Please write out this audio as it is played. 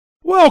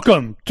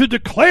Welcome to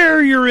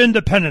Declare Your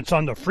Independence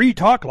on the Free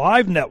Talk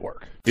Live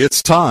Network.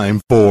 It's time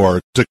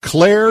for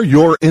Declare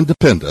Your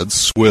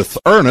Independence with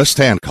Ernest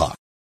Hancock.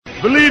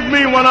 Believe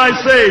me when I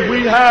say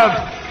we have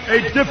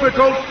a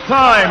difficult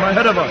time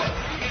ahead of us.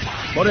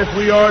 But if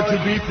we are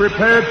to be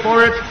prepared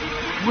for it,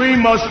 we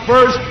must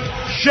first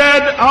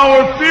shed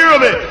our fear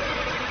of it.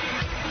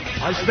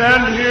 I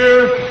stand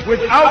here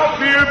without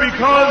fear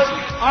because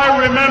I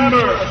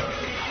remember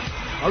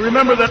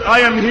that I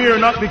am here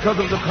not because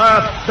of the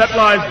path that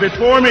lies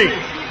before me,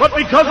 but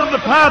because of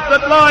the path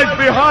that lies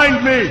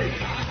behind me.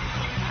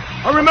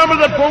 I remember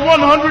that for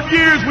 100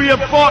 years we have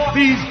fought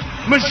these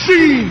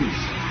machines.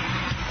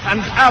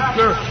 And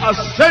after a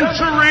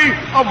century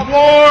of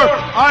war,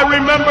 I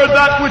remember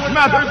that which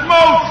matters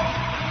most.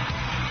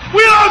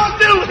 We are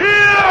still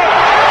here!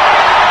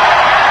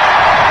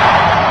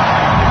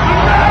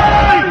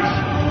 Tonight,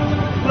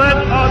 let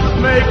us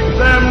make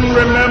them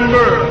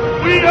remember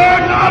we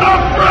are not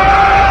afraid!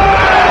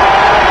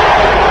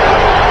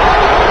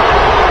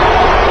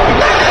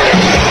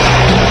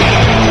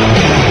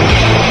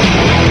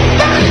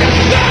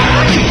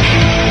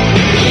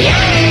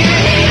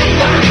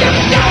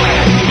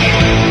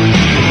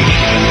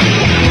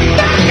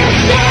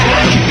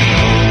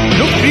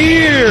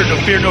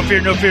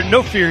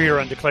 No fear here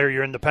on Declare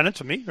Your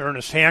Independence. Of me,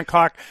 Ernest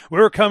Hancock.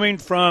 We're coming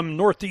from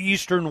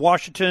northeastern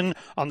Washington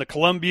on the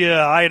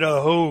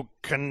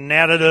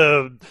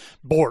Columbia-Idaho-Canada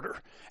border.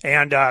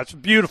 And it's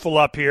beautiful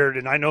up here,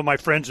 and I know my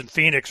friends in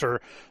Phoenix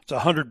it's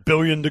 100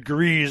 billion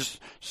degrees.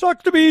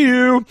 Sucks to be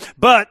you.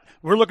 But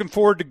we're looking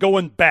forward to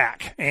going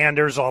back, and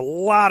there's a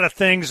lot of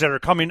things that are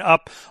coming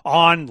up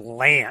on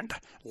land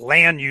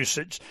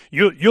usage.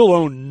 You'll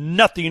own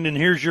nothing, and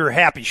here's your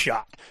happy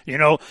shot.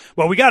 Well,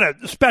 we got a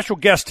special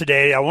guest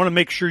today I want to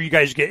make sure you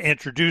guys get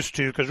introduced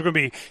to, because we're going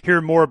to be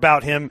hearing more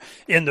about him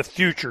in the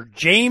future.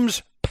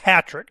 James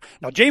Patrick.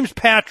 Now, James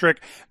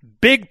Patrick,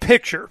 big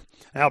picture.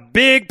 Now,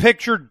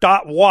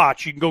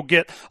 bigpicture.watch, you can go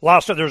get a lot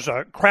of stuff. There's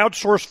a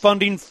crowdsourced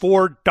funding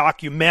for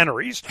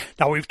documentaries.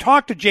 Now, we've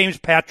talked to James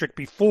Patrick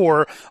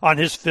before on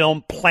his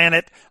film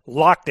Planet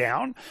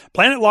Lockdown.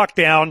 Planet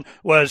Lockdown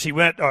was he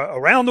went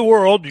around the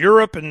world,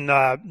 Europe and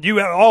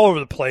all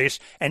over the place,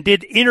 and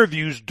did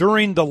interviews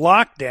during the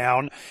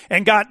lockdown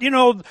and got,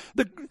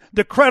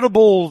 the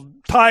credible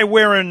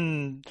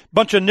tie-wearing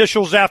bunch of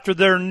initials after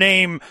their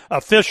name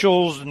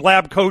officials and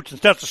lab coats and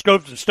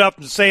stethoscopes and stuff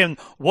and saying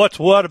what's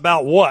what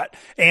about what.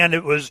 And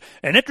it was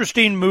an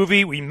interesting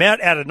movie. We met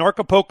at an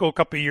Acapulco a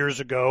couple of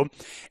years ago.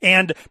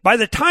 And by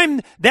the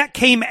time that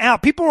came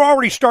out, people were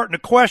already starting to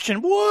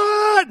question,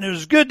 what? And it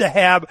was good to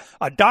have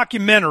a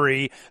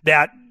documentary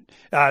that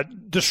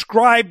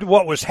described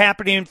what was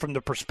happening from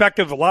the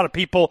perspective of a lot of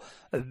people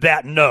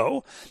that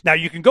know. Now,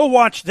 you can go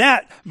watch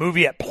that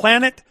movie at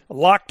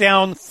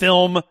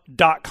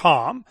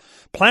planetlockdownfilm.com.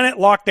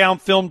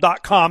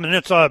 Planetlockdownfilm.com, and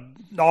it's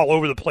all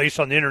over the place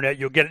on the internet.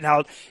 You'll get it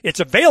now. It's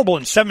available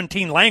in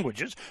 17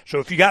 languages. So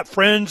if you got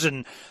friends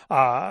and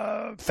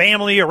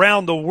family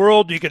around the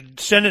world, you could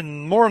send it,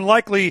 and more than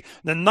likely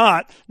than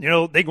not,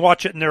 they can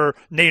watch it in their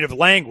native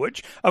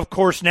language. Of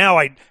course, now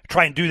I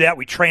try and do that.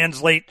 We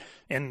translate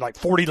in like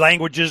 40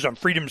 languages on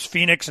Freedom's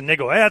Phoenix, and they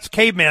go, that's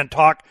caveman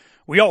talk.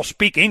 We all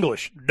speak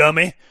English,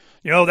 dummy.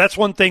 That's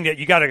one thing that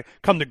you got to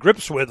come to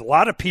grips with. A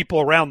lot of people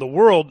around the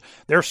world,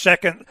 their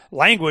second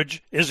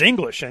language is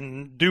English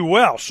and do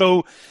well.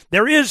 So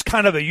there is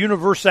kind of a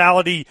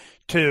universality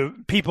to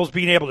people's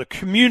being able to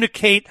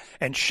communicate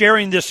and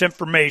sharing this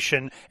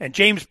information, and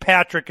James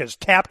Patrick has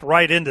tapped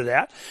right into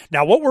that.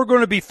 Now, what we're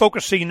going to be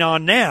focusing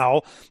on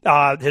now,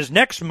 his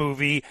next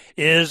movie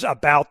is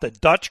about the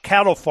Dutch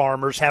cattle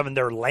farmers having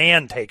their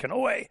land taken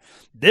away.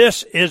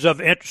 This is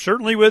of interest,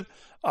 certainly with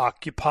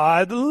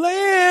Occupy the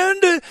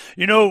Land.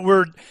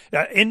 We're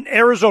in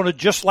Arizona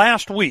just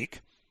last week.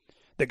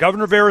 The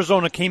governor of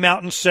Arizona came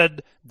out and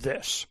said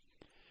this: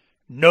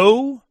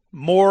 no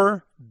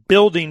more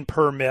building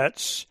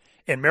permits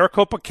in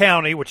Maricopa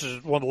County, which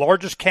is one of the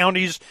largest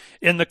counties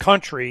in the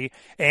country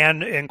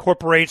and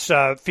incorporates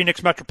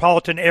Phoenix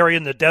metropolitan area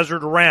and the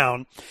desert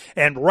around.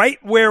 And right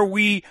where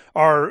we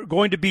are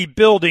going to be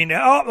building,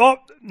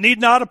 need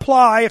not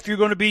apply if you're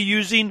going to be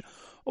using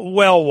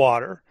well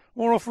water.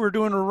 What if we're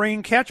doing a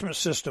rain catchment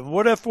system?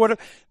 What if?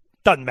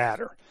 Doesn't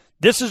matter.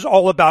 This is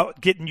all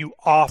about getting you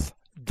off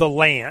the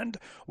land.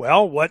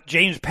 Well, what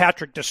James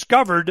Patrick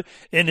discovered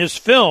in his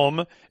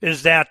film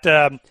is that,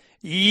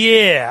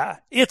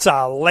 it's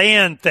a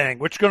land thing,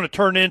 which is going to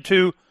turn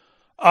into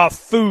a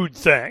food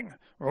thing.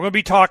 We're going to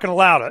be talking a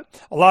lot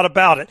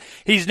about it.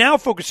 He's now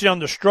focusing on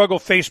the struggle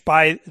faced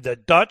by the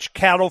Dutch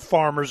cattle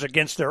farmers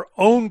against their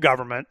own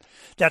government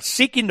that's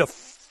seeking to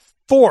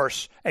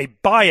force a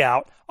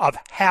buyout of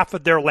half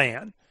of their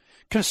land,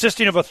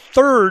 consisting of a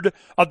third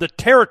of the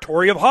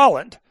territory of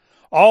Holland,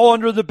 all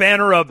under the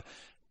banner of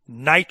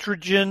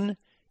nitrogen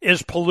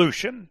is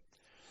pollution.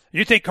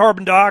 You think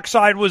carbon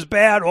dioxide was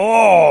bad?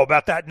 Oh,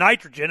 about that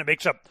nitrogen. It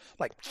makes up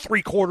like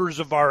 3/4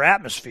 of our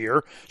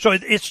atmosphere. So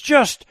it's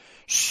just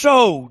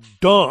so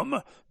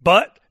dumb.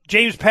 But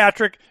James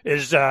Patrick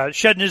is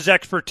shedding his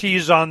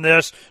expertise on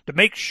this to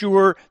make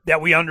sure that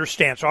we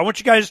understand. So I want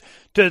you guys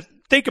to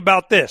think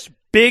about this.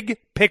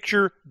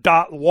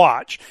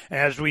 Bigpicture.watch.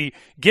 As we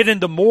get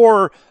into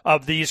more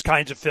of these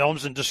kinds of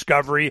films and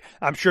Discovery,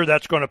 I'm sure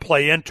that's going to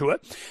play into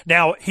it.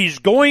 Now, he's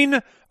going,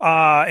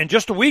 in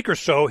just a week or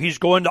so, he's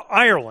going to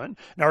Ireland.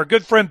 Now, our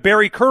good friend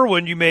Barry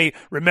Kerwin, you may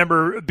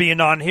remember being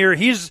on here,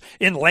 he's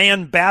in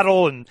land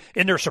battle and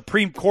in their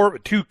Supreme Court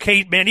with two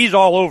Kate, man, he's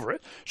all over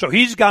it. So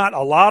he's got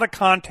a lot of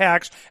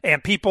contacts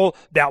and people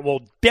that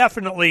will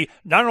definitely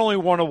not only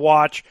want to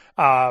watch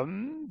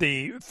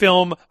the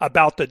film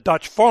about the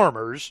Dutch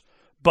farmers,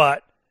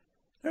 but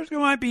there's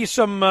going to be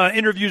some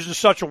interviews and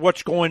such of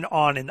what's going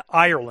on in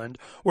Ireland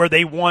where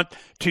they want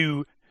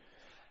to,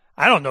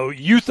 I don't know,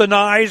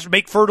 euthanize,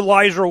 make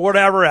fertilizer or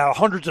whatever out of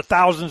hundreds of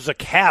thousands of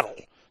cattle.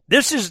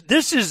 This is,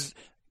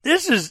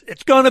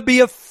 it's going to be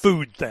a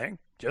food thing.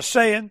 Just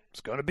saying,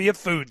 it's going to be a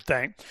food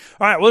thing.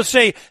 All right, well, let's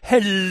say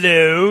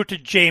hello to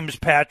James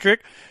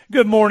Patrick.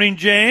 Good morning,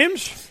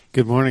 James.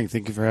 Good morning.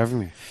 Thank you for having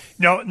me.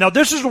 Now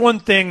this is one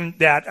thing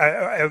that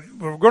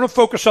we're going to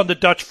focus on the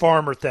Dutch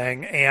farmer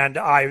thing, and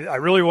I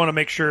really want to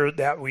make sure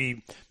that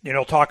we,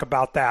 talk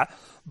about that.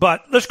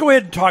 But let's go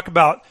ahead and talk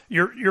about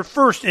your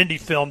first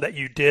indie film that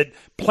you did,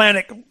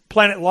 Planet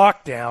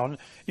Lockdown.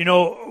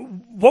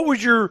 What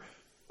was your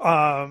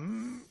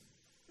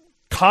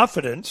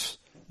confidence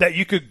that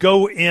you could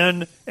go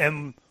in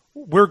and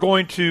we're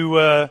going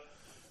to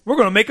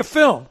make a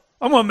film?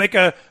 I'm going to make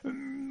a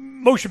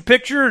motion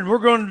picture, and we're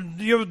going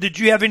to, did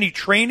you have any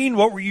training?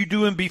 What were you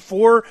doing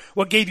before?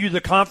 What gave you the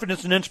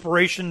confidence and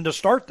inspiration to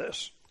start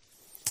this?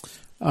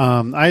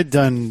 I had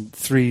done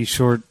 3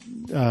 short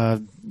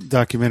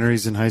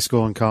documentaries in high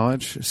school and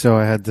college, so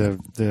I had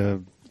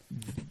the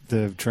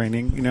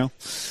training,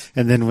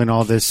 And then when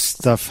all this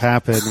stuff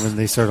happened, when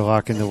they started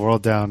locking the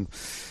world down,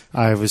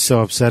 I was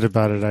so upset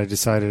about it. I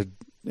decided,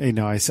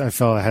 I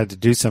felt I had to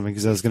do something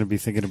because I was going to be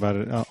thinking about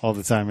it all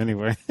the time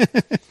anyway.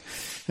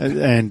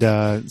 And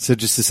so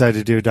just decided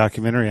to do a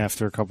documentary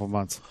after a couple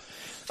months.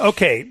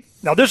 Okay.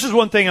 Now, this is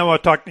one thing I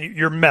want to talk to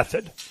your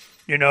method.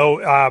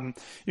 Talking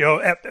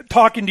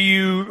to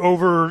you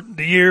over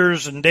the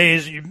years and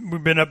days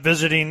we've been up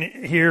visiting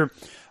here,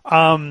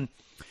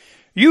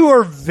 you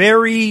are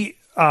very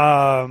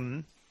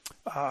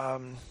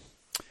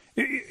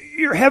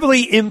you're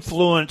heavily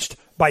influenced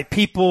by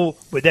people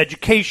with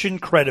education,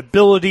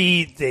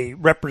 credibility. They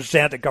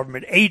represent a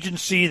government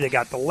agency. They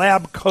got the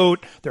lab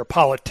coat. They're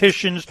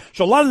politicians.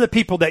 So a lot of the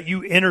people that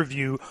you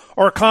interview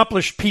are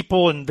accomplished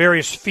people in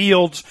various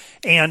fields.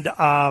 And,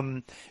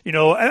 and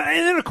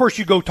then, of course,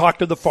 you go talk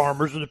to the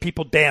farmers or the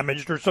people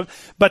damaged or something.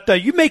 But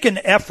you make an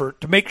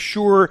effort to make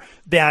sure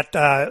that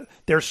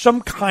there's some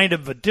kind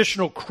of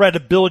additional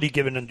credibility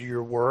given into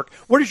your work.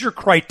 What is your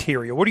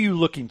criteria? What are you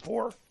looking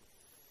for?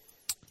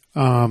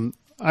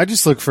 I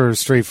just look for a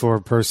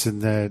straightforward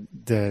person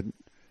that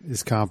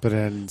is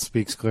competent and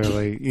speaks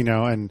clearly,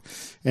 and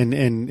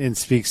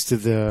speaks to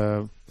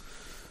their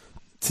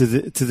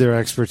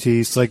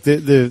expertise. So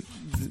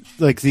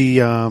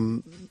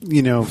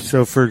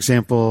for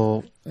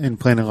example, in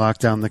Planet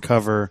Lockdown, the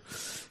cover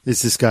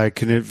is this guy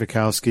Knut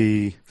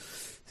Vikowski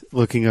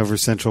looking over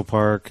Central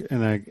Park,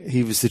 and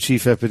he was the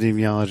chief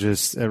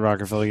epidemiologist at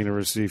Rockefeller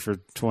University for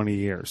 20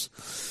 years.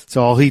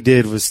 So all he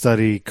did was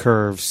study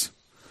curves.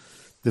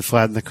 The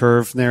flatten the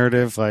curve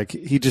narrative,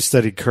 he just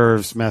studied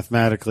curves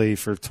mathematically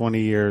for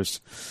 20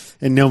 years,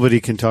 and nobody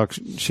can talk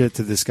shit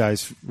to this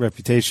guy's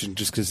reputation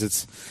just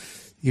because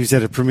he was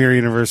at a premier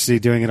university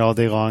doing it all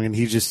day long, and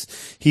he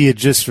had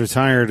just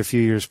retired a few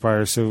years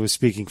prior, so he was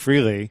speaking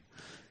freely,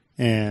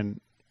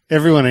 and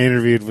everyone I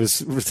interviewed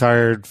was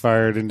retired,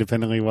 fired,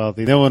 independently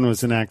wealthy. No one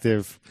was an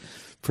active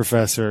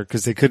professor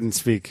because they couldn't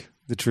speak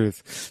the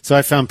truth. So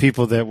I found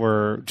people that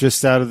were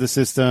just out of the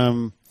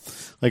system,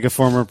 like a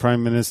former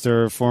prime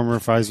minister, former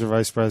Pfizer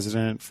vice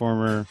president,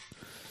 former,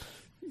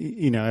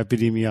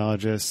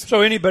 epidemiologist.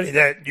 So anybody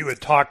that you would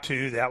talk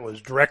to that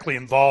was directly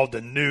involved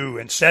and knew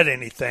and said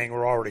anything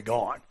were already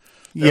gone.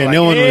 They're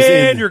no one was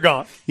in. You're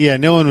gone. Yeah,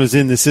 no one was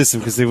in the system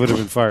because they would have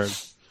been fired.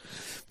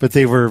 But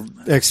they were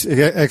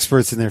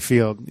experts in their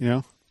field,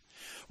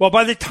 Well,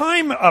 by the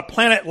time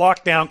Planet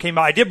Lockdown came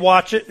out, I did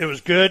watch it. It was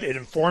good. It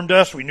informed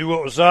us. We knew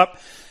what was up.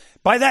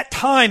 By that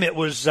time, it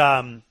was...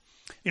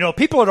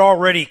 people had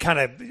already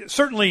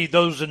certainly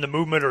those in the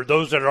movement or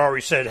those that had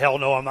already said, hell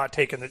no, I'm not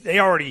taking it. They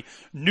already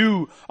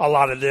knew a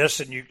lot of this,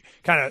 and you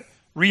kind of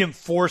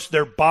reinforced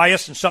their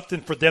bias and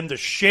something for them to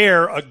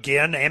share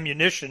again,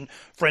 ammunition,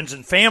 friends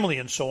and family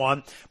and so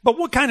on. But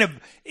what kind of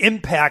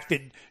impact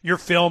did your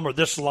film or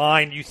this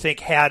line you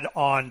think had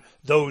on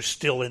those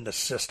still in the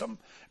system?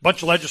 A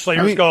bunch of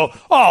legislators go,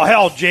 oh,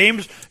 hell,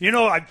 James,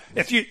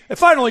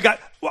 if I'd only got,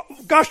 well,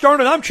 gosh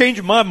darn it, I'm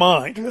changing my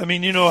mind. I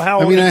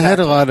had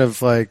a lot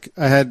of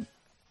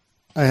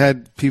I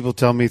had people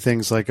tell me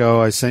things like,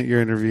 oh, I sent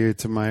your interview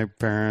to my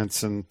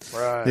parents and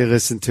they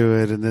listened to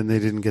it and then they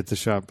didn't get the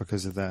shot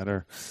because of that.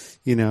 Or,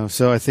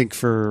 so I think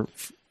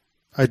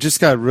I just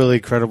got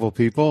really credible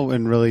people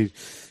and really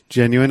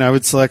genuine. I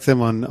would select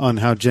them on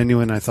how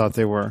genuine I thought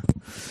they were,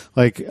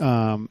 like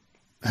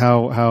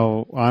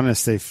how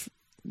honest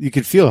you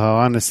could feel how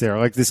honest they are.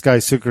 Like this guy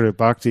Sukrit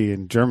Bhakti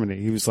in Germany,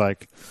 he was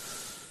like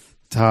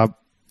top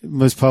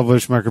most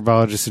published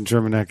microbiologist in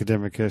German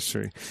academic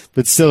history,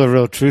 but still a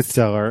real truth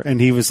teller.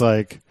 And he was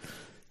like,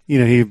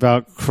 he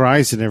about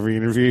cries in every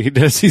interview he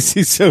does.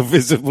 He's so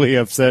visibly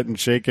upset and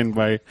shaken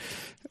by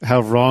how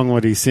wrong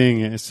what he's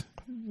seeing is.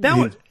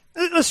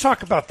 Let's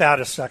talk about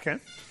that a second.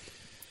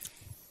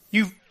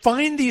 You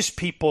find these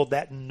people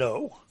that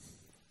know.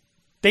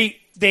 I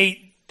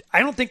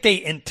don't think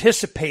they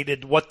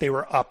anticipated what they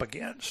were up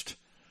against.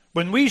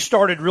 When we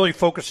started really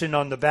focusing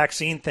on the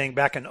vaccine thing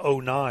back in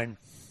 2009,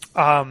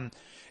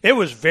 it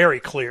was very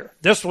clear.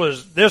 This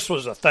was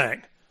a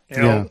thing.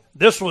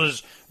 This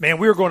was, man,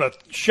 we were going to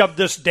shove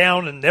this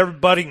down and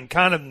everybody can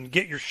kind of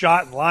get your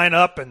shot and line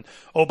up. And,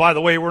 oh, by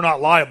the way, we're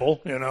not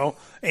liable,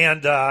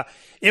 And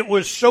it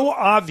was so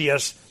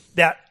obvious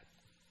that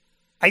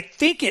I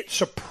think it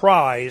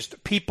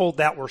surprised people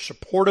that were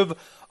supportive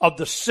of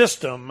the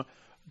system,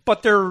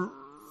 but their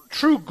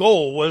true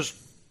goal was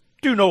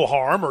do no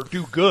harm or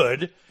do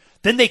good.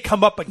 Then they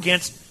come up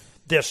against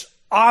this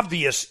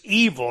obvious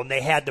evil and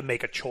they had to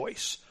make a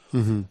choice.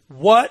 Mm-hmm.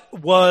 What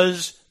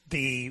was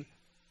the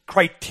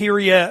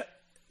criteria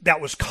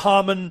that was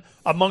common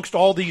amongst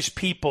all these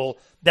people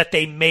that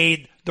they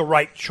made the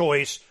right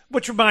choice,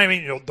 which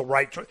reminded me, the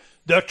right choice,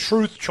 the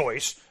truth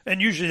choice,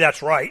 and usually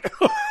that's right.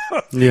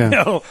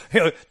 Yeah.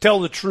 Tell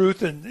the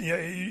truth and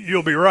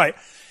you'll be right.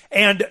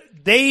 And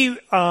they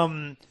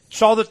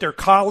saw that their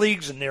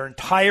colleagues and their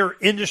entire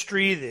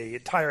industry, the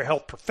entire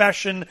health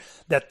profession,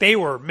 that they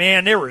were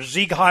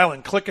Sieg Heil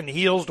and clicking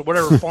heels to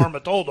whatever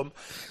pharma told them,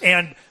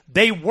 and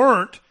they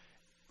weren't.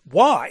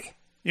 Why?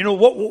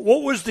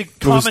 What was the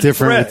common What was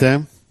different thread? with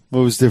them?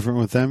 What was different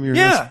with them?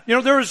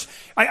 There was.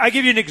 I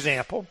give you an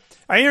example.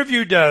 I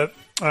interviewed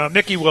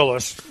Mickey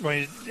Willis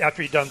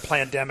after he'd done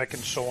Plandemic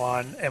and so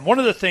on, and one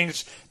of the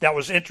things that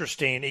was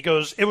interesting, he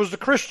goes, it was the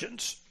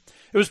Christians.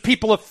 It was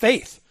people of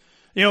faith.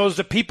 It was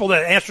the people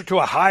that answered to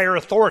a higher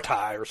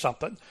authority or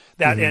something.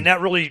 And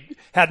that really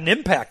had an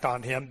impact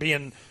on him,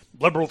 being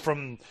liberal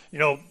from,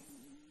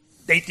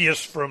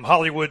 atheist from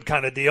Hollywood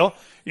kind of deal.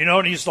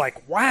 And he's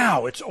like,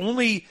 wow, it's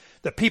only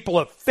the people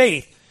of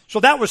faith. So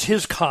that was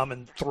his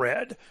common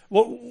thread.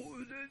 Well,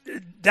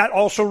 that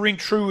also ring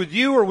true with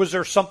you, or was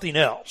there something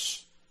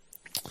else?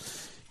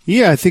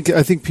 Yeah, I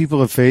think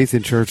people of faith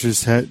in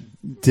churches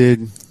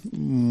did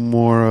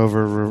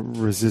moreover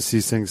resist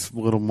these things a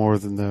little more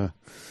than the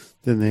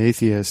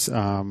atheists.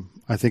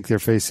 I think they're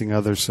facing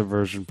other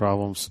subversion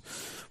problems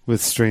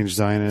with strange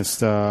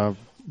Zionist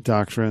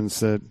doctrines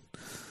that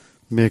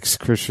mix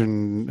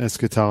Christian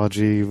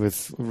eschatology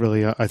with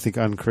really, I think,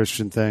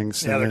 unchristian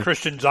things. Yeah, the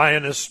Christian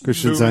Zionist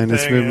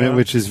movement,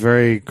 which is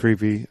very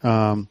creepy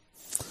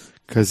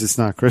because it's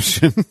not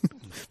Christian,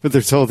 but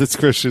they're told it's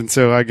Christian.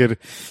 So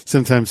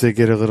sometimes they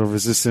get a little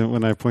resistant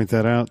when I point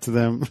that out to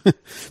them.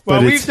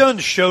 Well, we've done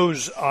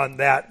shows on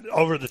that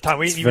over the time.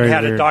 We even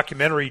had a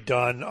documentary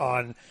done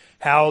on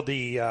how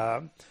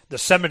the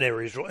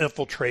seminaries were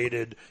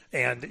infiltrated,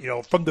 and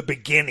from the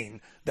beginning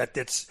that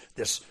it's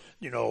this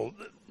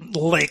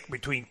link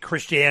between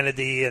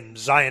Christianity and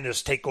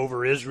Zionists take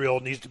over Israel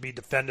needs to be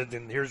defended,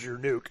 and here's your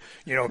nuke,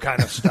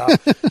 kind of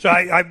stuff. So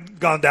I've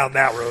gone down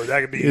that road.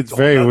 That could be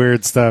very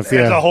weird stuff.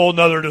 Yeah, it's a whole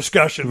nother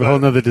discussion. A whole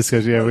nother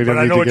discussion. Yeah, we don't.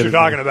 But I know what you're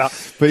talking about.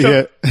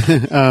 But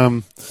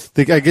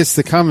I guess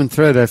the common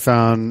thread I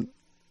found,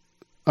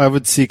 I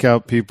would seek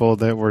out people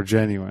that were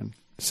genuine.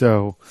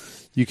 So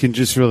you can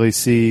just really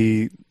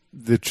see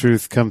the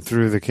truth come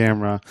through the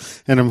camera.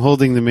 And I'm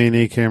holding the main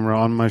A camera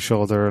on my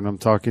shoulder, and I'm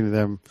talking to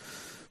them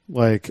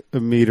like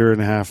 1.5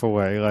 meters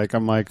away. Like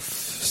I'm like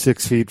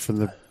 6 feet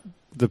from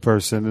the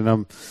person, and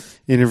I'm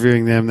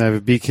interviewing them. They have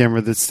a B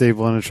camera that's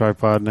stable on a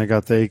tripod, and I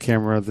got the A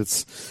camera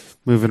that's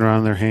moving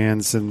around their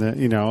hands. And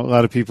a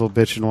lot of people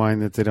bitch and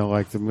whine that they don't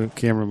like the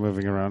camera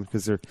moving around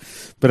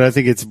but I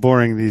think it's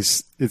boring.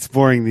 These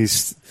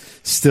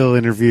still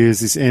interviews,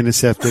 these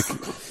antiseptic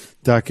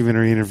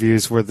documentary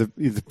interviews where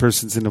the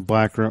person's in a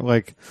black room,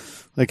 like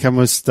how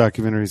most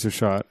documentaries are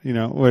shot,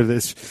 where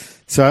this.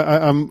 So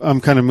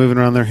I'm kind of moving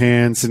around their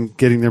hands and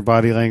getting their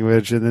body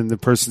language, and then the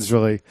person's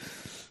really,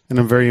 and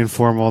I'm very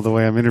informal the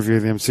way I'm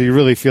interviewing them. So you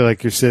really feel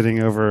like you're sitting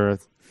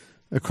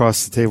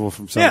across the table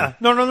from someone.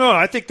 Yeah, no.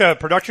 I think the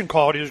production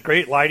quality was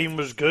great. Lighting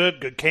was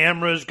good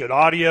cameras, good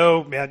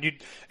audio, man.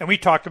 And we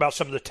talked about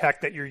some of the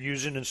tech that you're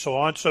using and so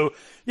on. So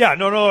yeah,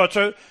 no.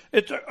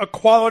 It's a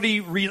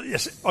quality.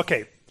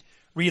 Okay.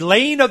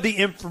 Relaying of the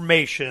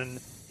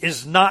information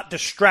is not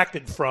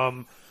distracted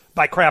from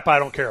by crap I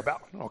don't care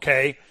about,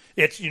 okay?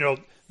 It's,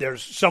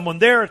 there's someone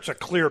there. It's a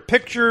clear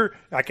picture.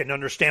 I can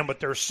understand what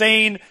they're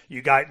saying.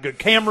 You got good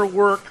camera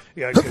work.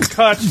 You got good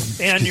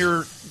cuts, and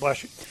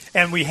bless you.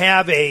 And we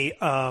have a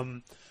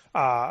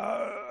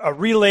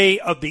relay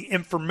of the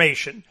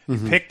information. You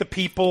pick the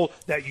people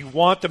that you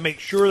want to make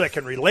sure that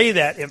can relay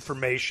that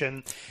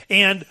information.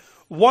 And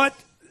what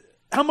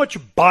how much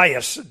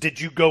bias did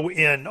you go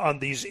in on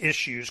these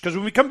issues? Because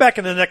when we come back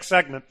in the next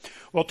segment,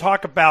 we'll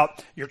talk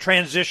about your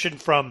transition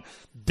from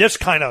this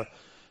kind of,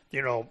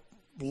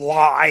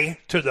 lie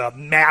to the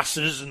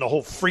masses and the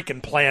whole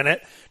freaking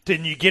planet.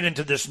 Then you get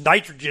into this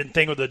nitrogen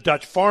thing with the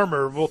Dutch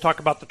farmer. We'll talk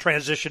about the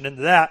transition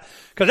into that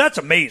because that's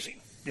amazing.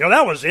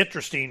 That was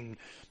interesting,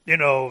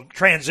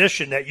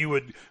 transition that you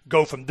would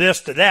go from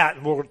this to that.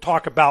 And we'll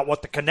talk about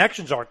what the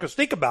connections are because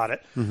think about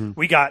it. Mm-hmm.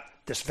 We got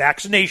this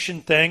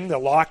vaccination thing, the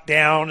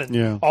lockdown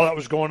and all that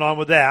was going on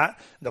with that,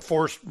 the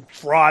forced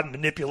fraud and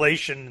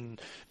manipulation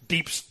and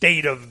deep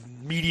state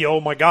of media,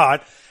 oh my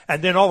God.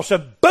 And then all of a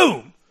sudden,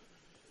 boom,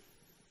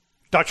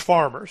 Dutch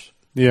farmers.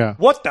 Yeah.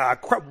 What the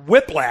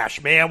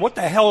whiplash, man? What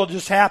the hell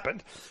just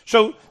happened?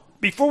 So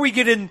before we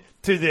get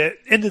into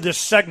this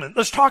segment,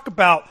 let's talk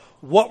about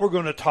what we're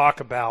going to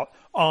talk about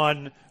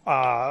on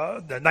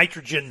the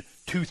Nitrogen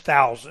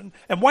 2000.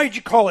 And why did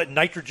you call it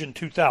Nitrogen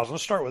 2000?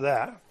 Let's start with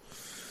that.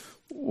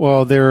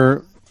 Well,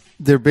 they're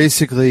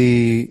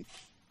basically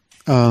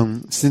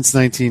since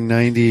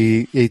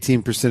 1990,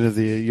 18% of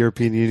the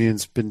European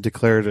Union's been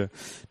declared a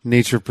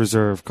nature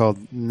preserve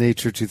called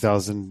Nature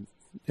 2000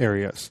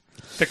 areas.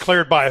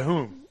 Declared by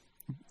whom?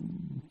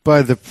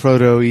 By the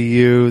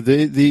proto-EU.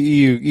 The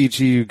EU, each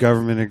EU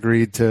government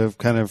agreed to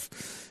kind of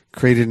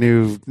create a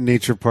new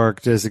nature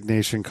park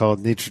designation called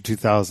Nature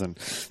 2000.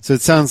 So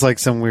it sounds like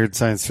some weird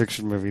science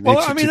fiction movie. Well,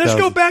 Nature 2000.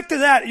 Let's go back to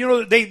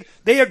that.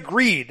 They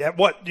agreed at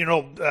what,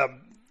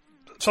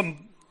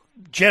 some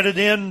jetted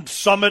in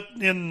summit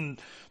in,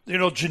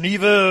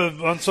 Geneva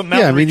on some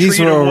mountain retreat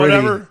or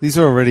whatever. These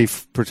are already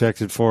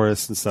protected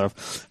forests and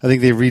stuff. I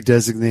think they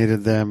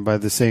redesignated them by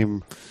the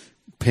same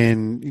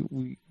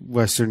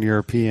pan-Western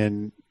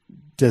European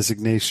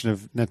designation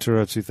of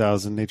Natura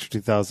 2000, Nature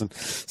 2000.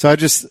 So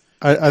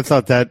I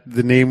thought that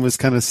the name was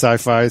kind of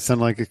sci-fi. It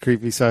sounded like a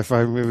creepy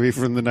sci-fi movie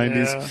from the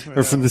 90s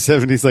or from the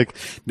 70s, like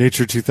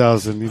Nature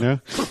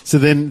 2000, So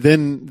then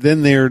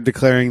they're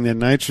declaring that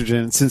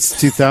nitrogen. Since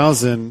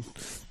 2000,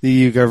 the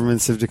EU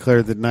governments have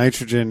declared that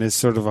nitrogen is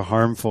sort of a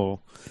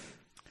harmful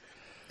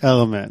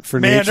element for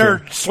nature. Man,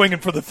 they're swinging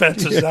for the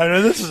fences. I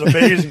know, this is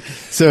amazing.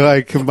 So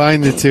I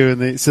combined the two,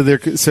 and so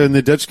in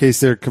the Dutch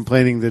case, they're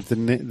complaining that the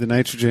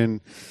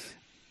nitrogen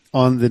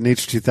on the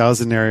Nature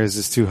 2000 areas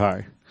is too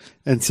high.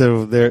 And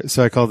so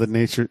I call it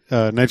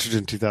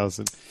Nitrogen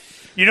 2000.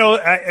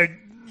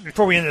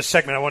 Before we end this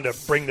segment, I wanted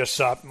to bring this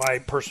up. My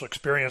personal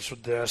experience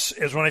with this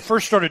is when I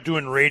first started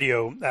doing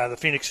radio, the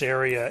Phoenix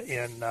area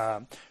in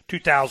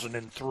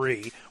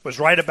 2003 was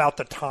right about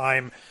the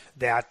time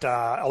that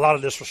a lot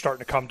of this was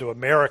starting to come to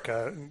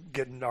America,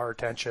 getting our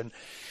attention.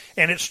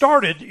 And it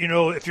started,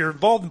 if you're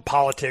involved in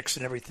politics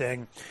and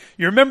everything,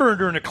 you remember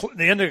during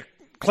the end of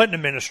Clinton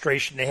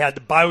administration, they had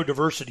the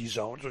biodiversity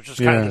zones, which is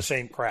kind of the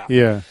same crap.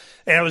 Yeah.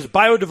 And it was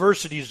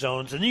biodiversity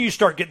zones, and then you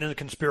start getting into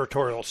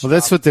conspiratorial stuff. Well,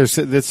 that's what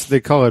they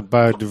call it,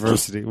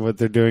 biodiversity. What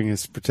they're doing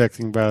is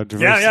protecting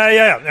biodiversity.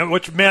 Yeah.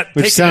 Which meant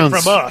taking it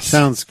from us.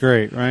 Sounds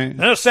great, right? And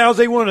it sounds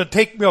they want to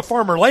take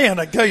farmer land,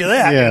 I can tell you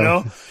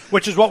that,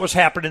 which is what was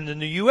happening in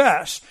the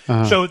U.S.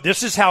 Uh-huh. So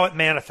this is how it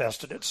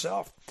manifested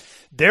itself.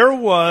 There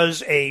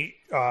was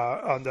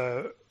on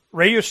the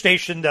radio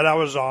station that I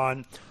was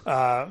on, it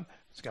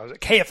was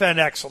at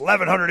KFNX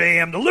 1100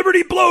 AM, the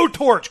Liberty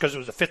Blowtorch, because it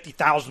was a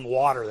 50,000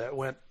 water that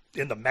went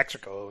into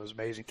Mexico. It was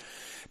amazing.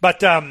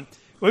 But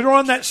we were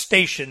on that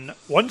station.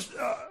 One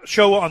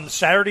show on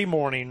Saturday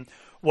morning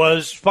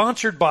was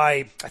sponsored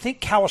by, I think,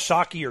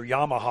 Kawasaki or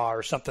Yamaha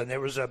or something. It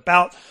was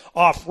about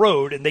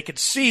off-road, and they could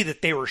see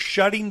that they were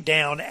shutting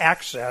down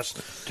access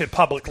to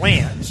public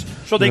lands.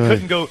 So they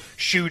couldn't go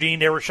shooting.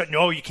 They were shutting,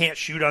 you can't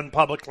shoot on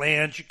public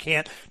lands. You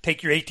can't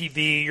take your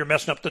ATV. You're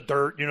messing up the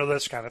dirt,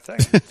 this kind of thing.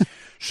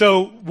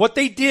 So what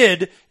they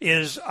did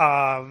is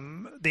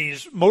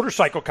these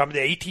motorcycle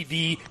companies, the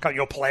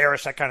ATV,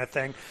 Polaris, that kind of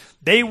thing,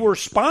 they were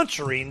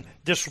sponsoring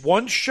this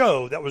one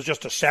show that was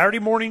just a Saturday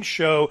morning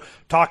show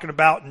talking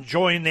about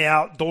enjoying the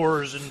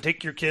outdoors and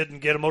take your kid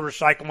and get a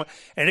motorcycle.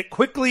 And it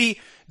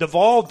quickly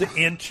devolved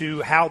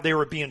into how they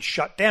were being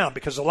shut down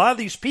because a lot of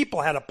these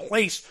people had a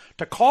place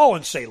to call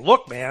and say,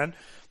 look, man,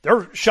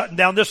 they're shutting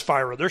down this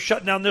fire, they're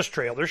shutting down this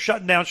trail, they're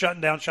shutting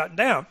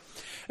down.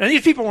 And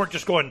these people weren't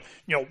just going,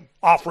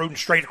 off-roading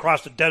straight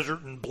across the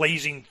desert and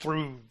blazing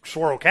through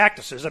sorrel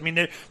cactuses. I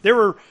mean, they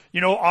were,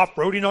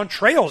 off-roading on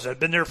trails that had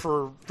been there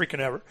for freaking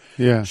ever.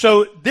 Yeah.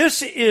 So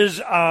this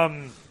is,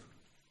 and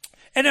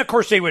of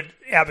course they would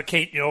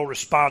advocate,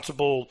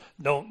 responsible,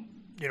 go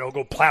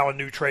plowing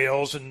new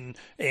trails and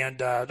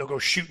they'll go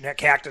shooting at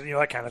cactus,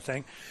 that kind of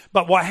thing.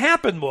 But what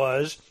happened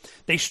was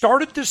they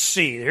started to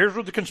see, here's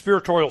where the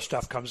conspiratorial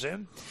stuff comes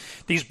in.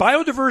 These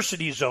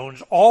biodiversity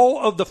zones, all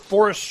of the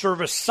Forest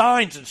Service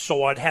signs and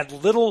so on had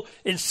little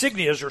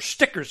insignias or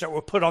stickers that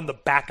were put on the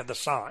back of the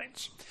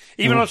signs,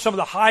 even on some of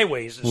the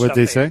highways and stuff. What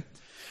did they say?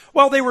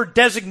 Well, they were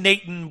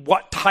designating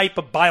what type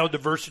of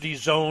biodiversity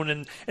zone,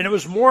 and it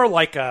was more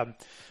like a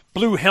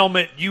blue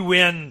helmet,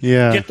 UN,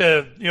 get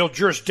the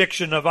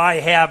jurisdiction of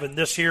I have in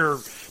this here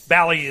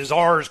Bali is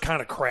ours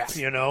kind of crap,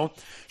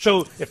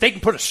 So if they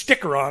can put a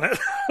sticker on it,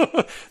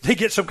 they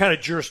get some kind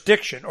of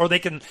jurisdiction, or they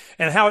can.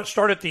 And how it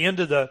started at the end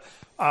of the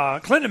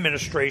Clinton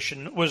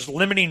administration was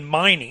limiting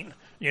mining,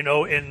 in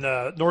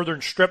the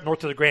northern strip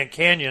north of the Grand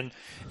Canyon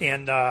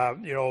and,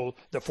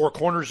 the Four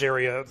Corners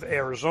area of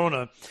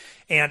Arizona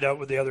and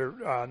with the other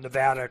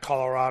Nevada,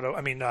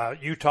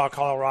 Utah,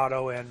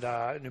 Colorado, and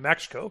New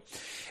Mexico.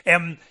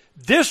 And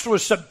this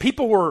was some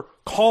people were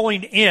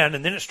calling in,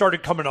 and then it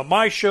started coming on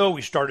my show.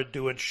 We started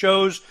doing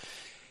shows.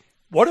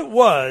 What it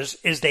was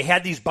is they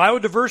had these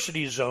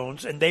biodiversity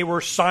zones, and they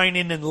were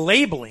signing and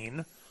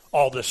labeling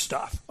all this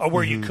stuff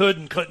where you could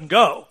and couldn't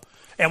go.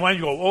 And when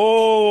you go,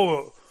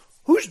 oh,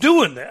 who's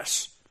doing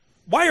this?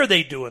 Why are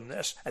they doing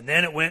this? And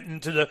then it went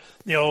into the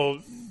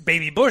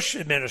baby Bush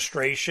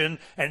administration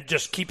and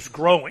just keeps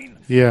growing.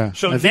 Yeah.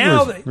 So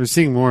now we're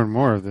seeing more and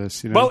more of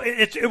this. Well,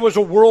 it was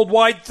a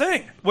worldwide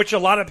thing, which a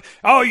lot of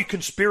you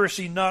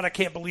conspiracy nut! I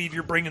can't believe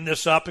you're bringing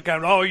this up. And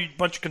kind of you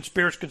bunch of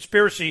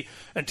conspiracy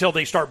until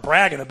they start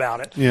bragging about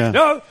it. Yeah.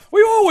 No,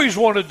 we always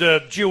wanted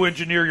to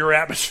geoengineer your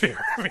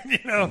atmosphere.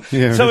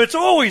 Yeah, so it's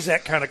always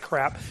that kind of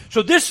crap.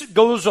 So this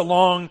goes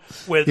along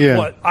with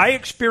what I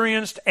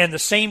experienced and the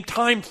same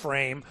time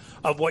frame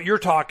of what you're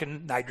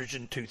talking,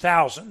 Nitrogen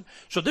 2000.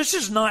 So this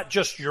is not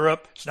just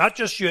Europe. It's not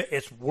just you.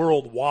 It's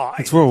worldwide.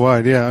 It's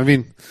worldwide, yeah. I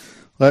mean,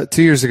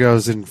 2 years ago I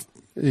was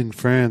in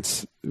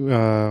France.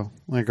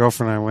 My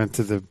girlfriend and I went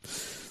to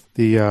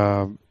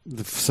the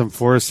some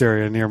forest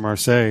area near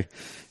Marseille,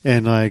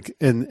 and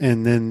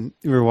then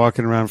we were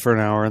walking around for an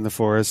hour in the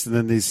forest, and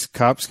then these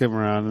cops came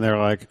around and they're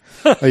like,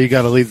 "Oh, you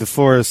got to leave the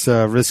forest.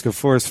 Risk of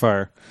forest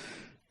fire.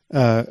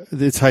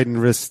 It's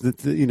heightened risk,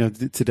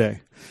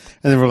 today."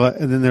 And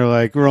then they're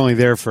like, we're only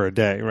there for a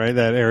day, right?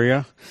 That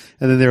area.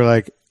 And then they're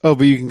like, oh,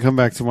 but you can come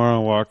back tomorrow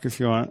and walk if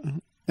you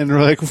want. And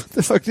we're like, what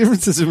the fuck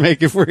difference does it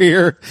make if we're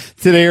here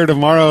today or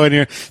tomorrow?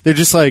 And they're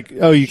just like,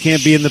 oh, you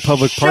can't be in the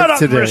public park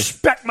today. Shut up,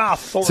 respect my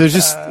authority.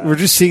 So we're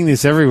just seeing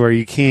this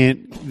everywhere.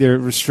 They're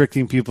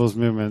restricting people's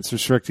movements,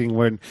 restricting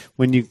when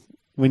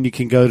you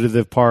can go to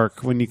the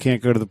park, when you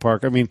can't go to the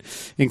park. I mean,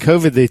 in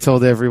COVID, they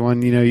told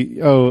everyone,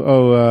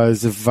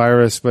 it's a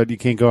virus, but you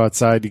can't go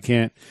outside.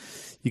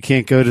 You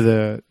can't go to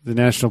the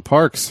national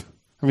parks.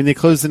 I mean, they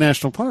closed the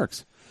national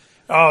parks.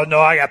 Oh, no,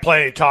 I got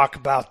plenty to talk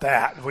about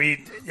that.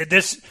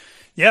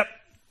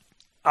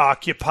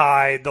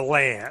 Occupy the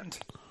land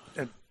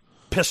and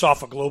piss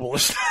off a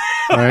globalist.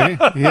 Right?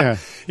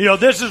 Yeah.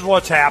 This is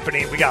what's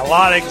happening. We got a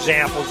lot of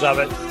examples of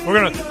it. We're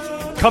going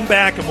to come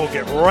back and we'll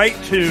get right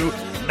to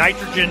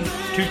Nitrogen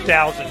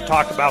 2000,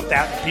 talk about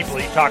that, the people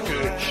that you talk to,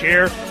 and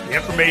share the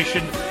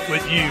information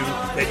with you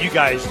that you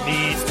guys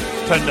need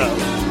to know.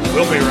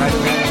 We'll be right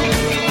back.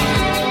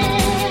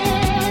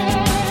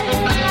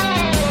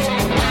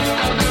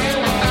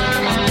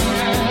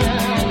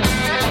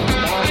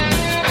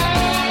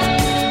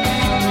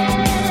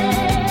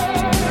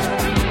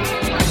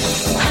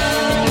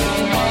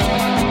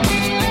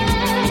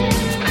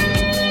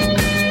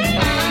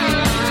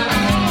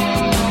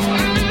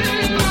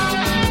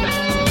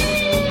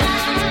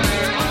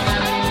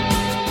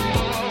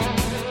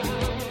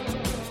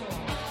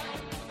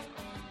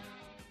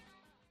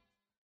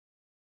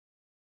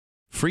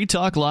 Free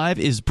Talk Live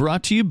is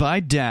brought to you by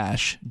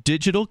Dash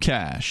Digital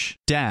Cash.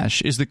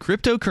 Dash is the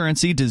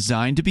cryptocurrency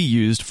designed to be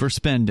used for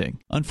spending.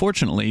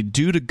 Unfortunately,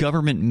 due to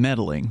government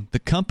meddling, the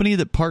company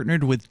that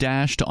partnered with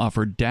Dash to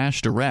offer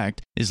Dash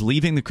Direct is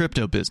leaving the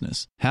crypto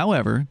business.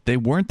 However, they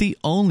weren't the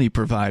only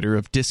provider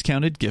of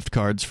discounted gift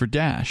cards for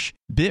Dash.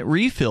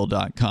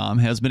 BitRefill.com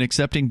has been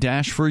accepting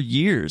Dash for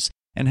years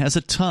and has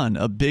a ton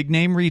of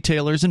big-name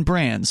retailers and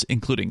brands,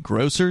 including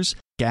grocers,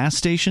 gas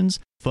stations,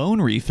 phone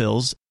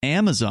refills,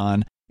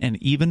 Amazon, and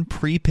even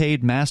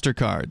prepaid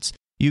MasterCards.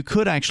 You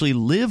could actually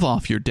live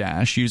off your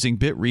Dash using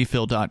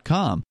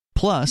BitRefill.com.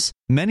 Plus,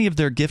 many of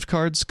their gift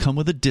cards come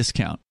with a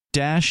discount.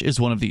 Dash is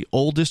one of the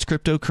oldest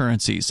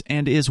cryptocurrencies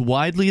and is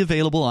widely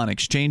available on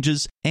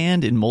exchanges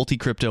and in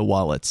multi-crypto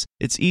wallets.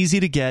 It's easy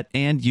to get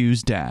and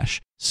use Dash.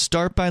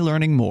 Start by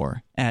learning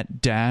more at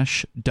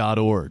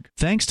Dash.org.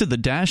 Thanks to the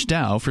Dash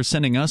DAO for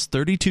sending us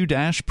 32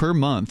 Dash per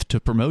month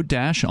to promote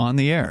Dash on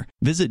the air.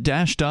 Visit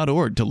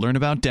Dash.org to learn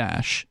about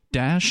Dash.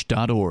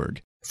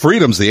 Dash.org.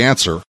 Freedom's the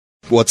answer.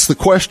 What's the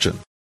question?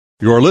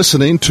 You're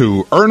listening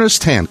to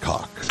Ernest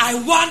Hancock. I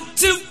want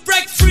to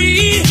break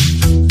free.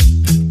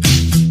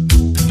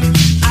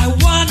 I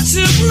want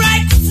to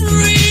break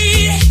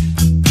free.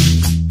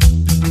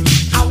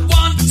 I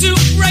want to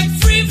break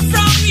free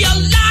from your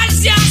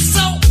lies. You're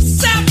so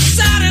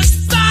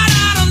self-satisfied.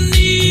 I don't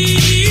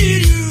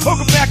need you.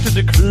 Welcome back to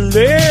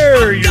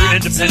Declare Your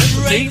Independence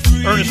with me,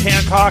 Ernest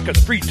Hancock of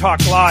the Free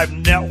Talk Live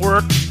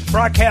Network,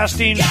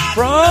 broadcasting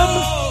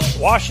from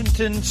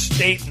Washington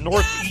State,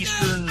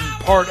 northeastern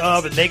part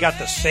of, and they got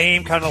the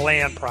same kind of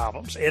land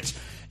problems. It's,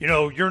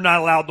 you're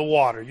not allowed the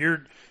water.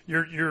 You're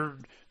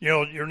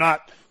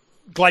not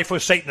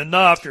glyphosating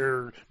enough.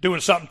 You're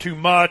doing something too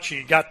much.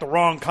 You got the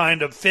wrong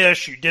kind of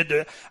fish.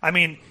 It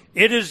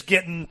is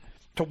getting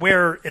to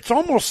where it's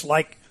almost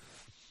like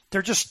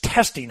they're just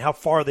testing how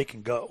far they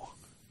can go.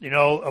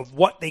 of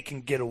what they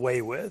can get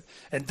away with.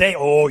 And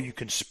you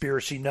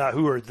conspiracy nut,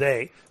 who are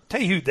they? I'll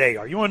tell you who they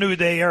are. You want to know who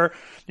they are?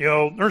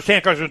 Ernest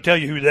Hancock's going to tell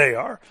you who they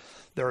are.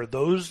 There are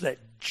those that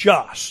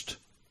just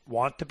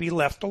want to be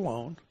left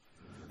alone,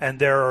 and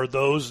there are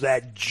those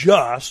that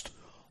just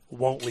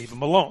won't leave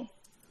them alone.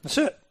 That's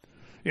it.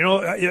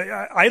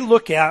 I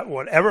look at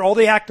all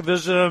the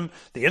activism,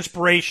 the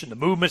inspiration, the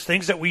movements,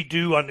 things that we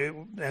do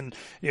and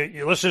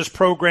you listen to this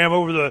program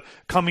over the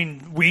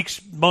coming weeks,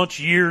 months,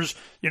 years,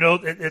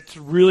 it's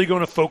really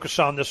going to focus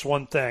on this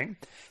one thing.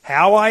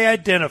 How I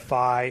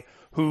identify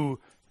who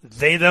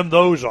they, them,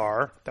 those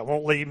are that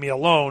won't leave me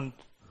alone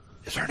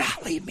is they're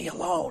not leaving me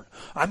alone.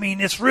 I mean,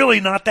 it's really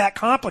not that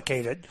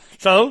complicated.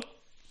 So,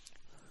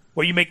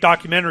 what do you make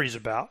documentaries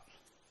about?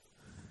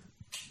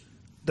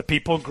 The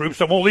people and groups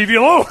that won't leave you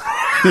alone.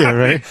 Yeah,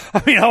 right.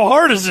 I mean, how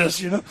hard is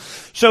this,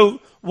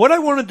 So what I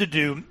wanted to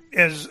do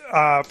is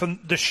from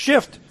the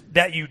shift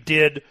that you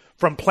did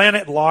from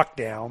Planet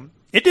Lockdown,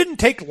 it didn't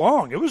take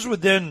long. It was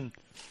within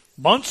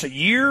months, a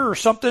year or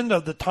something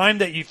of the time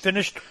that you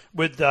finished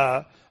with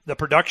the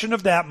production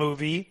of that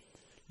movie,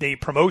 the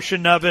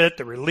promotion of it,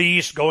 the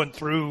release, going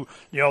through,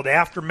 the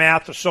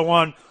aftermath and so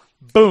on.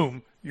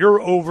 Boom,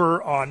 you're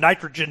over on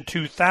Nitrogen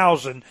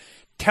 2000.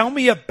 Tell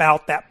me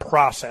about that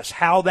process,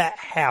 how that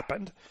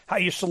happened, how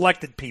you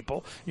selected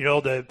people,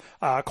 the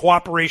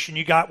cooperation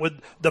you got with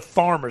the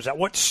farmers, at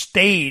what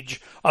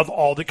stage of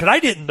all the – because I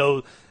didn't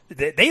know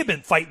that they had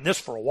been fighting this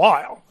for a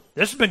while.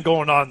 This has been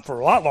going on for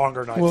a lot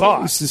longer than I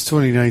thought. This is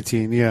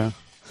 2019, yeah.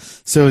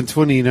 So in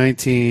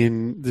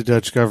 2019, the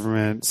Dutch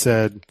government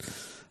said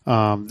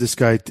this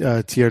guy,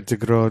 Thierry de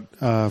Groot,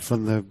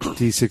 from the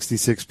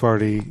D66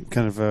 party,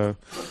 kind of a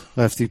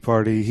lefty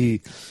party,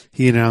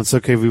 he announced,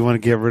 okay, we want to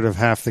get rid of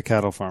half the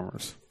cattle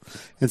farmers.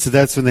 And so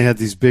that's when they had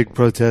these big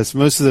protests.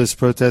 Most of those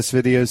protest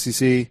videos you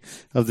see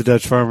of the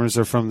Dutch farmers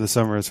are from the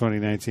summer of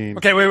 2019.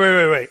 Okay,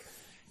 wait.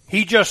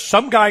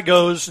 Some guy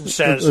goes and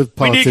says,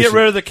 we need to get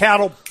rid of the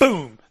cattle.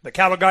 Boom. The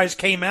cattle guys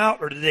came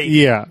out, or did they?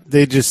 Yeah,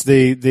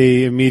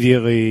 they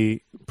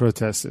immediately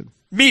protested.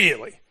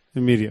 Immediately,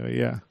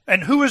 yeah.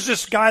 And who was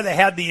this guy that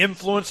had the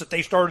influence that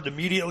they started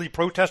immediately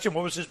protesting?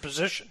 What was his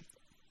position?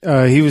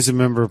 He was a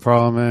member of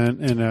parliament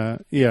and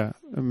a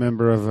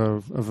member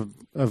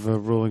of a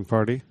ruling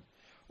party.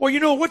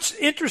 Well, what's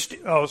interesting?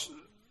 Oh,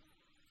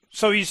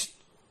 so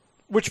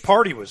which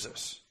party was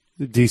this?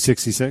 The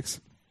D66.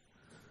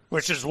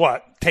 Which is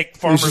what? Take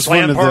Farmers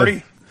Land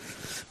Party?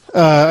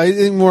 I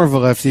think more of a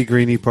lefty,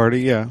 greeny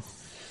party, yeah.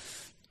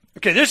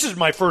 Okay, this is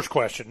my first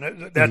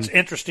question. That's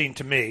interesting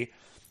to me.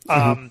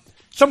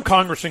 Some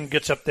congressman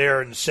gets up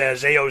there and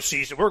says,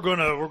 AOC said, we're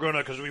gonna,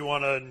 because we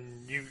want to,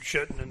 and you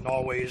shouldn't, and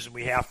always, and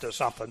we have to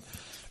something.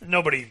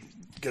 Nobody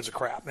gives a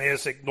crap. They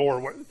just ignore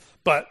what.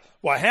 But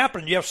what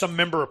happened? You have some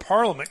member of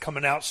parliament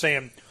coming out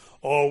saying,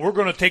 "Oh, we're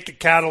going to take the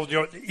cattle."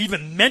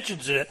 Even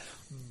mentions it.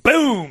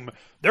 Boom!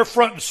 They're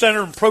front and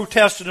center and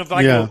protesting.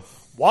 Go,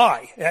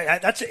 why?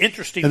 That's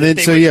interesting. And then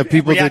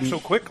people react didn't so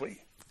quickly.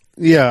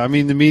 Yeah, I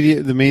mean, the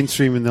media, the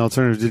mainstream and the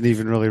alternative didn't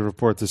even really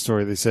report the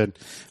story. They said,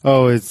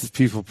 "Oh, it's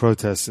people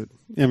protested."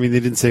 I mean, they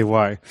didn't say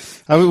why.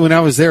 When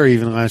I was there,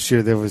 even last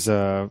year, there was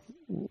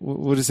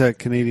what is that,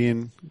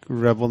 Canadian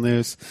Rebel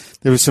News?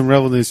 There was some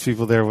Rebel News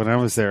people there when I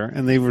was there,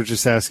 and they were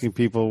just asking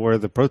people where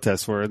the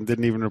protests were and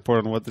didn't even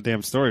report on what the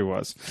damn story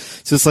was.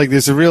 So it's like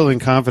there's a real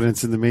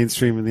incompetence in the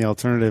mainstream and the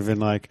alternative in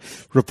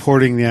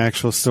reporting the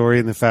actual story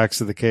and the facts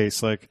of the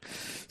case.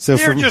 So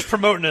they're just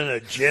promoting an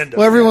agenda.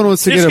 Well, everyone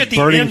wants to get a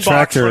burning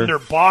tractor from their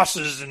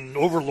bosses and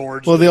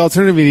overlords. Well, the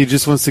alternative media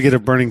just wants to get a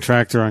burning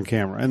tractor on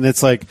camera, and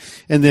it's like,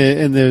 and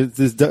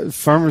the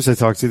farmers I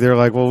talked to, they're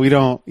like, well, we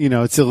don't,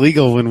 it's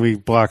illegal when we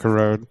block a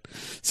road,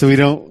 so we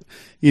don't,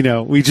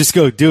 we just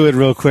go do it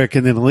real quick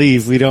and then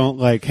leave. We don't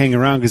hang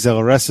around because they'll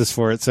arrest us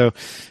for it. So,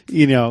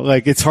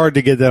 it's hard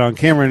to get that on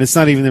camera, and it's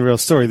not even the real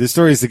story. The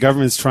story is the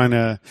government's trying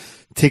to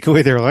take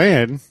away their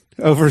land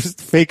over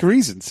fake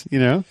reasons,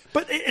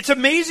 But it's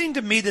amazing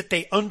to me that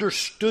they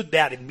understood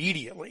that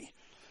immediately.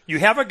 You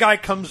have a guy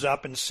comes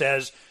up and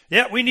says,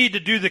 yeah, we need to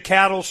do the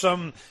cattle,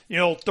 some,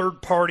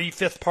 third party,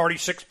 fifth party,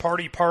 sixth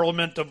party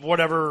parliament of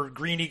whatever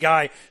greeny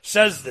guy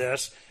says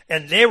this,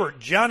 and they were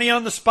Johnny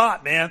on the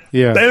spot, man.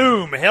 Yeah.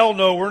 Boom. Hell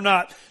no, we're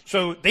not.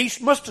 So they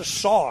must have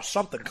saw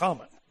something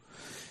coming.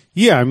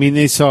 Yeah, I mean,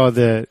 they saw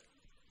that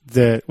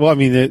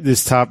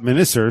this top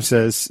minister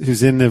says,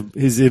 who's in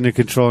a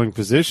controlling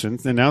position,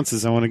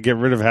 announces, I want to get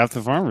rid of half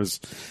the farmers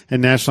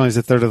and nationalize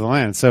a third of the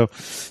land. So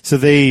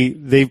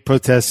they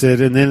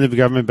protested, and then the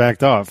government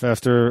backed off.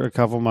 After a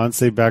couple months,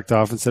 they backed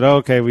off and said, "Oh,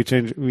 okay, we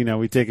change,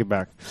 we take it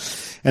back."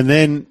 And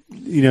then,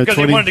 because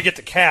they wanted to get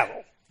the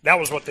cattle. That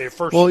was what they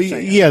first. Well,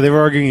 saying. Yeah, they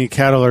were arguing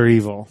cattle are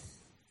evil,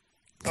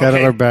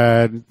 cattle are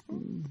bad.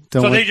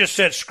 They just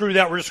said, "Screw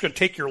that! We're just going to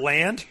take your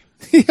land."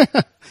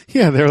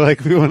 Yeah, they're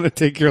like, we want to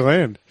take your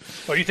land.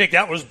 Oh, you think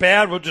that was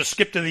bad? We'll just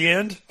skip to the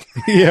end?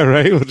 Yeah,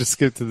 right. We'll just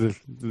skip to the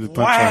punchline.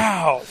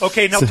 Wow.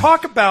 Okay, now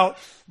talk about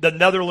the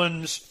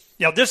Netherlands.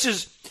 This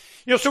is,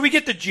 So we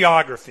get the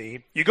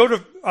geography. You go to,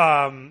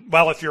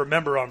 if you're a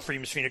member on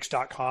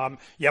freedomsphoenix.com,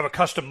 you have a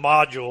custom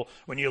module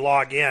when you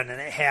log in,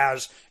 and it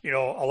has, a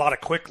lot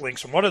of quick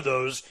links. And one of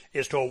those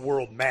is to a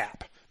world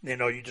map.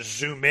 You just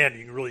zoom in,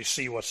 you can really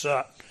see what's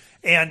up.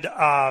 And,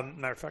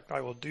 matter of fact,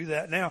 I will do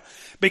that now.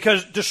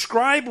 Because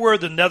describe where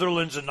the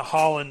Netherlands and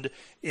Holland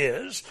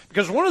is.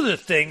 Because one of the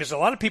things a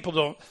lot of people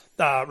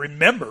don't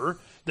remember,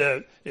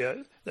 the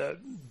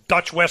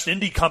Dutch West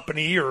India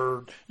Company,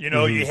 or,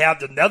 you have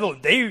the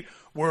Netherlands, they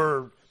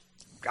were,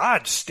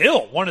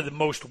 still one of the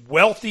most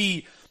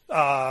wealthy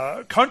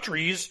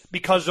countries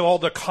because of all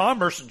the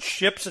commerce and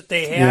ships that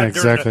they had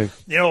exactly.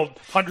 during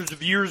hundreds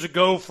of years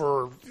ago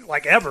for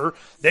like ever.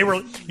 They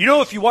were,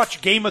 if you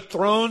watch Game of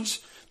Thrones,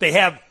 they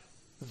have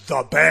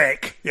the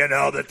bank,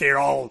 that they're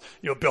all,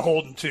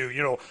 beholden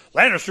to.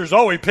 Lannisters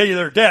always pay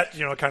their debt,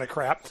 kind of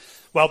crap.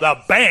 Well, the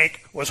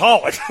bank was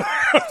Holland.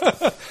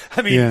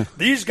 I mean,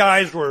 these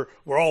guys were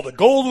all the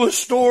gold was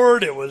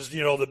stored. It was,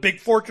 the big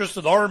fortress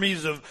of the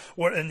armies and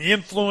the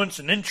influence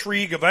and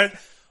intrigue of it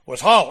was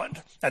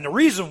Holland. And the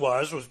reason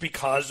was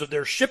because of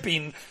their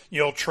shipping,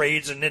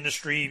 trades and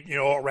industry,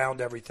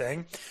 around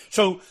everything.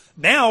 So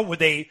now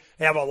they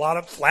have a lot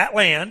of flat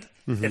land.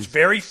 Mm-hmm. It's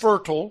very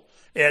fertile.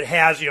 It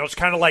has, it's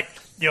kind of like,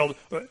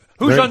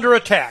 who's under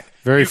attack?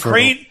 Very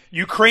fertile.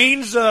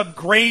 Ukraine's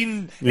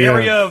grain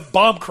area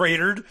bomb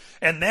cratered,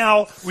 and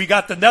now we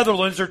got the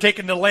Netherlands. They're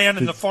taking the land,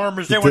 and the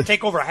farmers they want to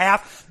take over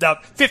half, the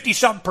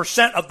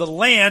 50-something% of the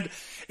land.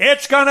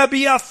 It's gonna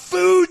be a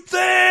food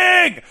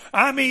thing.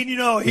 I mean,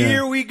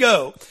 here we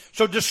go.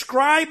 So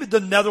describe the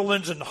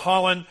Netherlands and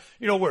Holland.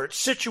 Where it's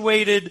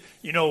situated.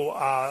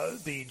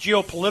 The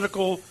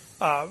geopolitical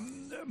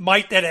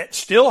might that it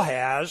still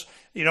has.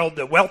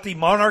 The wealthy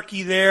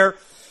monarchy there.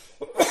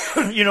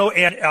 And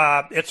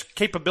its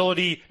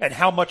capability and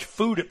how much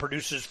food it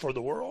produces for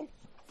the world.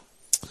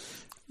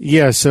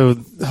 Yeah, so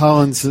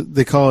Holland's,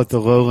 they call it the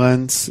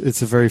lowlands.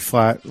 It's a very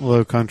flat,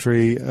 low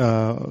country.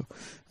 A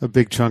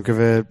big chunk of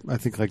it, I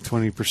think like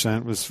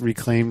 20%, was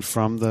reclaimed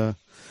from the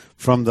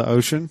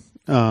ocean.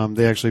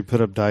 They actually put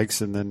up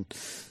dikes and then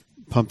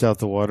pumped out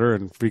the water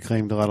and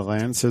reclaimed a lot of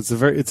land. So it's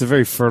a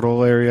very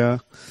fertile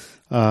area.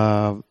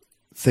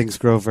 Things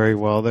grow very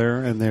well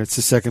there, and it's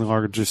the second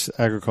largest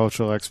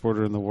agricultural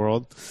exporter in the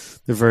world.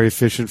 They're very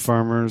efficient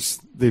farmers.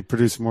 They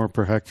produce more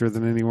per hectare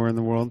than anywhere in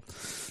the world.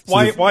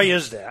 So why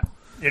is that?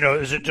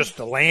 Is it just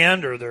the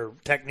land or their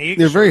techniques?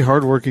 They're very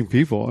hardworking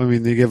people. I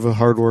mean, they give a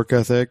hard work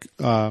ethic.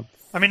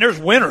 There's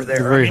winter there.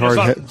 They're very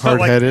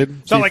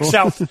hard-headed. It's not like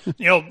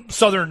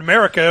Southern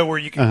America where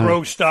you can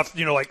grow stuff,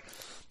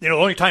 the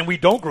only time we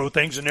don't grow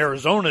things in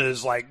Arizona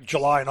is like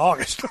July and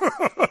August.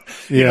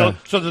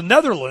 So the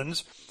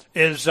Netherlands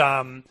is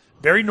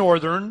very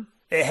northern.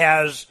 It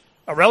has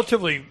a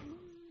relatively,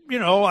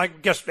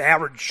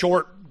 average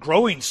short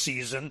growing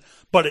season,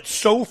 but it's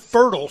so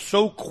fertile,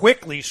 so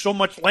quickly, so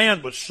much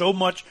land with so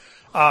much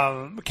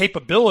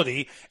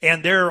capability,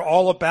 and they're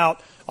all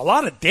about a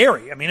lot of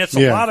dairy. I mean, it's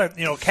a lot of,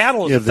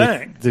 cattle is the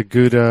thing. The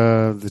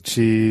Gouda, the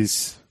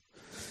cheese,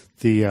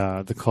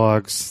 the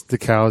clogs, the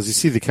cows. You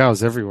see the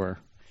cows everywhere.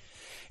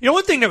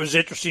 One thing that was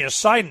interesting, a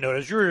side note,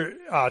 as you were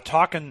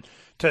talking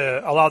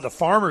to a lot of the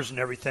farmers and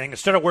everything,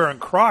 instead of wearing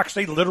Crocs,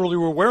 they literally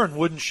were wearing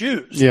wooden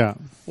shoes. Yeah.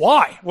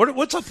 Why?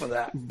 What's up with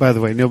that? By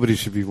the way, nobody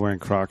should be wearing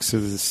Crocs.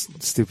 They're the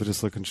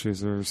stupidest looking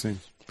shoes I've ever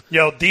seen.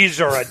 These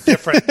are a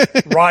different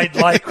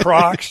ride-like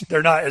Crocs.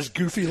 They're not as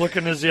goofy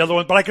looking as the other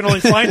ones, but I can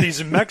only find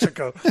these in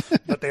Mexico.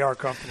 But they are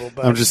comfortable.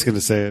 But I'm just going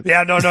to say it.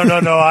 Yeah, no.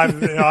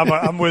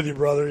 I'm with you,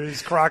 brother.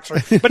 These Crocs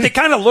are, but they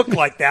kind of look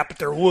like that, but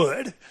they're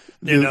wood.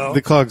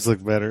 The clogs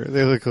look better.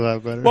 They look a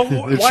lot better.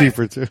 Well, they're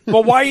cheaper too.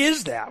 Well, why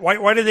is that?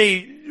 Why do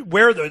they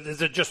wear those?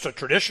 Is it just a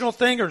traditional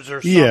thing, or is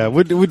there? Yeah,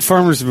 wood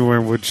farmers have been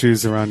wearing wood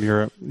shoes around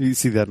Europe. You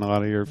see that in a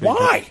lot of European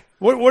countries.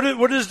 Why?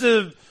 What is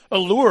the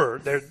allure?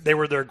 They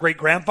were their great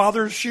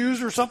grandfather's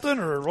shoes or something,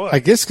 or what? I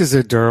guess because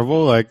they're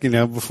durable. Like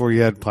before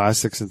you had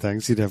plastics and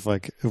things, you'd have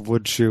like a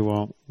wood shoe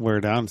won't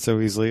wear down so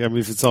easily. I mean,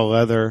 if it's all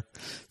leather,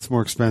 it's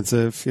more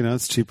expensive.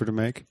 It's cheaper to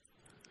make.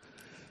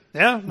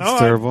 Yeah, no, it's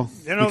terrible.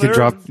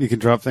 You can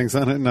drop things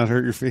on it and not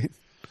hurt your feet.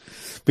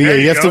 But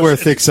you have to wear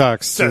thick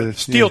socks. It's a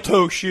steel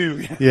toe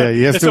shoe. Yeah,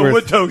 you have to wear. It's a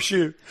wood toe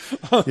shoe.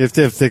 You have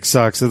to have thick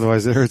socks,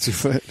 otherwise it hurts your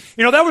foot.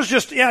 That was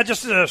just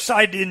a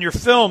side in your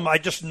film. I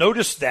just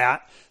noticed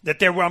that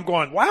I'm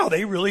going, wow,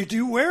 they really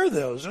do wear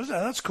those.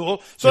 That's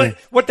cool. So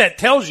what that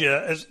tells you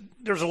is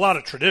there's a lot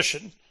of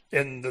tradition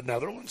in the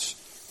Netherlands.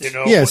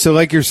 Yeah, so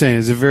like you're saying,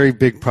 it's a very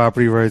big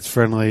property rights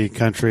friendly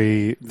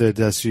country, the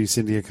Dutch East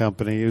India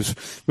Company. It was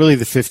really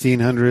the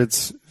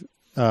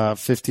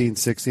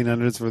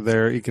 1600s were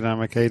their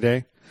economic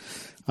heyday,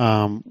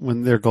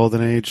 when their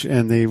golden age,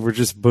 and they were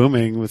just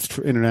booming with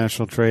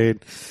international trade.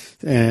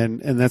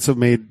 And that's what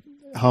made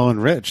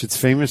Holland rich. It's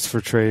famous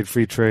for trade,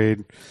 free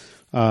trade,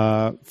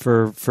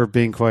 for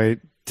being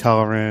quite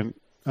tolerant,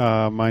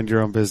 mind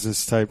your own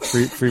business type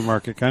free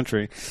market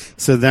country.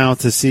 So now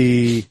to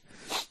see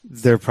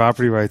their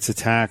property rights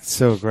attacked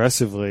so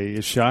aggressively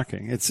is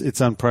shocking.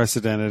 It's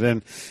unprecedented,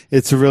 and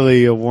it's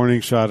really a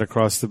warning shot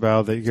across the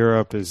bow that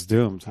Europe is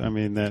doomed. I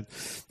mean that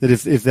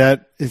if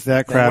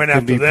that crap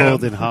can be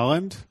pulled in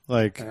Holland,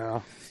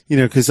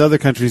 because other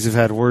countries have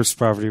had worse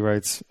property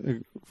rights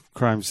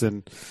crimes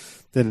than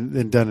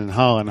done in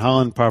Holland.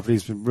 Holland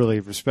property's been really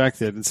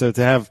respected, and so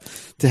to have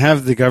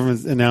the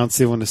government announce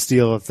they want to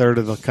steal a third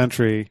of the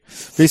country,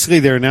 basically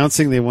they're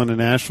announcing they want to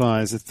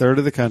nationalize a third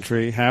of the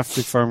country, half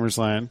the farmers'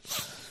 land.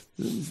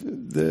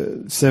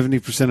 The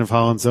 70% of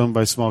Holland's owned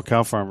by small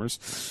cow farmers,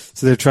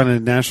 so they're trying to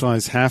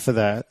nationalize half of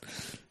that,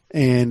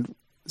 and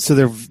so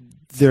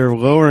they're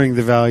lowering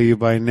the value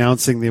by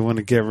announcing they want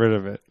to get rid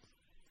of it,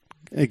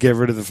 get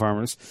rid of the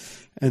farmers,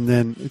 and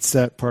then it's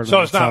that part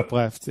on the top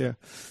left, yeah.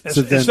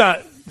 It's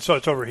not. So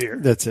it's over here.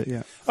 That's it,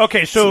 yeah.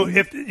 Okay, so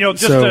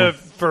if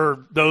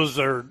for those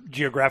that are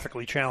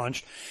geographically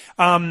challenged,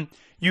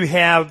 you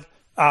have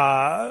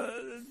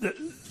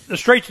the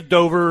Straits of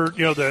Dover,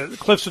 the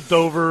cliffs of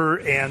Dover,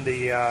 and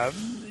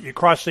you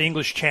cross the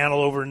English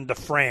Channel over into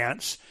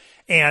France,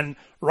 and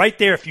right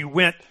there, if you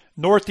went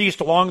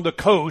northeast along the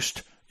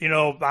coast, I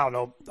don't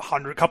know,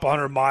 a couple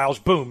hundred miles,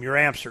 boom, you're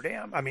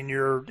Amsterdam. I mean,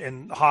 you're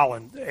in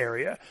Holland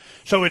area.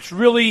 So it's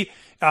really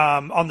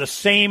on the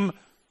same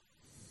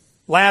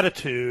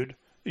latitude,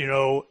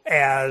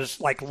 as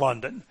like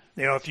London.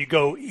 If you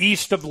go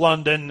east of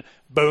London,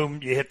 boom,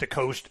 you hit the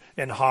coast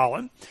in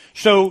Holland.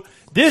 So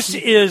this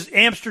is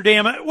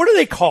Amsterdam. What do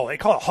they call it? They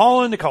call it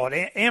Holland. They call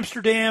it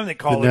Amsterdam. They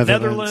call it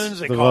Netherlands.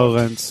 They call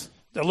Lowlands.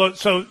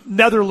 So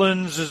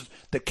Netherlands is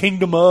the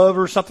kingdom of,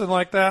 or something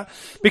like that.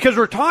 Because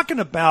we're talking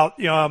about,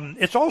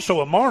 it's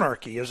also a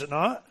monarchy, is it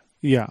not?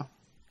 Yeah.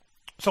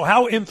 So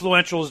how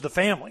influential is the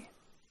family?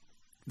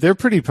 They're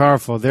pretty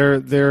powerful.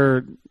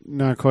 They're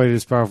not quite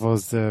as powerful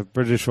as the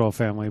British royal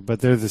family,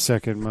 but they're the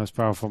second most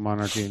powerful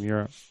monarchy in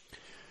Europe.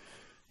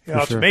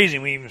 It's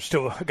amazing we even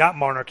still got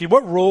monarchy.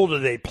 What role do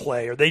they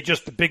play? Are they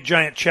just the big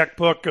giant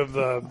checkbook of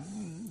the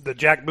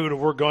jackboot of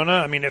we're gonna?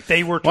 I mean, if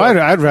they were to... Well,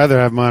 I'd rather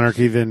have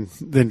monarchy than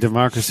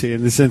democracy,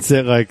 in the sense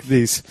that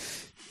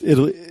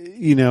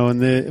in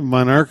the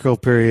monarchical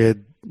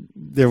period,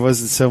 there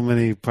wasn't so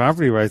many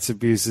property rights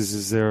abuses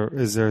as there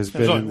has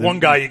been. There's only one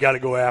guy you got to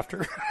go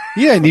after.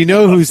 Yeah, and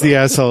who's the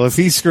asshole. If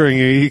he's screwing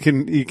you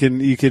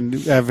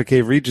can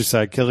advocate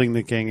regicide, killing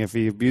the king if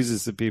he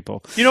abuses the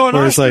people.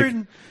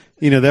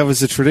 That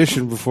was a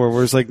tradition before.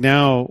 Whereas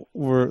now,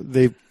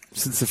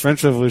 since the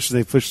French Revolution,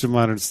 they pushed the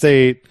modern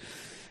state,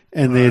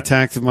 and they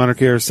attacked the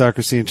monarchy,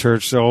 aristocracy, and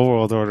church, the old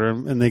world order,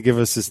 and they give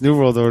us this new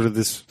world order,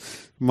 this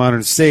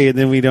modern state, and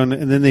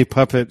then they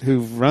puppet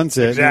who runs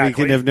it, exactly. And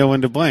we can have no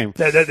one to blame.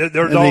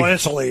 They're all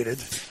insulated.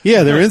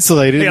 Yeah, they're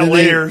insulated. They got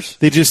layers.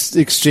 They just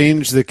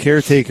exchange the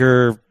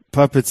caretaker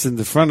puppets in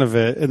the front of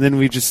it, and then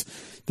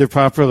their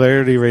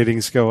popularity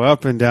ratings go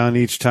up and down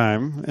each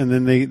time, and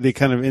then they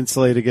kind of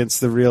insulate against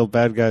the real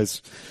bad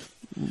guys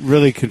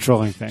really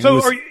controlling things.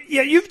 So,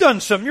 you've done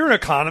you're an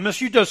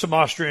economist, you've done some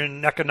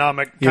Austrian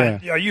economic.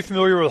 Are you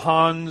familiar with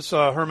Hans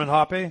Hermann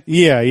Hoppe?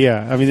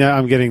 Yeah. I mean,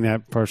 I'm getting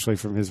that partially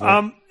from his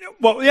work.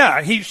 Well,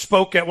 yeah, he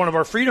spoke at one of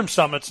our Freedom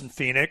Summits in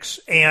Phoenix,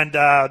 and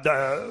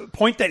the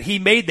point that he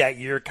made that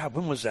year, God,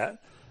 when was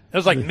that? It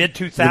was like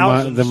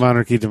mid-2000s. The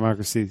monarchy,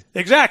 democracy.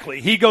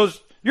 Exactly. He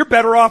goes, you're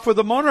better off with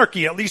a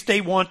monarchy. At least they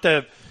want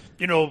to,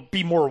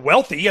 be more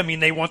wealthy. I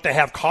mean, they want to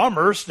have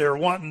commerce. They're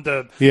wanting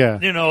to,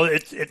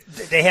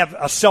 they have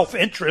a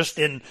self-interest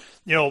in,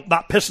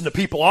 not pissing the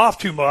people off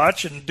too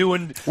much and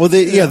doing. Well,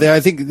 I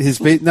think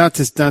not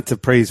to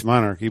praise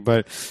monarchy,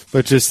 but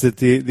just that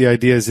the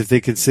idea is if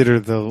they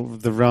consider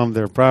the realm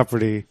their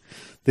property,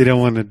 they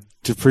don't want to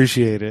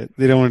depreciate it.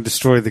 They don't want to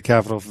destroy the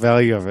capital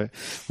value of it.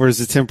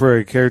 Whereas a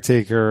temporary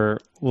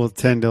caretaker will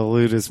tend to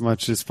loot as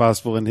much as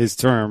possible in his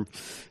term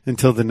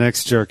until the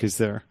next jerk is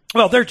there.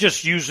 Well, they're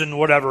just using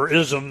whatever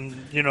ism,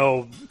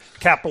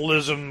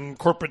 capitalism,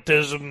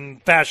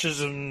 corporatism,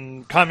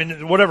 fascism,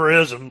 communism, whatever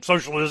ism,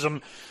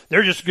 socialism.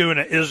 They're just doing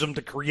an ism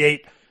to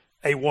create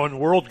a one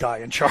world guy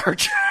in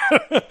charge.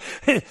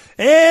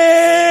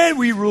 And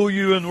we rule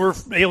you, and we're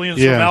aliens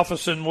from Alpha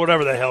Sin,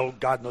 whatever the hell.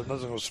 God knows,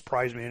 nothing will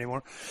surprise me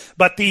anymore.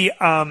 But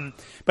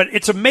but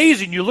it's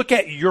amazing. You look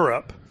at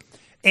Europe,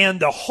 and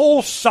the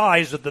whole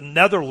size of the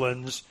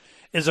Netherlands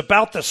is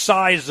about the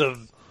size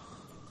of,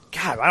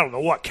 God, I don't know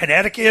what,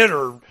 Connecticut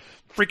or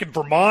freaking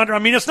Vermont. I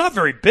mean, it's not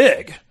very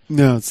big.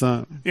 No, it's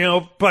not.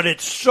 But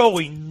it's so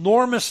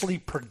enormously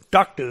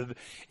productive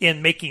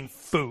in making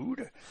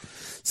food.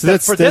 So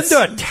them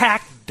to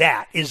attack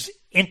that is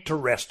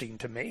interesting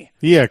to me.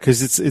 Yeah,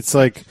 because it's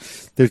like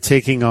they're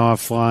taking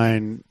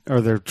offline, or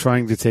they're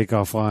trying to take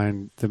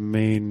offline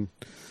the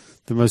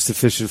most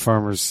efficient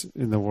farmers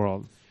in the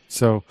world.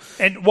 So,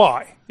 and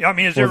why? I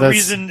mean, is there a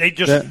reason they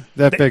just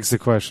that begs the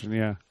question?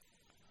 Yeah.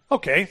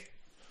 Okay,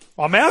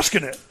 I'm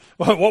asking it.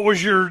 What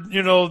was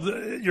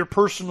your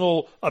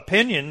personal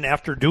opinion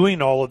after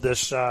doing all of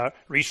this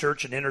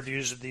research and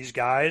interviews of these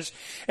guys?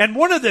 And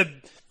one of the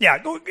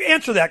go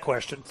answer that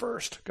question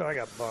first. I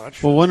got a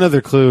bunch. Well, one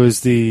other clue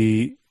is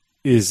this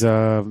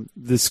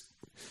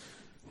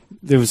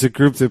there was a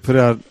group that put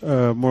out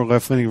a more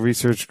left-leaning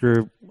research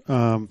group,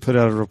 put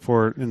out a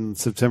report in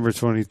September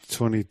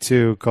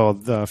 2022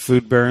 called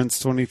Food Barons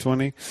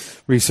 2020,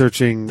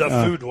 researching the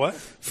food what?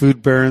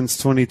 Food Barons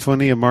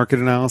 2020, a market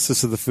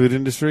analysis of the food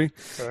industry.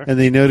 Okay. And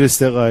they noticed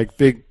that like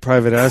big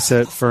private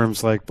asset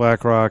firms like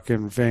BlackRock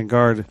and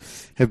Vanguard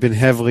have been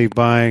heavily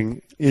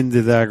buying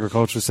into the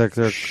agriculture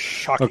sector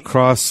Shocking.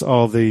 across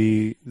all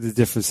the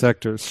different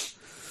sectors.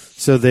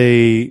 So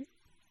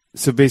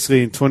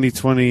basically in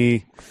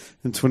 2020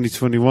 and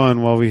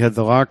 2021, while we had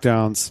the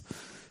lockdowns,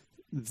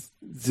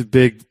 the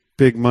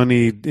big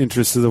money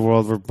interests of the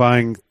world were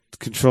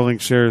controlling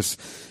shares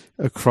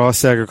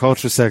across the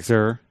agriculture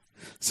sector.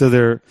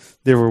 So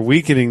they were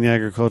weakening the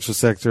agricultural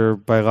sector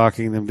by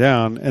locking them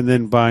down and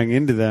then buying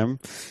into them.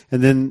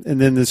 And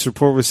then this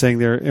report was saying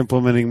they're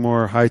implementing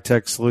more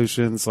high-tech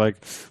solutions like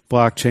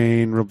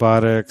blockchain,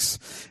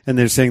 robotics, and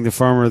they're saying the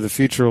farmer of the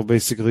future will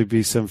basically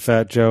be some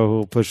fat Joe who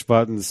will push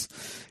buttons,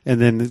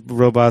 and then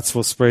robots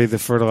will spray the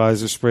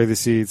fertilizer, spray the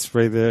seeds,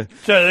 spray the...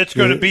 So it's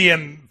going to be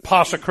in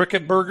Pasta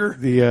Cricket Burger?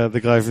 The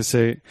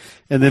glyphosate.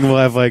 And then we'll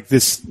have like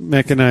this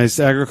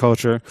mechanized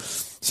agriculture.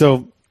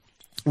 So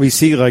we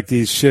see like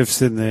these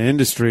shifts in the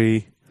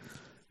industry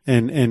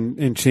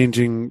and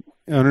changing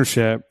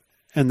ownership.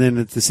 And then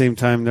at the same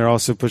time, they're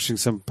also pushing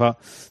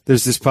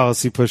there's this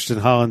policy pushed in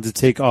Holland to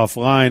take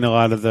offline a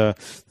lot of the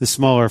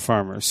smaller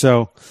farmers.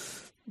 So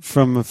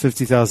from a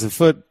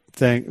 50,000-foot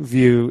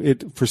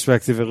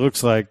perspective, it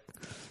looks like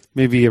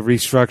maybe a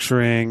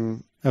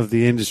restructuring of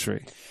the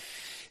industry.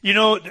 You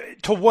know,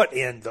 to what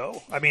end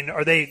though? I mean,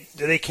 do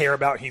they care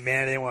about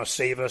humanity? They want to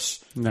save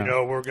us? No. You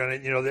know, we're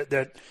going to,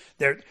 that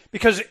they're,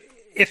 because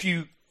if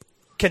you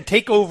can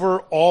take over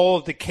all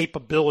of the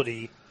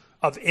capability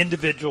of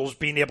individuals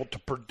being able to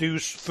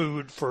produce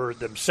food for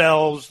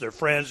themselves, their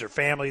friends, their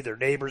family, their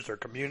neighbors, their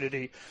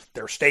community,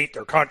 their state,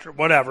 their country,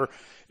 whatever,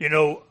 you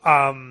know,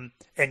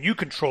 and you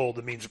control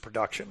the means of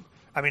production.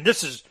 I mean,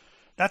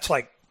 that's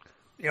like,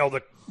 you know,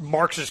 the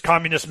Marxist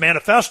Communist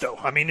Manifesto.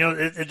 I mean, you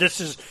know,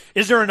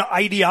 is there an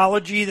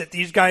ideology that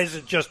these guys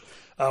are just,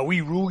 we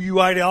rule you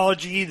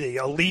ideology, the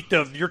elite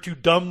of you're too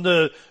dumb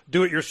to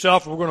do it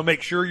yourself, we're going to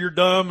make sure you're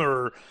dumb,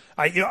 or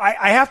I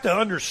have to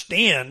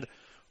understand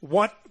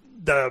what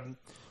the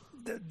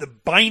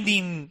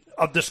binding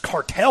of this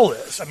cartel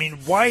is. I mean,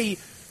 why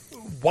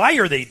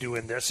are they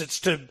doing this?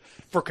 It's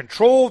for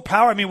control,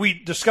 power. I mean, we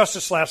discussed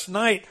this last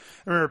night.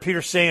 I remember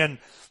Peter saying,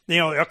 you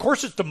know, of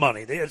course it's the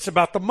money. It's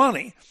about the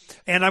money.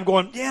 And I'm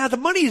going, yeah, the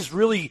money is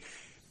really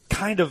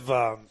kind of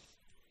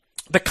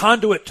the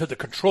conduit to the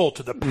control,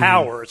 to the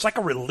power. Mm-hmm. It's like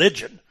a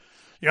religion.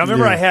 You know, I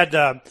remember I had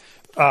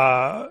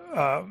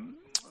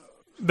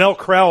Mel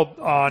Crowd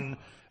on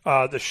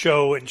the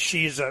show, and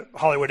she's a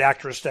Hollywood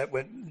actress that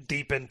went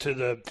deep into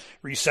the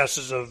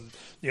recesses of,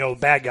 you know,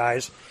 bad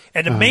guys.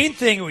 And the main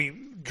thing we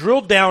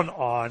drilled down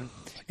on,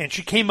 and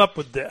she came up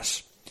with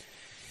this.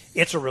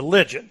 It's a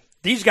religion.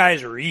 These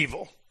guys are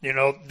evil. You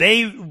know,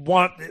 they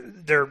want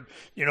their,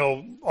 you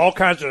know, all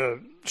kinds of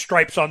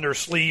stripes on their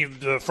sleeve,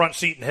 the front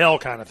seat in hell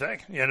kind of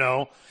thing, you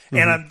know. Mm-hmm.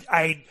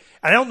 And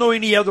I don't know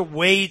any other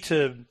way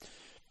to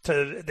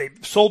they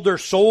sold their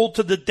soul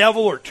to the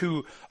devil or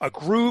to a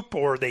group,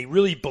 or they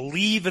really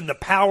believe in the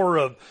power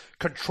of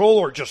control,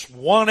 or just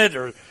want it,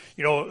 or,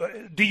 you know,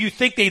 do you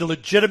think they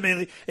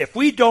legitimately, if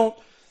we don't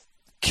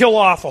kill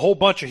off a whole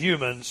bunch of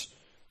humans,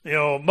 you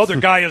know, Mother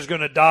Gaia is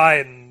going to die,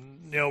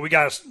 and, you know, we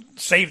got to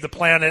save the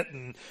planet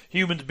and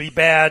humans be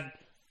bad.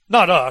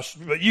 Not us,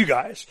 but you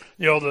guys.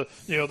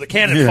 The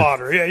cannon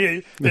fodder.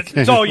 Yeah,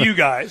 it's all you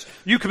guys.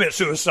 You commit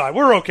suicide.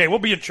 We're okay. We'll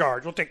be in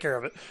charge. We'll take care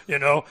of it. You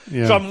know.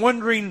 Yeah. So I'm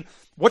wondering,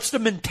 what's the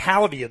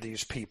mentality of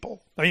these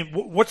people? I mean,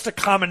 what's the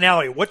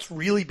commonality? What's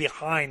really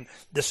behind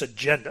this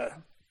agenda?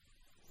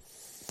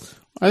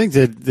 I think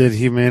that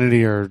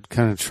humanity are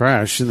kind of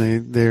trash,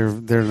 and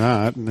they're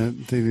not, and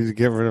that they need to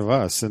get rid of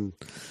us. And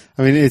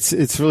I mean,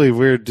 it's really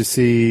weird to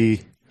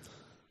see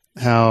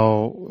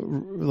how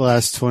the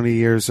last 20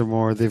 years or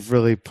more these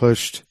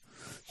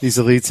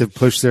elites have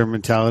pushed their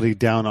mentality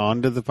down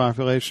onto the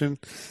population,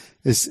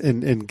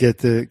 and get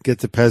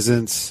the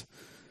peasants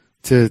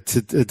to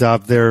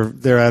adopt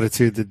their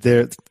attitude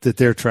that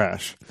they're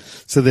trash.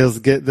 So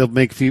they'll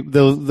make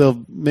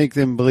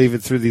them believe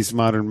it through these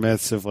modern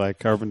myths of like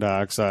carbon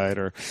dioxide,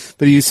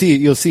 but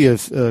you'll see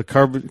a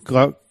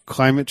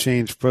climate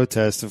change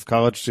protest of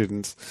college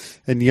students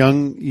and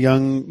young,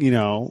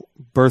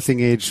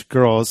 birthing age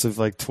girls of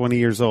like 20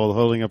 years old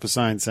holding up a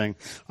sign saying,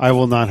 "I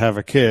will not have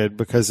a kid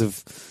because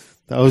of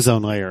the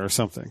ozone layer," or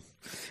something.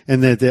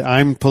 And that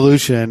I'm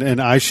pollution and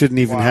I shouldn't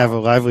even have a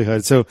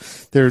livelihood. So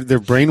they're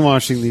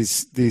brainwashing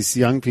these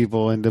young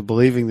people into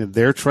believing that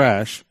they're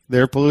trash,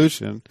 they're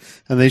pollution,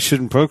 and they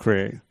shouldn't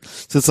procreate.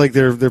 So it's like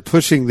they're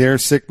pushing their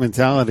sick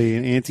mentality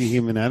and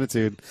anti-human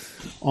attitude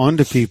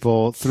onto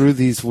people through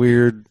these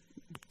weird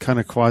kind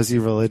of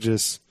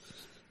quasi-religious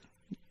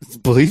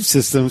belief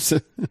systems.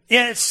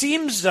 Yeah, it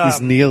seems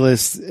these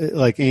nihilist,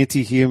 like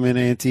anti-human,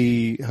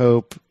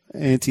 anti-hope,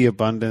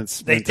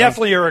 anti-abundance. They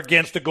definitely are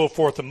against the go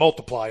forth and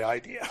multiply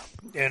idea.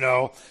 You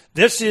know,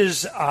 this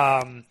is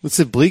it's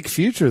a bleak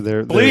future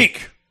there.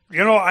 Bleak.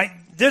 You know,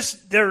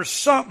 there's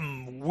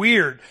something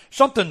weird,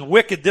 something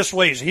wicked this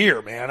way is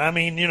here, man. I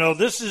mean, you know,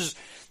 this.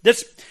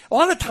 A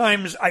lot of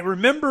times, I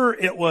remember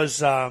it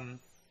was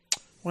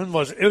when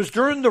was it? It was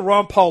during the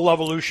Ron Paul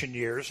Revolution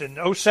years in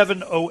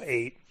 07,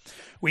 08.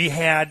 We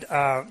had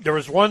there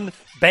was one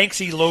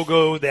Banksy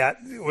logo that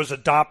was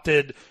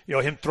adopted, you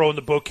know, him throwing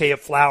the bouquet of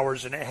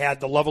flowers, and it had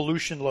the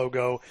Levolution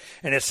logo,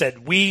 and it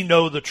said, "We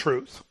know the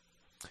truth."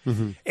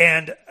 Mm-hmm.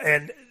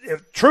 And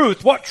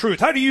truth, what truth?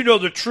 How do you know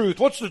the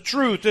truth? What's the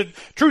truth? And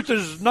truth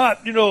is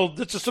not, you know,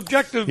 it's a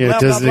subjective. Yeah, blah,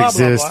 it doesn't blah,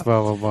 exist.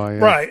 Blah, blah, blah, blah. Yeah.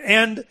 Right,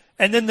 and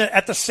then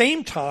at the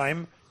same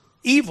time,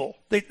 evil.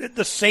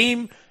 The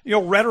same, you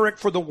know, rhetoric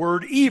for the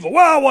word evil.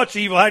 Well, what's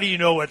evil? How do you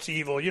know what's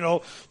evil? You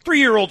know,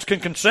 3-year-olds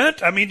can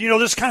consent. I mean, you know,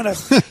 this kind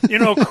of, you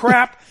know,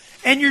 crap.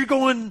 And you're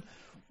going,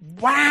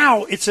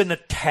 wow, it's an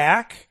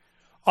attack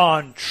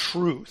on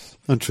truth.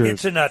 On truth.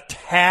 It's an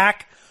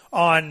attack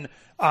on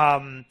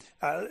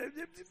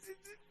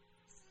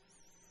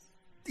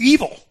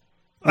evil.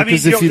 I mean,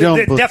 if you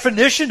don't the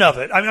definition of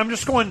it. I mean, I'm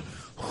just going,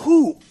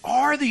 who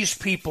are these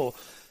people?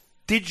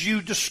 Did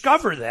you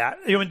discover that?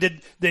 You know,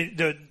 did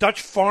the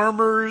Dutch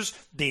farmers,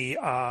 the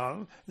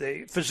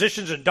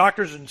physicians and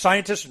doctors and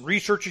scientists and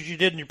researchers you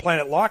did in your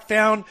Planet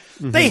Lockdown,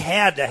 they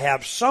had to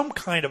have some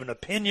kind of an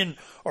opinion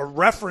or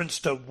reference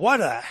to what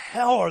the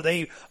hell are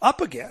they up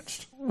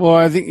against? Well,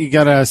 I think you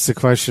got to ask the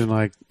question,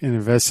 like an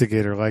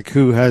investigator, like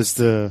who has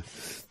the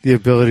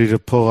ability to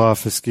pull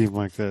off a scheme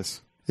like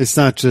this? It's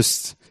not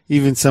just.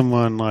 Even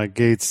someone like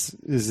Gates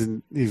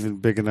isn't even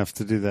big enough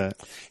to do that.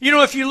 You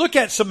know, if you look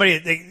at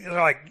somebody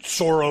like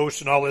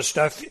Soros and all this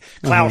stuff,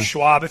 Klaus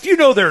Schwab, if you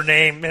know their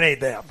name, it ain't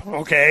them,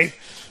 okay?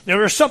 You know,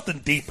 there's something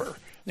deeper.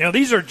 You know,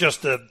 these are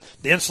just the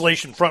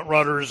insulation front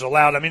runners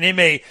allowed. I mean, they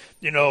may,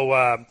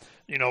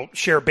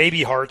 share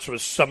baby hearts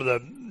with some of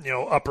the,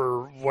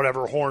 upper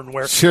whatever horn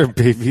wear. Share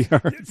baby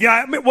hearts. Yeah,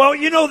 I mean, well,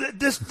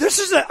 this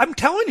is I'm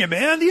telling you,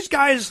 man, these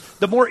guys,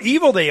 the more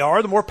evil they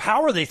are, the more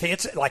power they think.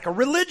 It's like a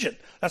religion.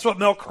 That's what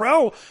Mel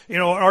Crow, in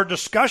our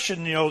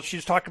discussion,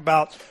 she's talking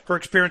about her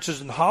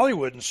experiences in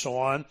Hollywood and so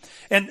on.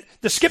 And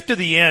to skip to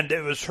the end,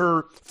 it was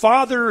her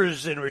father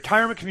is in a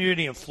retirement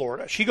community in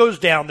Florida. She goes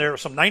down there,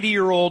 some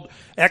 90-year-old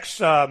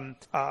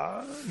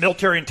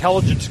ex-military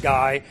intelligence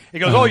guy. He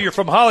goes, oh, you're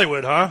from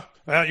Hollywood, huh?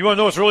 Well, you want to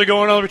know what's really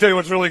going on? Let me tell you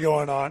what's really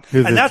going on.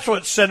 And that's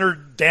what sent her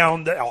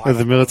down.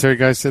 The military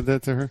guy said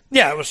that to her?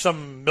 Yeah, it was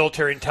some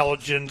military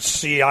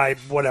intelligence, CI,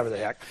 whatever the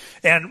heck.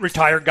 And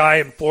retired guy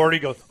in Florida,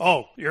 he goes,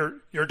 oh,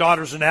 your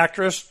daughter's an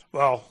actress?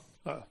 Well,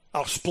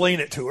 I'll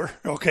explain it to her,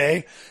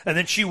 okay? And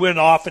then she went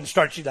off and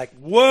she's like,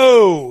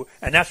 whoa!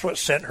 And that's what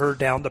sent her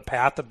down the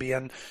path of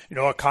being,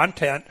 a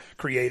content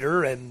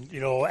creator and,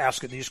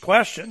 asking these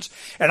questions.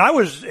 And I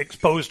was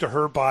exposed to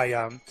her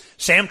by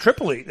Sam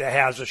Tripoli that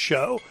has a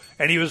show.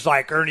 And he was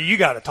like, Ernie, you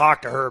got to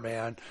talk to her,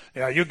 man.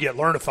 You'll get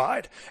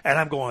learnified. And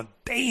I'm going,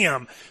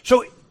 damn.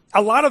 So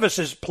a lot of us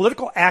as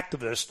political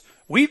activists,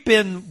 we've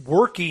been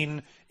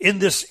working in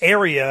this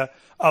area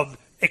of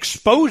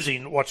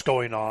exposing what's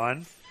going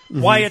on,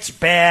 why it's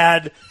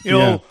bad,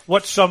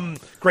 what some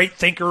great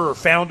thinker or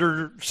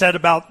founder said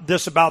about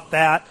this, about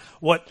that,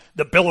 what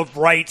the Bill of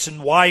Rights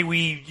and why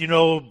we,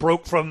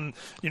 broke from,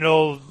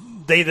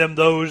 they, them,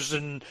 those,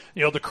 and,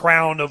 the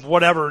crown of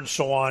whatever and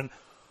so on.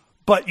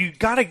 But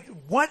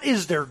what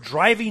is their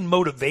driving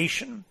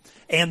motivation?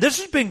 And this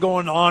has been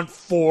going on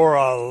for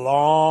a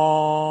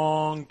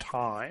long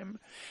time.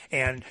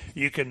 And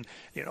you can,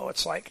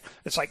 it's like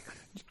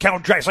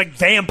Count Dracula, it's like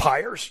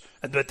vampires.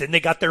 But then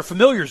they got their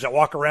familiars that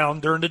walk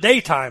around during the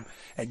daytime,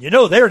 and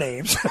their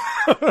names.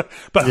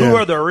 But who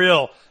are the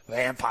real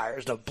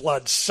vampires, the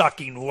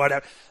blood-sucking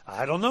whatever?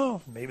 I don't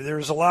know. Maybe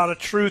there's a lot of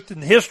truth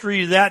in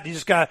history to that. You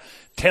just got to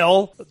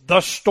tell the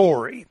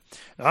story.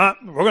 We're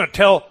going to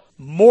tell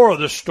more of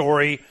the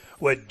story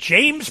with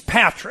James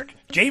Patrick.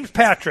 James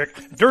Patrick,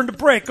 during the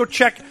break, go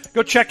check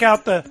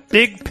out the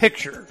Big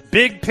Picture,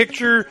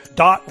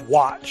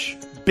 bigpicture.watch.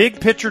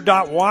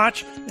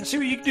 bigpicture.watch and see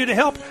what you can do to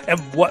help and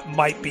what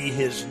might be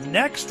his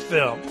next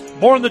film.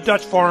 More on the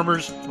Dutch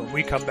Farmers when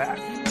we come back.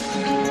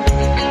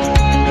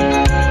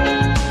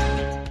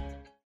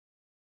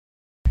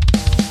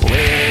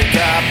 Wake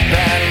up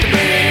and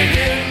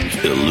begin.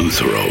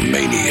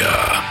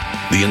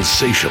 Eleutheromania, the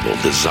insatiable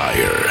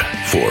desire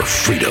for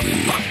freedom.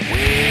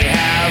 We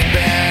have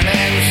been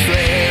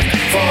enslaved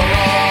for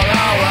all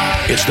our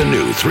lives. It's the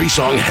new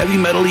 3-song heavy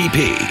metal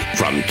EP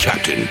from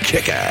Captain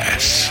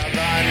Kickass.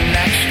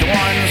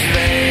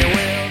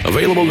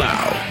 Available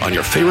now on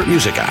your favorite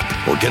music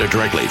app or get it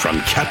directly from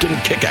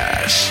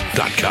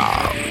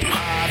CaptainKickass.com.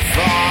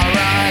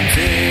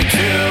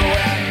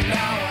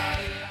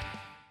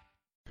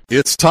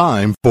 It's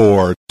time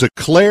for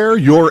Declare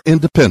Your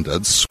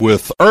Independence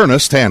with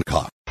Ernest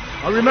Hancock.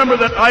 I remember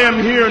that I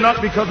am here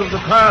not because of the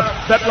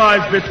path that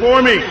lies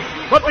before me,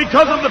 but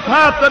because of the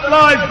path that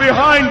lies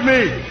behind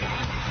me.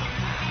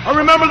 I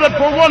remember that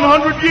for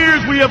 100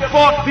 years we have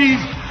fought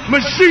these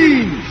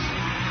machines.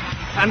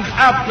 And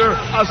after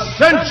a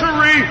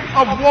century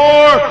of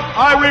war,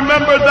 I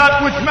remember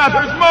that which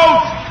matters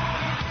most.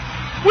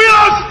 We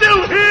are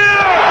still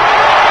here!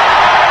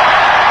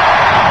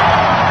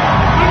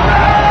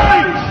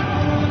 Tonight,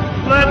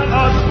 let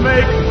us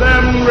make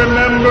them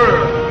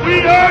remember we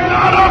are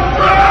not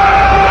afraid!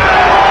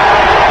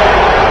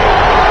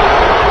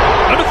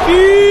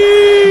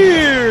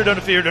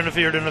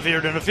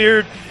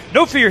 Unafeared.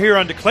 No fear here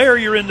on Declare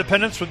Your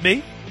Independence with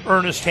me,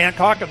 Ernest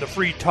Hancock, on the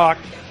Free Talk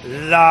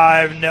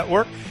Live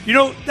Network. You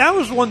know, that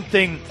was one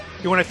thing,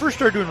 when I first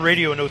started doing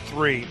radio in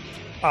 2003,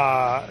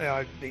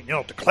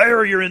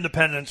 Declare Your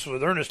Independence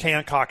with Ernest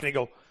Hancock, and they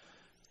go,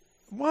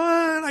 what?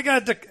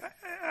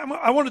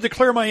 I want to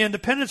declare my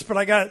independence, but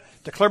I got to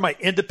declare my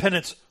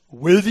independence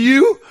with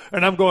you?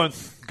 And I'm going,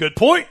 good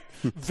point.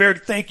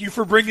 Thank you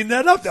for bringing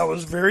that up. That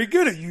was very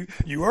good.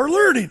 You are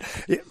learning.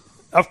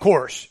 Of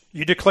course,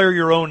 you declare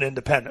your own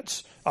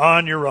independence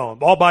on your own,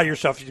 all by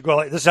yourself. You go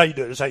like, this is how you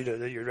do it. This is how you do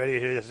it. You're ready?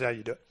 This is how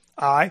you do it.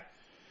 I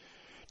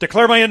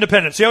declare my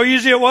independence. See how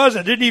easy it was?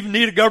 I didn't even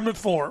need a government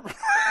form.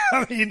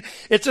 I mean,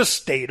 it's a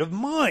state of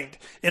mind.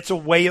 It's a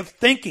way of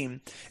thinking.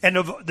 And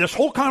of this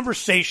whole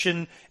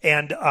conversation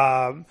and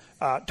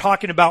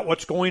talking about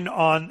what's going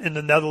on in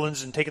the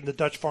Netherlands and taking the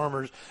Dutch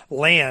farmers'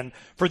 land,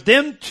 for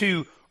them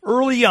to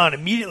early on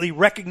immediately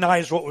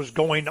recognize what was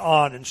going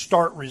on and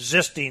start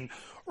resisting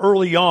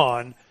early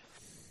on,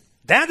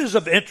 that is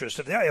of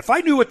interest. If I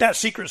knew what that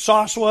secret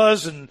sauce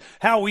was and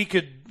how we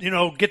could,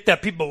 get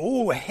that people,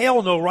 oh,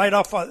 hell no, right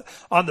off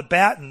on the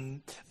bat,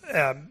 and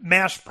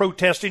mass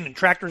protesting and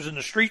tractors in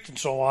the streets and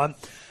so on,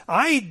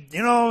 I'd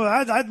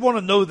want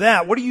to know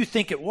that. What do you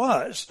think it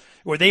was?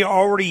 Were they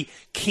already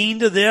keen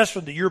to this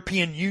with the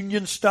European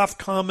Union stuff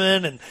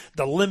coming and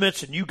the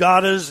limits and you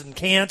gotas and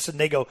can'ts, and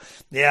they go,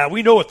 yeah,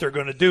 we know what they're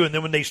going to do. And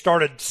then when they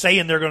started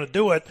saying they're going to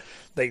do it,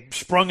 they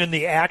sprung in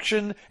the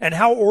action. And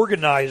how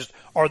organized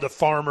are the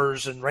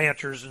farmers and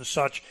ranchers and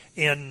such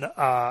in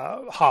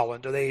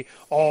Holland? Are they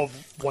all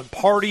one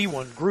party,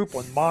 one group,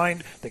 one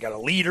mind? They got a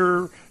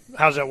leader?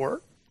 How's that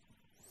work?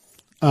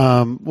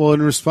 Well,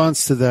 in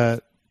response to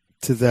that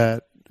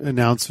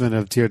announcement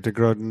of Teert de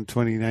Groot in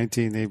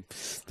 2019,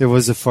 there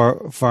was a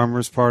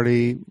farmers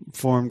party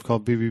formed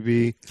called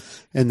BBB,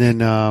 and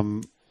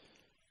then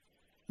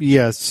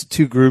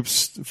two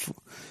groups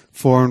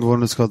formed. One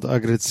was called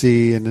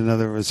Agritsi, and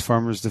another was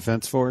Farmers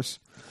Defense Force.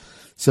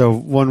 So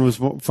one was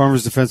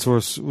Farmers Defense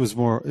Force is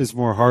more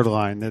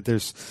hardline, that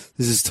this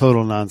is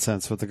total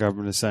nonsense what the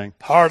government is saying.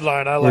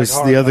 Hardline, I like.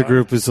 Whereas the other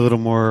group is a little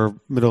more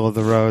middle of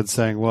the road,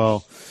 saying,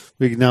 well,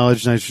 we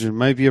acknowledge nitrogen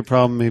might be a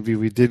problem. Maybe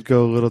we did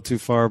go a little too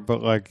far,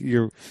 but like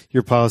your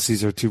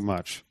policies are too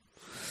much.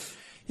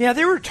 Yeah,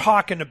 they were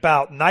talking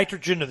about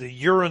nitrogen of the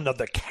urine of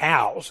the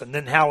cows and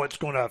then how it's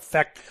going to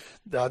affect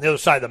the other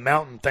side of the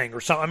mountain thing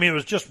or something. I mean, it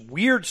was just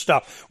weird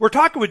stuff. We're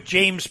talking with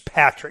James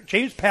Patrick.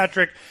 James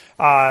Patrick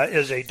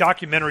is a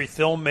documentary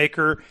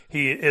filmmaker.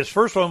 His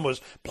first one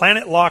was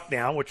Planet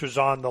Lockdown, which was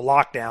on the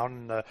lockdown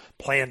and the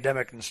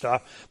pandemic and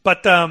stuff.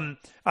 But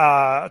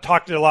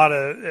talked to a lot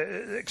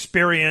of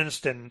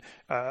experienced and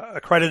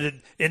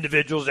accredited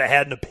individuals that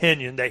had an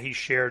opinion that he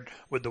shared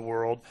with the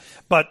world.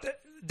 But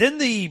then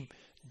the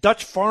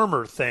Dutch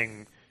farmer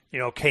thing,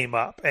 came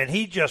up, and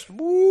he just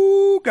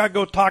got to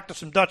go talk to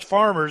some Dutch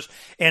farmers,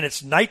 and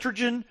it's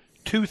Nitrogen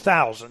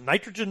 2000.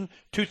 Nitrogen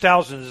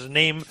 2000 is the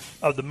name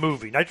of the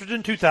movie.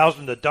 Nitrogen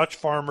 2000, The Dutch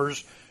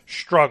Farmers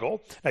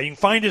Struggle. Now, you can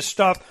find his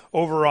stuff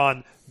over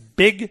on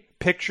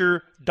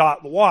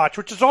bigpicture.watch,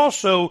 which is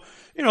also,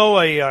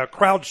 a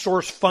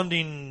crowdsourced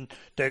funding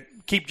to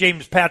keep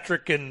James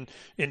Patrick in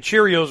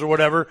Cheerios or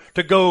whatever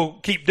to go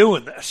keep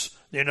doing this,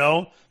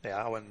 Yeah,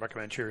 I wouldn't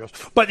recommend Cheerios,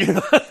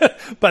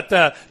 but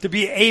to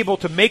be able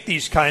to make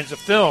these kinds of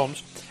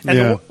films.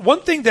 And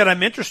one thing that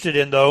I'm interested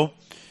in, though,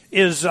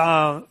 is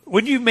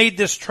when you made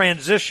this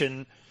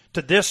transition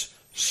to this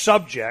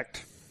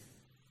subject,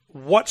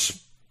 what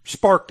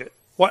sparked it?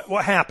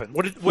 What happened?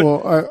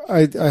 Well, I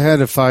had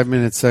a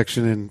 5-minute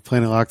section in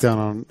Planet Lockdown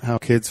on how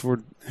kids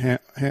were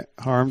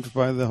harmed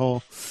by the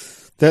whole.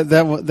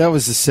 That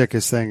was the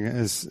sickest thing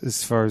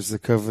as far as the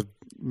COVID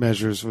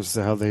measures, was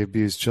how they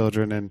abused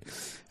children and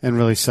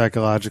really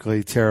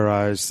psychologically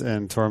terrorized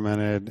and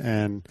tormented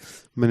and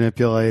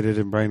manipulated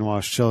and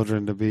brainwashed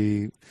children to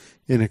be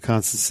in a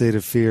constant state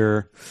of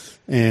fear,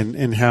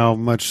 and how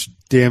much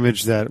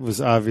damage that was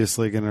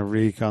obviously going to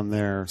wreak on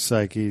their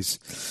psyches.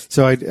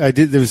 So I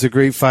did. There was a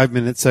great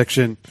 5-minute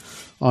section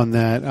on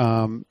that.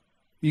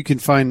 You can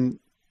find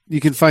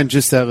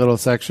just that little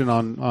section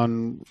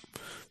on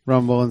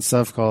Rumble and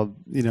stuff called,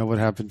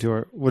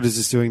 what is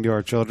this doing to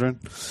our children?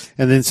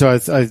 And then so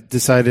I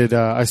decided,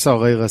 I saw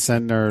Layla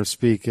Sentner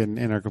speak in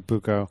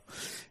Acapulco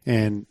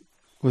and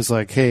was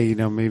like, hey,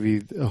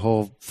 maybe a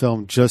whole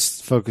film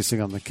just focusing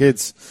on the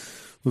kids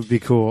would be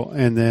cool.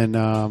 And then,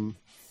 I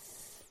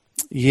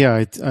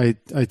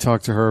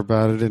talked to her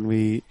about it,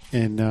 and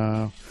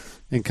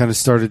kind of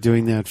started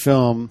doing that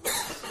film.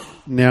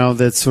 Now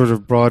that's sort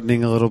of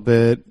broadening a little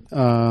bit,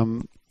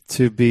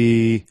 to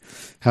be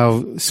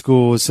how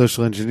school is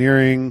social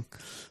engineering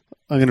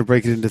I'm going to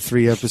break it into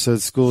 3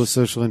 episodes. School of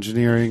Social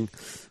Engineering,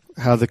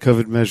 how the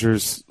COVID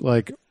measures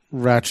like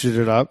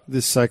ratcheted up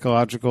this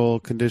psychological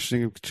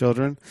conditioning of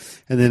children,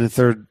 and then a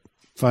third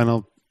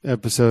final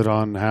episode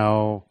on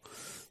how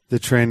the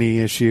tranny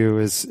issue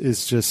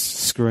is just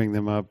screwing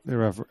them up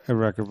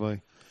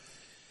irreparably.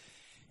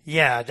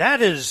 Yeah,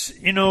 that is,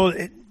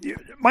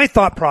 my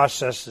thought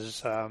process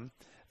is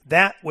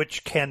that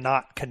which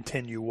cannot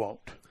continue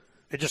won't.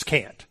 It just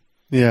can't.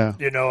 Yeah.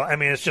 I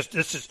mean, it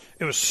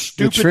was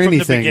stupid the from tranny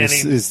the thing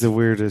beginning. is the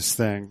weirdest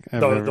thing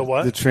ever. The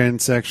what? The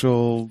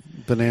transsexual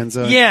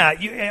bonanza. Yeah,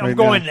 I'm right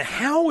going, now.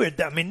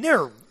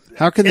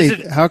 How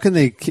can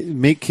they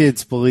make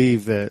kids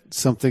believe that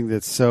something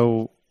that's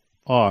so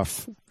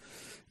off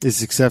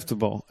is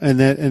acceptable, and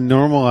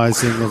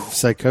normalizing of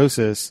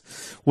psychosis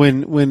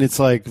when it's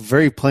like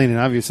very plain and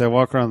obvious. I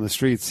walk around the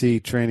street, see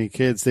tranny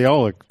kids, they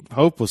all look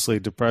hopelessly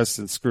depressed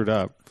and screwed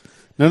up.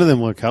 None of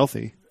them look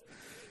healthy.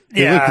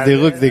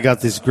 They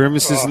got these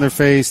grimaces in their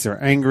face.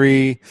 They're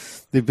angry.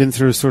 They've been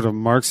through a sort of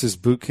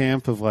Marxist boot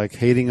camp of like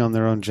hating on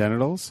their own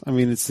genitals. I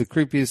mean, it's the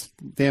creepiest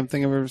damn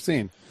thing I've ever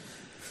seen.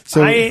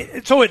 So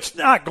it's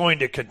not going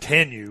to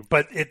continue,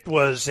 but it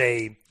was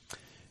the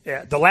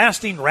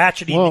lasting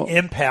ratcheting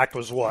impact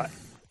was what?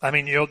 I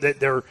mean,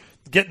 they're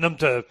getting them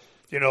to,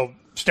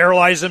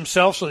 sterilize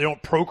themselves so they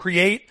don't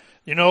procreate,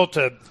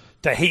 to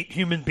hate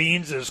human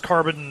beings as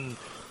carbon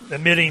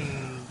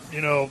emitting,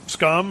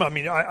 scum. I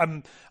mean,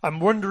 I'm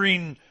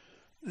wondering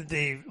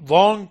the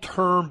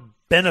long-term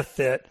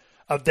benefit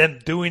of them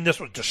doing this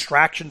with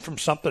distraction from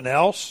something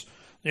else,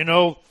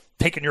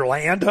 taking your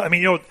land. I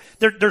mean,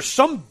 there's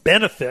some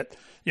benefit,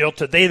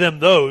 to they, them,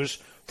 those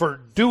for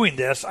doing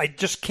this. I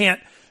just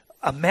can't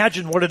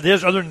imagine what it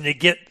is other than they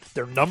get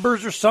their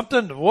numbers or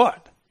something.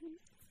 What?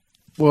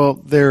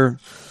 Well,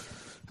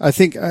 I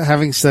think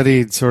having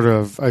studied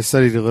I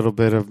studied a little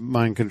bit of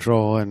mind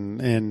control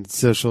and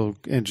social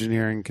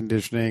engineering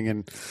conditioning,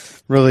 and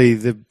really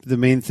the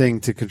main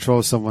thing to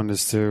control someone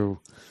is to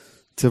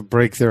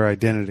break their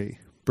identity,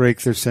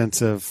 break their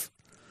sense of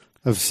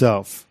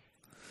self.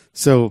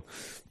 So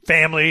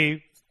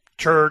family,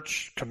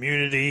 church,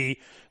 community.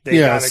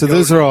 So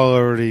those are all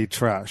already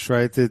trash,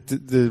 right?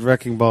 The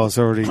wrecking ball has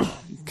already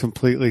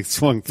completely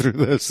swung through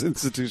those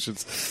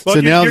institutions. Well,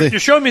 so you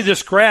showed me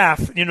this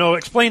graph.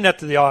 Explain that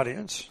to the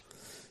audience.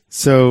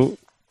 So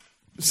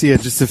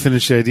just to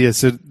finish the idea.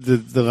 So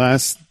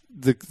the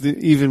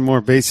even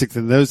more basic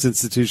than those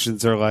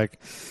institutions are like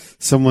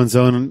someone's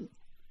own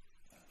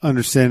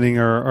understanding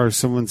or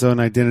someone's own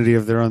identity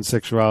of their own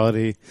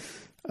sexuality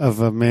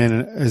of a man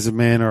as a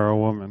man or a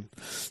woman.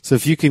 So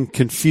if you can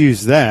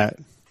confuse that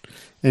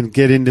and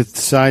get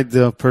inside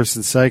the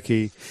person's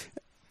psyche,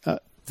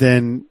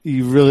 then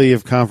you really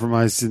have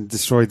compromised and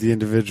destroyed the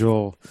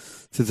individual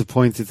to the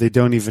point that they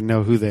don't even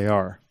know who they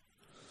are.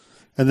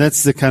 And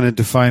that's the kind of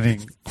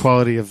defining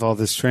quality of all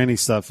this tranny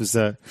stuff, is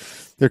that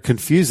they're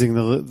confusing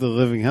the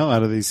living hell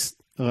out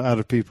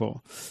of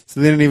people.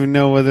 So they don't even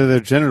know whether their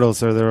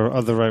genitals are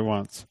the right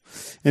ones.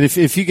 And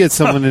if you get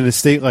someone in a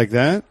state like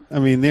that, I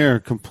mean,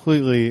 they're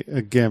completely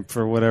a gimp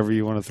for whatever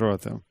you want to throw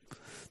at them.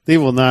 They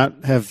will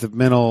not have the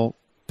mental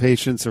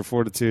patience or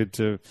fortitude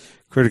to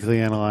critically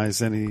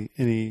analyze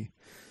any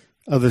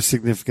other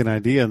significant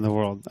idea in the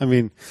world. I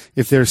mean,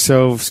 if they're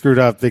so screwed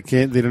up, they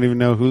don't even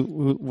know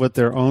what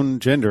their own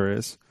gender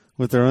is,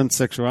 what their own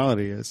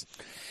sexuality is.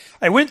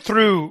 I went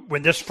through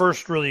when this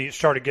first really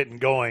started getting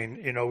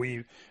going.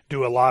 We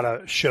do a lot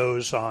of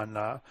shows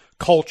on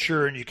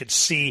culture, and you could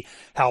see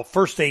how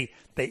first they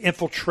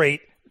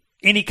infiltrate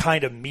any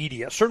kind of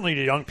media, certainly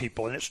to young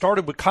people, and it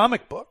started with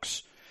comic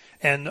books.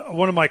 And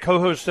one of my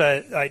co-hosts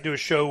that I do a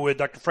show with,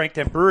 Dr. Frank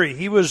Tamburri,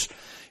 he was,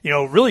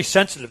 really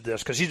sensitive to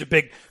this because he's a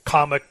big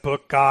comic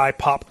book guy,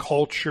 pop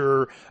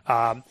culture.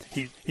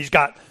 He's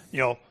got,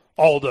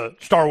 all the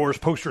Star Wars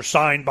posters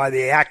signed by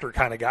the actor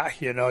kind of guy.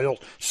 He'll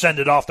send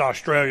it off to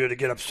Australia to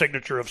get a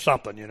signature of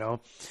something,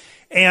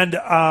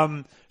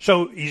 And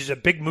so he's a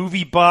big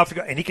movie buff,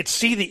 and he could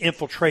see the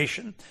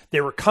infiltration.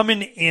 They were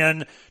coming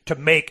in to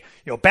make,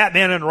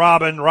 Batman and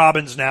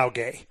Robin's now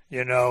gay.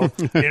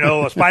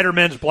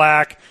 Spider-Man's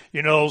black,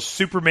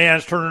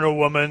 Superman's turning a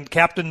woman,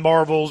 Captain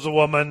Marvel's a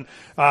woman.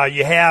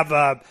 You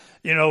have,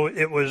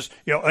 it was,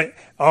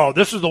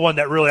 this is the one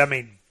that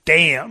really,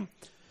 damn.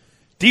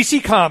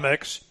 DC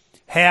Comics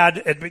had,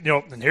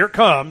 and here it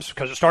comes,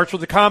 because it starts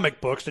with the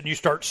comic books, then you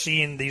start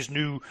seeing these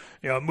new,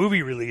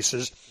 movie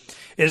releases,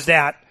 is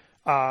that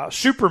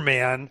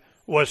Superman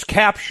was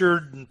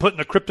captured and put in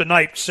a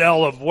kryptonite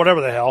cell of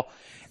whatever the hell,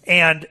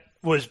 and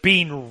was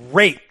being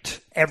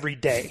raped every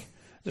day.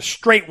 The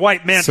straight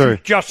white man, true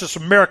justice,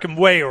 American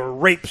way, or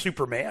rape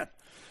Superman.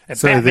 And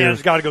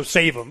Batman's got to go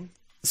save him.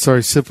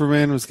 Sorry,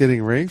 Superman was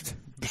getting raped?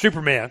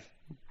 Superman.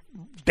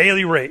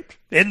 Daily rape.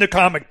 In the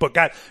comic book.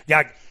 Got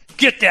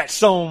get that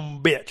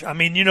son bitch.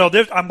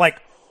 I'm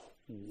like,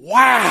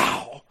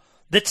 wow.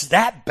 That's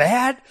that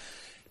bad?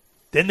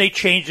 Then they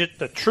changed it.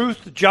 The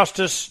truth,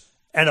 justice,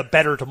 and a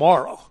better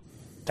tomorrow.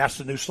 That's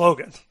the new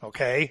slogan,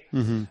 okay?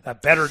 Mm-hmm. A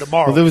better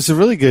tomorrow. Well, there was a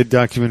really good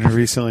documentary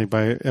recently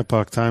by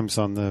Epoch Times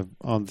on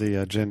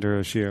the gender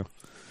issue.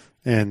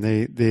 and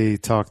they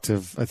talked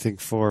to, I think,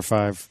 4 or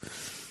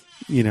 5,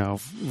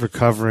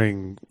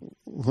 recovering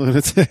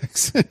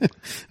lunatics,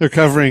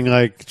 recovering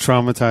like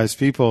traumatized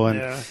people,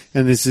 and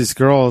this is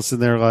girls,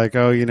 and they're like,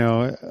 oh,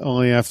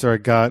 only after I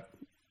got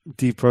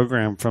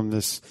deprogrammed from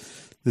this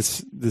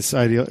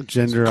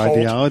gender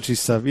ideology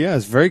stuff. Yeah,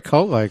 it's very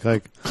cult-like.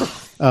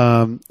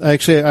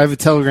 Actually, I have a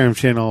Telegram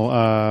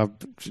channel,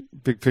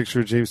 Big Picture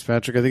of James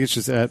Patrick. I think it's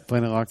just at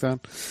Planet Lockdown,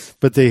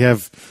 but they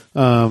have.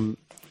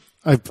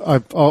 I'll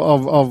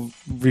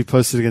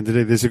repost it again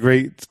today. There's a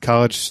great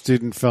college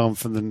student film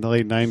from the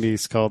late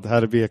 '90s called "How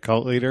to Be a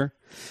Cult Leader."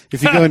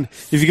 If you go on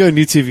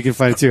YouTube, you can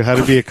find it too. How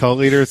to Be a Cult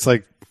Leader. It's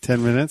like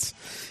 10 minutes,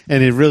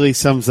 and it really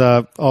sums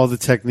up all the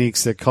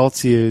techniques that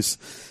cults use,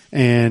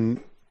 and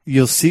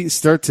you'll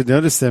start to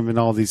notice them in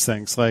all these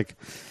things, like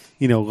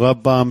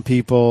love bomb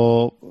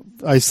people,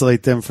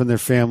 isolate them from their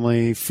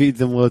family, feed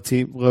them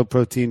low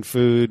protein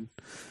food.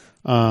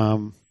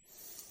 God,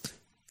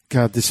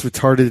 this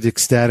retarded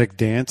ecstatic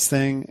dance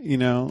thing,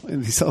 and all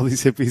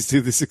these hippies do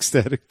this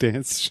ecstatic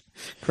dance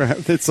crap.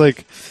 That's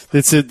like,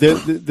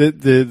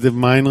 the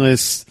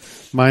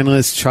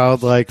mindless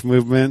childlike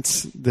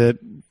movements that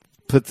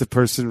put the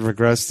person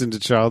regressed into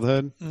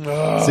childhood.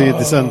 So you have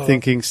this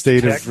unthinking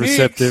state of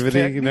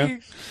receptivity,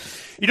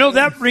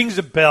 that rings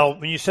a bell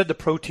when you said the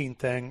protein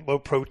thing, low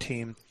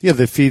protein. Yeah,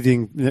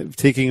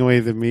 taking away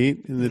the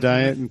meat in the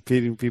diet and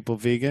feeding people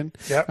vegan.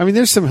 Yep. I mean,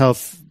 there's some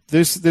health.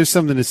 There's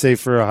something to say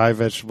for a high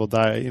vegetable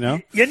diet,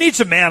 You need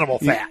some animal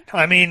fat.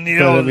 I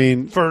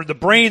mean, for the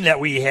brain that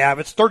we have,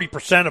 it's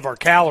 30% of our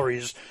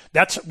calories.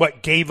 That's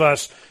what gave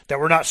us that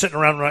we're not sitting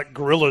around like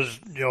gorillas,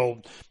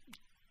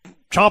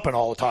 chomping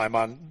all the time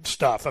on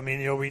stuff. I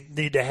mean, we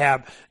need to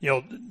have,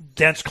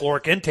 dense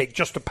caloric intake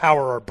just to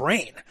power our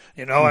brain.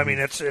 I mean,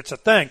 it's a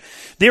thing.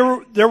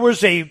 There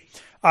was a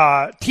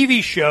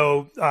TV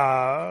show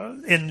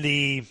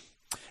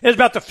it was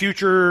about the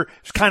future.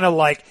 It's kind of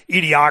like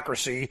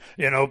Idiocracy,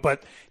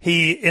 but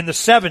in the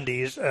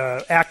 70s,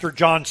 actor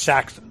John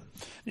Saxon,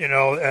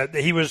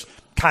 he was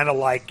kind of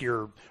like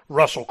your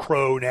Russell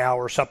Crowe now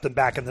or something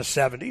back in the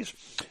 70s.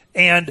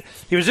 And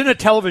he was in a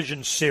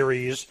television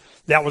series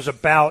that was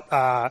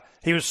about,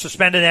 he was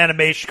suspended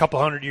animation a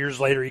couple hundred years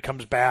later. He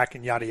comes back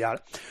and yada,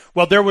 yada.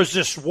 Well, there was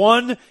this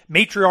one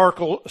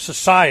matriarchal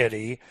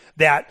society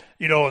that,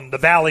 in the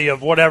valley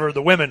of whatever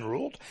the women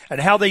ruled. And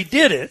how they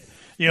did it,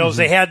 is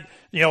they had,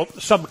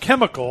 some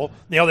chemical,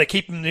 they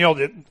keep them,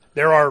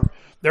 there are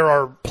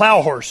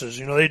plow horses,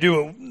 they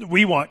do what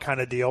we want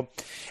kind of deal.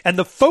 And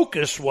the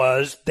focus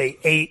was they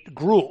ate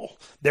gruel.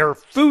 Their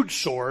food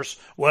source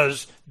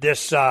was this,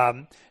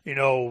 some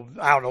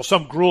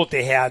gruel that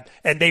they had,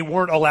 and they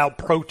weren't allowed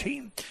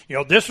protein.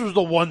 This was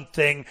the one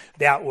thing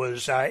that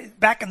was,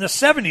 back in the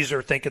 70s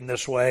they're thinking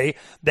this way,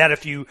 that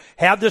if you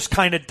have this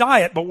kind of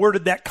diet, but where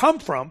did that come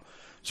from?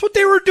 It's what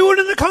they were doing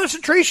in the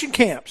concentration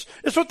camps.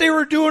 It's what they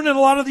were doing in a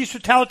lot of these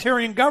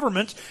totalitarian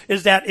governments,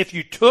 is that if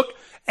you took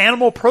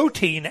animal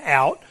protein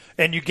out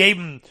and you gave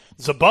them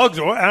the bugs,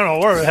 or I don't know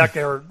where the heck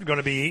they were going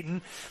to be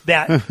eating,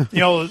 that,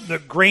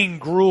 the grain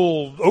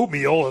gruel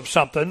oatmeal of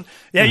something,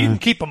 you can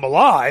keep them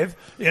alive,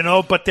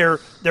 but they're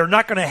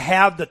not going to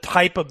have the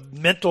type of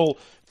mental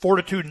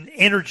fortitude and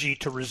energy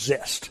to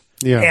resist.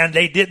 Yeah. And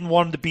they didn't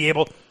want them to be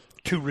able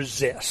to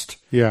resist.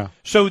 Yeah.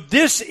 So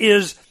this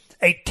is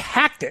a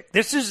tactic.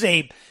 This is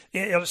a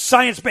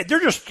science-based. They're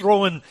just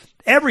throwing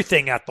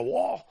everything at the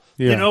wall.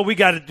 Yeah. We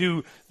got to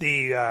do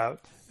the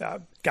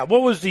God.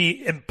 What was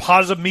the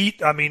impossible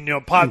meat? I mean,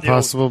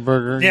 Impossible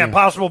Burger. Yeah,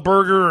 Impossible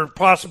Burger or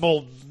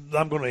Possible.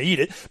 I'm going to eat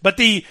it. But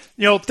the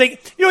thing.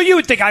 You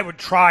would think I would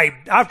try.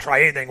 I'll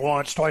try anything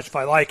once, twice if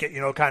I like it.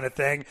 Kind of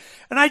thing.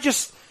 And I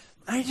don't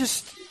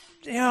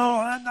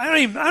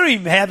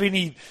even have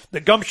the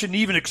gumption to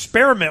even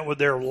experiment with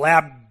their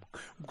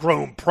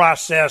lab-grown,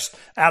 processed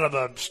out of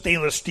a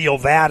stainless steel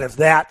vat of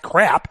that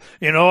crap.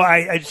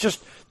 It's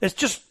just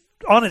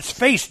on its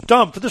face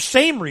dumb. For the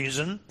same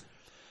reason,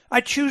 I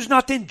choose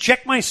not to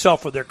inject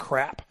myself with their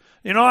crap.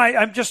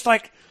 I'm just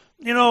like,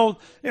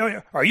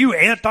 are you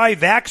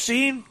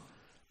anti-vaccine?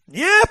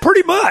 Yeah,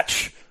 pretty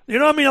much. A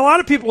lot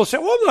of people will say,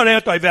 well, I'm not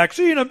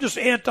anti-vaccine. I'm just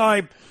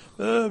anti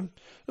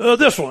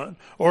this one.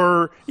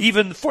 Or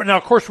even now,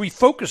 of course, we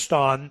focused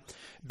on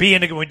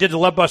when we did the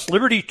Love Bus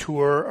Liberty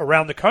tour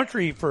around the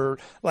country for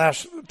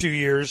last few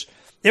years,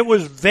 it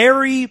was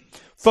very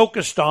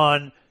focused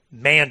on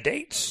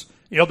mandates.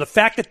 The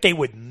fact that they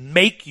would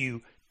make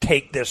you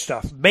take this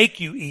stuff, make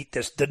you eat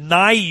this,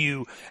 deny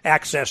you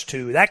access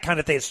to, that kind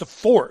of thing. It's the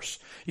force.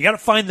 You got to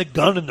find the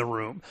gun in the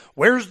room.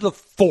 Where's the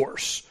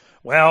force?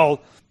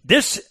 Well,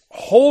 this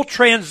whole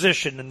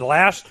transition in the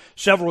last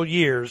several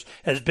years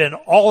has been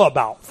all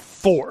about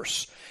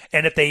force.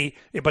 And they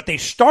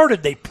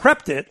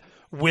prepped it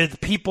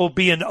with people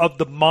being of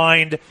the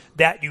mind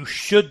that you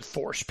should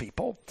force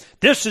people.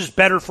 This is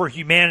better for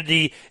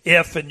humanity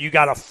and you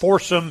got to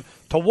force them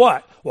to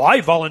what? Well, I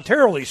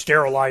voluntarily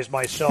sterilized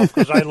myself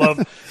because I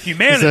love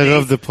humanity. I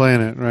love the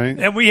planet, right?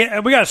 And we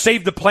got to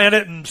save the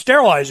planet and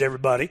sterilize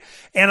everybody.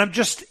 And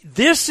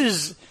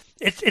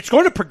it's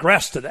going to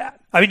progress to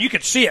that. I mean, you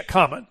can see it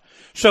coming.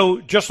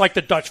 So just like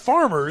the Dutch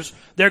farmers,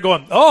 they're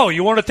going, oh,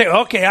 you want to take,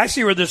 okay, I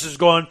see where this is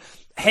going.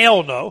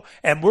 Hell no.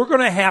 And we're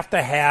going to have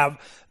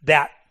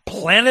that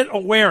planet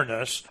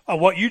awareness of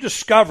what you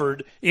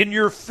discovered in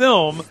your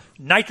film,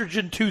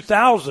 Nitrogen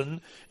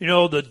 2000,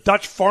 the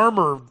Dutch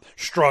farmer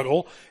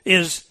struggle,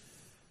 is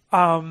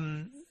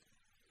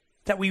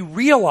that we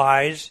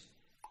realize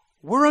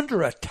we're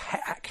under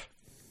attack.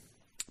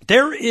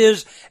 There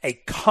is a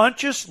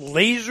conscious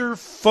laser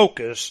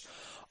focus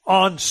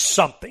on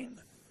something.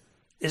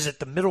 Is it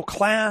the middle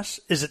class?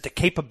 Is it the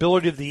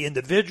capability of the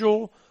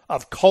individual,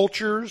 of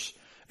cultures?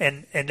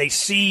 And they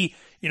see,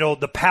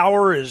 the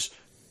power is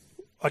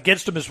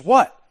against them is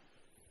what?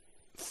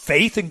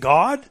 Faith in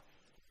God?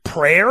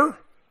 Prayer?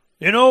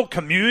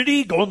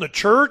 Community? Going to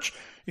church?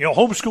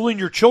 Homeschooling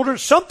your children?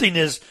 Something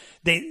is,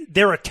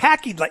 they're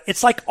attacking.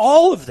 It's like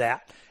all of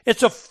that.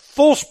 It's a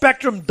full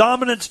spectrum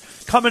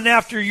dominance coming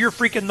after your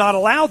freaking not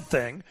allowed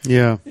thing.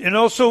 Yeah.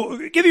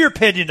 So give your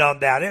opinion on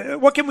that.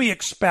 What can we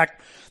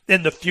expect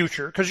in the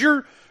future? Because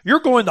you're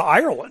going to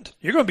Ireland.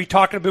 You're going to be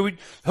talking about, we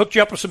hooked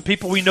you up with some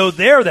people we know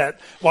there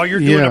that while you're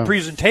doing a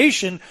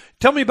presentation.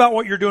 Tell me about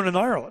what you're doing in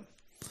Ireland.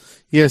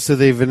 Yeah, so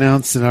they've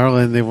announced in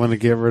Ireland they want to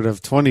get rid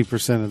of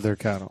 20% of their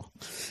cattle.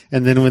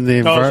 And then when the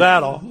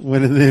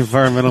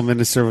environmental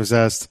minister was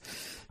asked,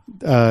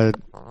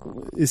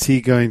 is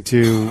he going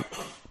to,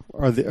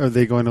 are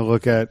they going to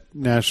look at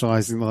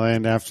nationalizing the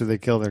land after they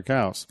kill their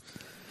cows?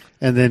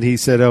 And then he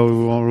said,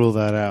 we won't rule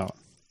that out.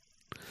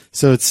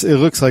 So it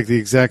looks like the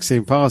exact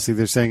same policy.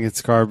 They're saying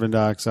it's carbon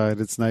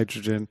dioxide, it's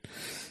nitrogen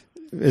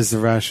is the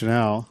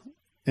rationale.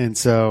 And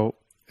so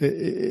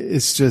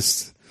it's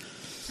just...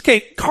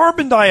 Okay,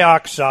 carbon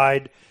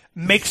dioxide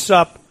makes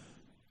up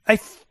a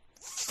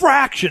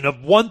fraction of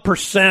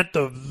 1%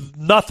 of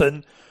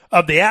nothing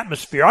of the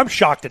atmosphere. I'm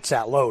shocked it's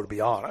that low, to be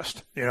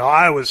honest.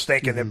 I was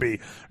thinking it'd be,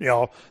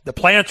 the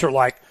plants are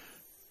like,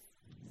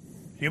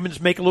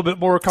 humans make a little bit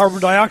more carbon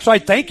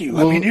dioxide. Thank you.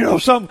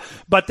 Well,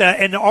 but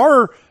and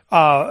our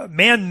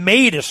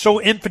man-made is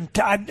so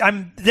infantile.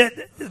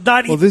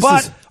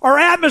 Our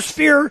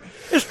atmosphere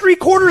is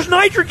 3/4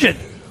 nitrogen.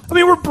 I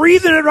mean, we're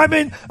breathing it. I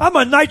mean, I'm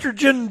a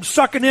nitrogen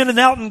sucking in and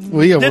out.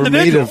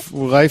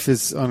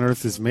 Life on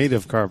Earth is made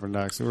of carbon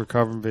dioxide. We're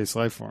carbon-based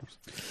life forms.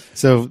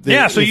 So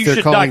you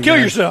should not kill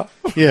yourself.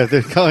 Yeah,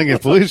 they're calling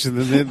it pollution.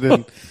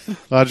 Then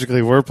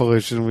logically we're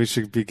pollution. We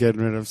should be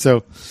getting rid of.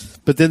 So,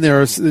 but then there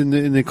are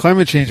in the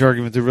climate change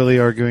argument, they're really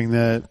arguing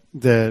that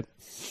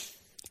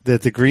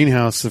the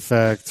greenhouse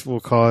effect will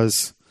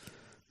cause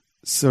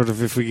sort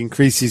of, if we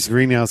increase these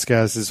greenhouse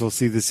gases, we'll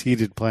see this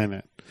heated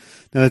planet.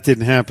 Now, that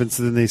didn't happen,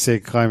 so then they say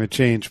climate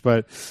change.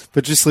 But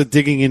just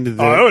digging into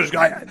the... it was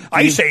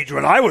Ice Age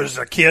when I was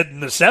a kid in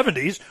the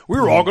 70s. We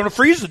were all going to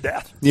freeze to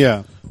death.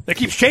 Yeah. It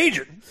keeps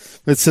changing.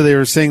 But so they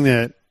were saying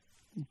that,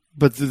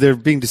 but they're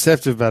being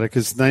deceptive about it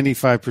because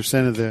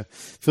 95% of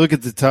if you look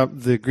at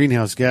the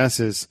greenhouse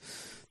gases,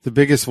 the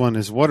biggest one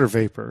is water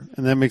vapor,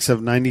 and that makes up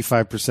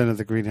 95% of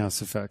the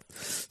greenhouse effect.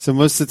 So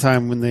most of the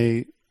time when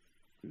they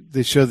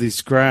show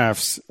these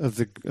graphs of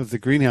the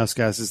greenhouse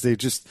gases, they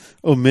just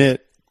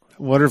omit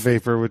water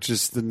vapor, which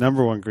is the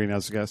number one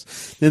greenhouse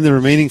gas. Then the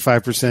remaining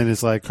 5%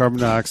 is like carbon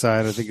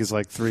dioxide, I think is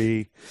like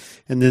 3%.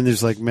 And then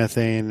there's like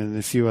methane and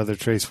a few other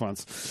trace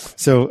ones.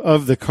 So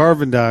of the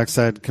carbon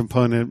dioxide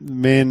component,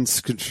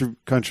 man's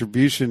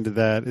contribution to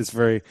that is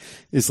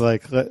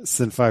like less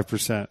than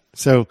 5%.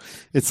 So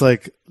it's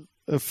like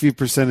a few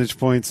percentage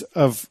points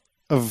of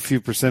a few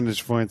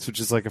percentage points, which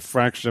is like a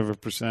fraction of a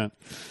percent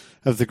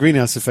of the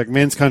greenhouse effect.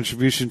 Man's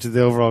contribution to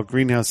the overall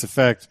greenhouse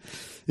effect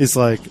is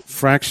like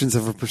fractions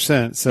of a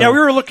percent. So yeah, we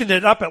were looking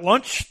it up at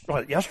lunch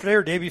yesterday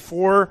or day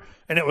before,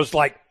 and it was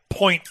like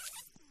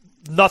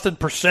nothing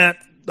percent.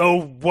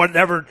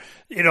 Whatever.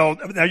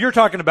 Now you're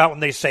talking about when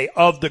they say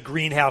of the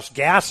greenhouse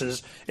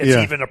gases, it's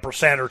even a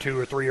percent or 2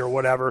 or 3 or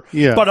whatever.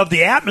 Yeah. But of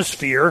the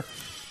atmosphere,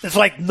 it's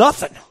like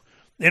nothing.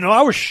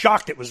 I was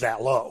shocked it was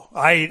that low.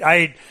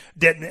 I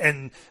didn't,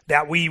 and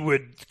that we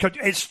would.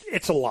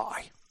 It's a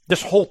lie.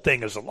 This whole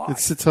thing is a lie.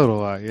 It's a total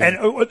lie. Yeah. And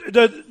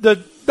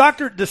the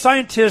doctor, the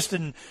scientist,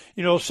 and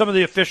some of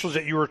the officials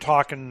that you were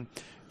talking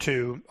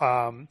to, there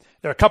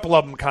are a couple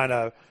of them kind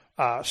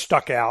of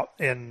stuck out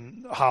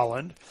in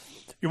Holland.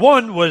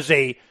 One was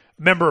a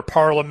member of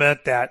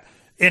parliament that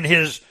in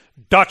his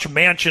Dutch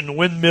mansion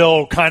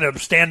windmill kind of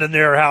standing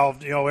there how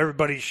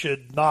everybody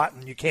should not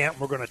and you can't,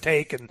 we're going to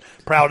take, and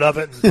proud of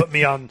it and put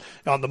me on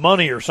the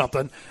money or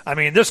something. I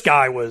mean, this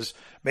guy was,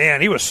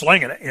 man, he was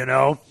slinging it,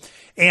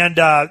 And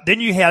then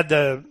you had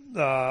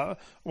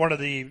one of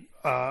the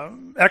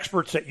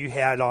experts that you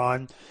had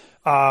on.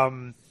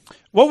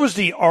 What was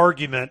the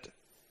argument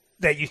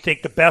that you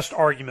think the best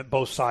argument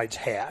both sides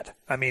had?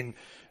 I mean,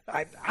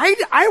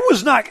 I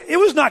was not. It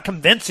was not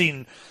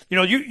convincing.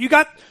 You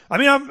got. I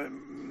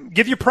mean,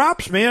 give you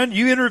props, man.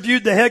 You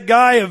interviewed the head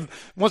guy of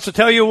wants to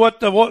tell you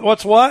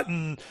what's what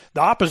and the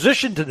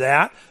opposition to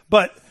that.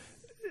 But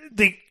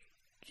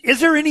is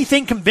there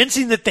anything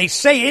convincing that they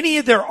say any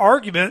of their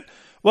argument?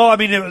 Well, I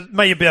mean, it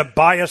may have been a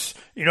bias,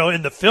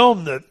 in the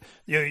film that,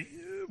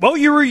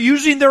 you were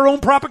using their own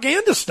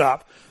propaganda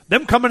stuff.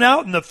 them coming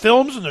out in the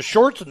films and the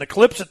shorts and the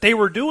clips that they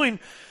were doing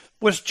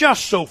was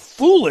just so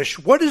foolish.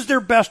 What is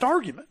their best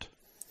argument?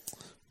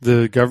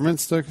 The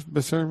government's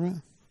best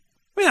argument?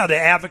 Yeah, the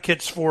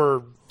advocates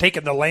for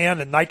taking the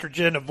land and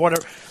nitrogen of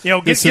whatever.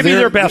 Give me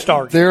their best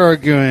argument.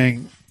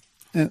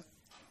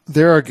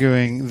 They're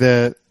arguing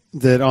that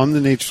on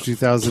the Nature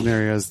 2000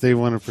 areas, they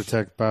want to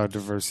protect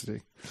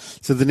biodiversity.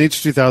 So the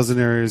Nature 2000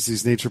 areas,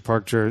 these nature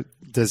park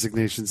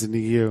designations in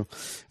the EU,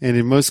 and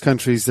in most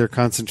countries, they're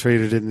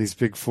concentrated in these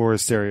big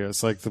forest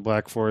areas, like the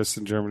Black Forest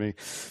in Germany.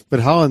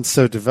 But Holland's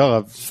so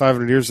developed.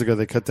 500 years ago,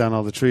 they cut down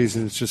all the trees,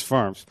 and it's just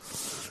farms.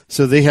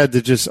 So they had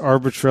to just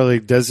arbitrarily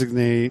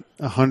designate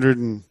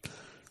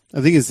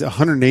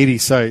 180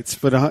 sites,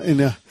 but in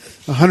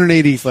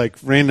 180 like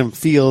random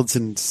fields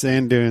and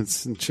sand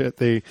dunes and shit,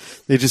 they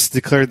just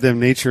declared them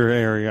nature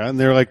area, and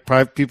they're like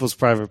people's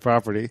private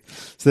property,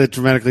 so that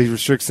dramatically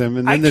restricts them.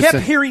 And then I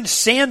kept hearing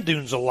sand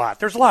dunes a lot.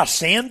 There's a lot of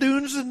sand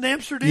dunes in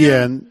Amsterdam.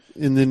 Yeah,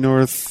 in the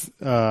north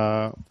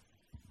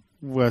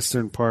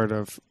western part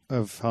of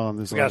Holland,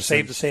 there's we got to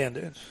save the sand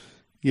dunes.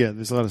 Yeah,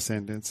 there's a lot of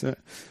sand dunes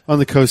on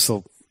the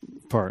coastal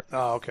part.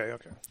 Oh, okay.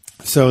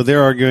 So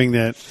they're arguing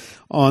that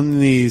on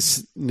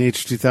these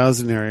Nature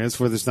 2000 areas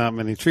where there's not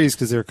many trees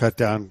because they were cut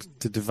down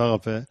to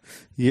develop it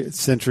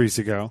centuries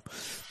ago,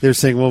 they're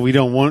saying, well, we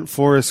don't want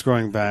forests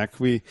growing back.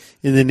 We,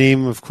 in the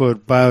name of,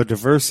 quote,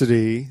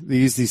 biodiversity, they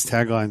use these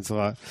taglines a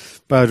lot,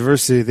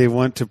 biodiversity, they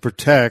want to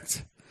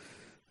protect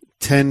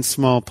 10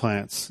 small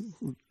plants,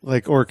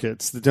 like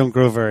orchids, that don't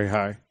grow very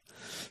high.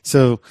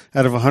 So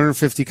out of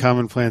 150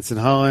 common plants in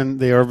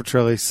Holland, they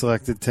arbitrarily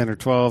selected 10 or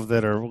 12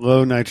 that are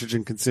low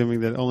nitrogen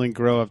consuming that only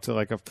grow up to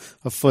like a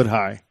foot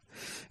high.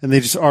 And they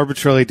just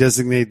arbitrarily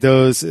designate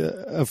those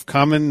of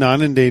common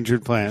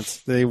non-endangered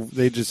plants. They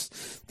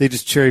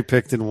just cherry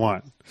picked and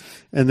want.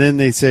 And then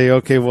they say,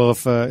 okay, well,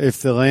 if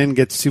the land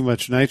gets too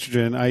much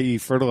nitrogen, i.e.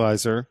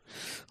 fertilizer,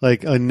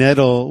 like a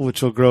nettle,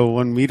 which will grow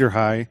 1 meter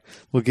high,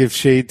 will give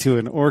shade to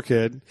an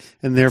orchid,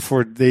 and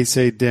therefore they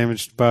say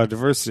damaged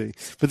biodiversity.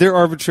 But they're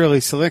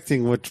arbitrarily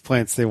selecting which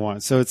plants they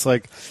want. So it's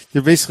like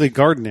they're basically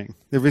gardening.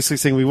 They're basically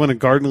saying we want to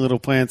garden little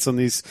plants on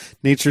these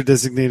nature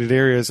designated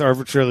areas,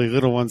 arbitrarily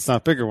little ones,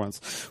 not bigger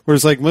ones.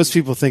 Whereas like most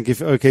people think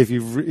if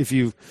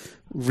you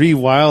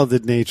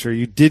rewilded nature,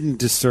 you didn't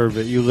disturb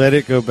it, you let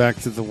it go back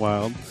to the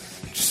wild,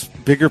 just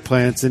bigger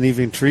plants and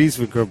even trees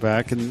would grow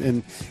back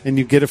and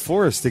you get a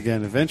forest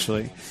again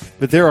eventually.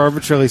 But they're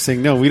arbitrarily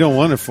saying, no, we don't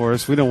want a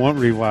forest. We don't want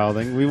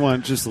rewilding. We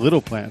want just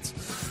little plants.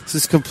 So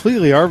it's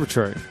completely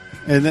arbitrary.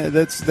 And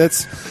that's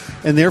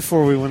and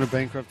therefore we want to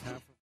bankrupt half.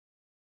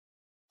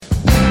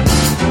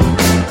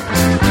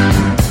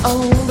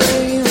 Oh,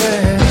 baby.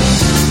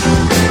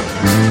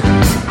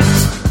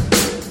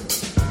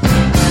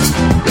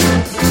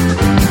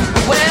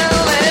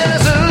 Well,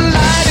 there's a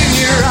light in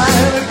your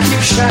eye that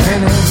keeps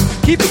shining.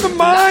 Keeping the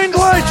mind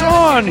lights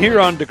on here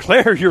on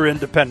Declare Your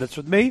Independence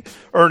with me,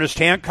 Ernest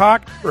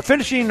Hancock. We're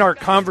finishing our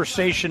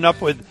conversation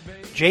up with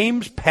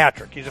James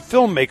Patrick. He's a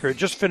filmmaker who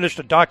just finished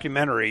a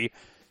documentary,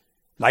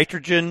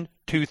 Nitrogen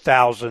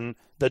 2000,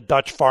 The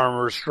Dutch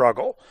Farmer's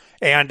Struggle.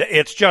 And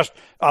it's just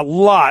a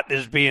lot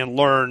is being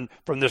learned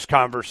from this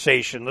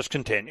conversation. Let's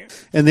continue.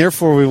 And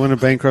therefore we want to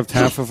bankrupt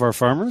half of our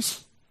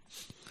farmers?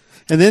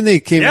 And then they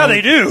came out. Yeah,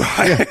 they do.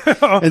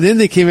 And then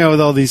they came out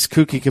with all these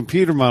kooky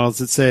computer models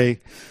that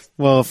say,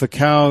 well, if a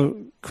cow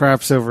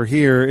craps over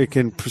here, it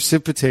can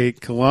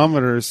precipitate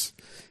kilometers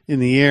in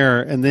the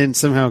air and then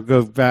somehow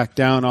go back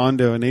down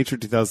onto a Nature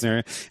 2000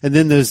 area. And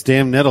then those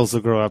damn nettles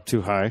will grow up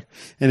too high.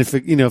 And if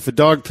a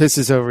dog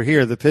pisses over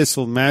here, the piss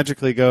will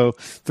magically go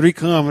 3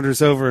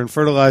 kilometers over and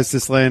fertilize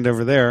this land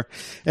over there.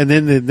 And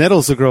then the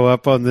nettles will grow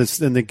up on this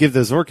and they give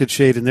those orchid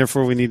shade. And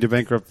therefore we need to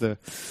bankrupt the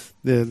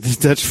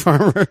Dutch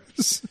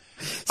farmers.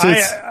 So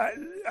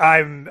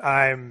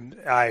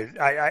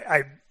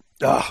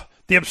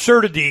the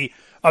absurdity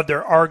of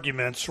their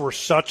arguments were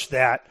such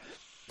that,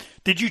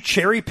 did you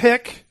cherry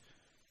pick?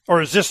 Or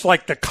is this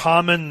like the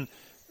common,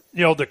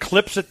 the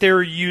clips that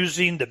they're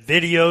using, the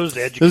videos,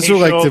 the educational,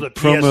 those are like the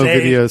promo PSA?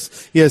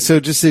 videos. Yeah, so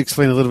just to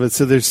explain a little bit.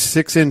 So there's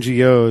 6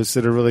 NGOs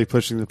that are really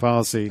pushing the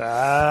policy.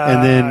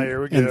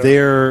 Here we go. And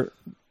it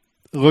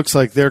looks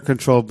like they're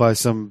controlled by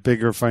some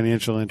bigger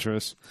financial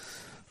interests.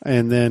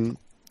 And then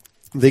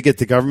they get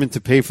the government to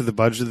pay for the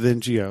budget of the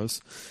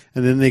NGOs,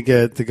 and then they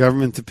get the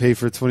government to pay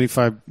for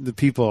the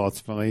people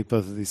ultimately,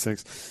 both of these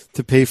things,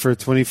 to pay for a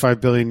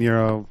 25 billion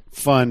euro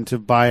fund to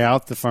buy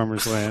out the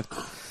farmers' land.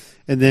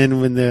 And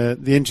then when the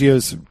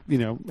NGOs,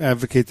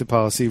 advocate the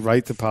policy,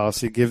 write the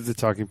policy, give the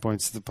talking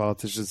points to the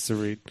politicians to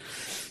read.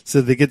 So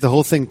they get the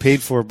whole thing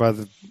paid for by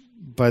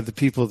the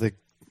people that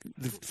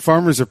the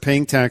farmers are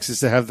paying taxes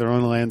to have their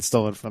own land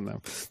stolen from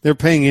them. They're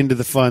paying into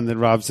the fund that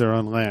robs their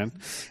own land.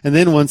 And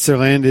then once their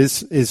land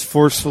is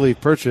forcefully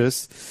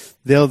purchased,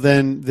 the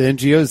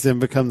NGOs then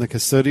become the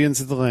custodians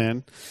of the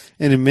land,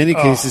 and in many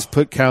cases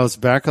put cows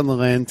back on the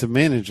land to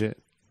manage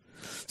it.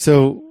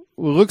 So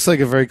it looks like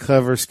a very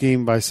clever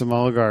scheme by some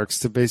oligarchs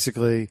to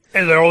basically...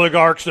 And the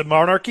oligarchs, the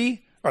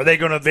monarchy? Are they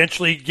going to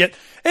eventually get...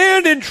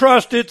 And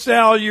entrust it's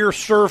now your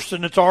serfs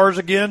and it's ours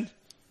again?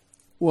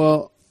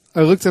 Well,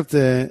 I looked up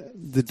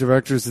the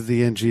directors of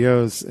the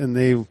NGOs,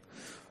 and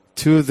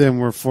two of them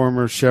were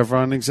former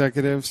Chevron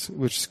executives,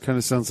 which kind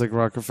of sounds like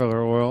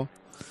Rockefeller Oil.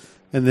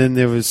 And then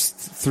there was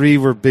 3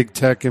 were big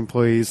tech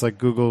employees like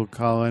Google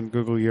Holland,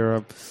 Google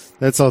Europe.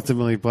 That's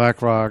ultimately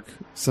BlackRock.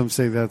 Some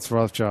say that's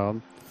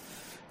Rothschild.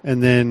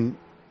 And then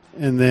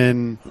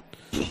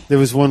there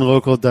was one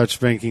local Dutch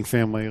banking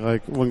family,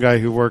 like one guy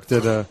who worked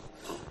at a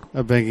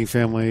banking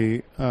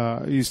family,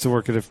 used to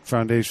work at a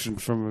foundation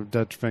from a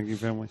Dutch banking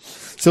family.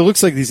 So it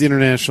looks like these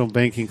international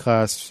banking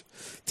class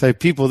type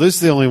people. Those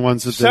are the only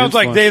ones with Sounds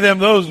like they, them,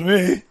 those,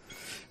 me.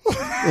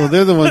 Well,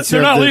 they're the ones who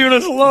they're have not leaving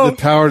us alone. The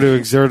power to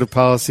exert a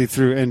policy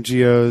through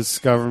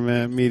NGOs,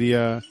 government,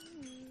 media.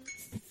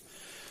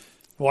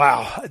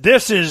 Wow.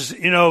 This is,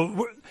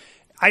 you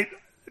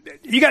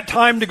got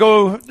time to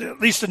go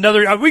at least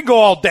another, we can go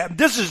all day.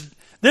 This is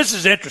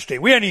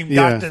interesting. We haven't even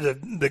got to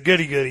the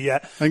goody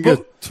yet. I can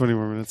go 20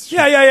 more minutes.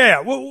 Yeah.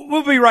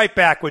 We'll be right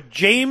back with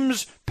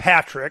James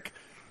Patrick,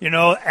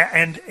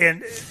 and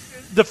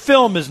the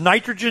film is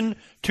Nitrogen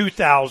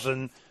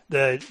 2000,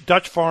 The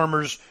Dutch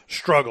Farmer's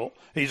Struggle.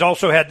 He's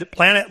also had the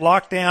Planet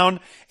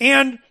Lockdown,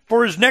 and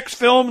for his next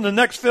film, the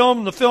next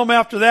film, the film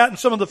after that, and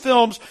some of the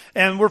films,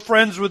 and we're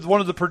friends with one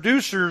of the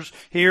producers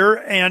here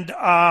and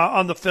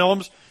on the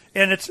films,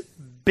 and it's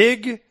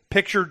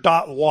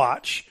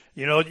bigpicture.watch.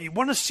 You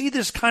want to see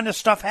this kind of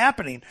stuff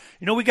happening.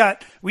 We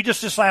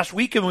just this last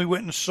weekend we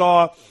went and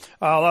saw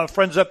a lot of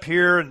friends up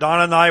here, and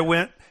Donna and I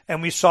went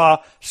and we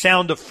saw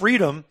Sound of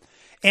Freedom,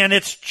 and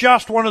it's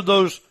just one of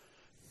those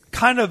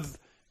kind of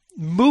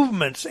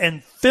movements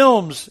and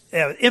films,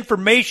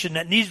 information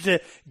that needs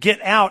to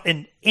get out,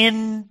 and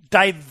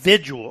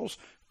individuals,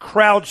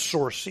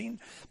 crowdsourcing,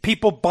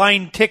 people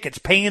buying tickets,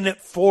 paying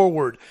it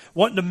forward,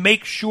 wanting to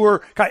make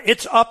sure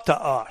it's up to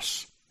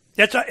us.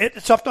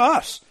 It's up to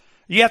us.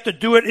 You have to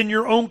do it in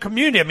your own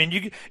community. I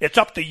mean, it's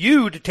up to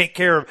you to take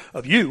care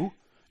of you,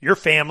 your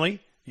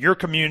family, your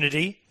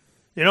community.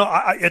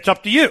 It's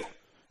up to you.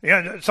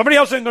 Somebody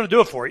else ain't going to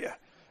do it for you.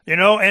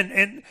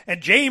 And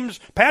James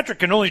Patrick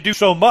can only do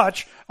so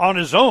much on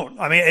his own.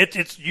 I mean,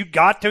 it's you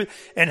got to,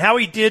 and how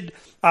he did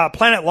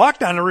Planet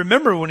Lockdown. I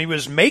remember when he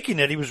was making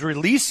it, he was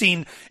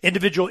releasing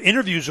individual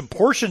interviews and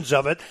portions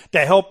of it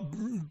to help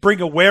bring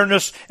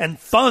awareness and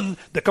fund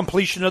the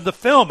completion of the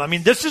film. I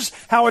mean, this is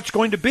how it's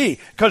going to be,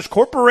 because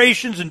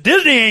corporations and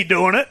Disney ain't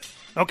doing it.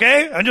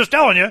 Okay, I'm just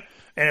telling you,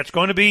 and it's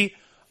going to be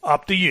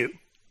up to you.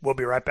 We'll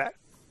be right back.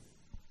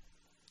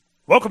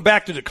 Welcome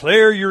back to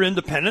Declare Your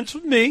Independence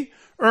with me,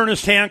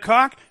 Ernest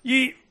Hancock.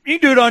 You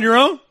do it on your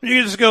own.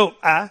 You can just go,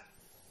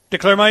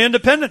 declare my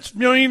independence.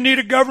 You don't even need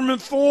a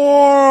government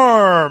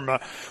form.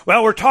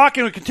 Well, we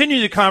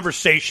continue the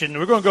conversation.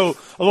 We're going to go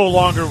a little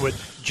longer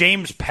with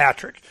James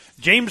Patrick.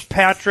 James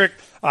Patrick,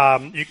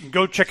 you can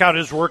go check out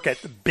his work at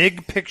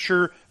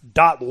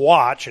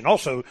bigpicture.watch, and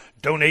also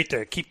donate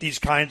to keep these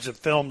kinds of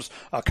films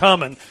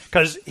coming,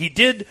 because he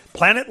did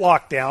Planet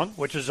Lockdown,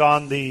 which is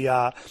on the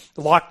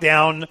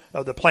lockdown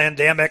of the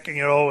pandemic,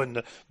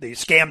 and the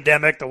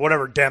scamdemic, the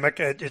whatever demic,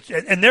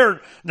 and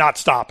they're not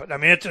stopping. I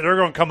mean, they're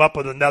going to come up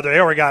with another. They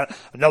already got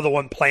another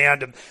one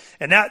planned,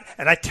 and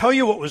I tell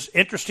you what was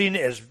interesting,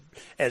 as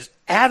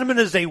adamant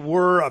as they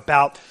were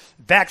about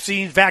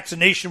vaccines,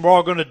 vaccination, we're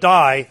all going to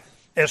die.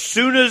 As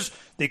soon as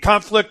the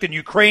conflict in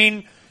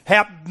Ukraine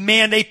happened,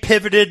 man, they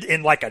pivoted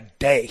in like a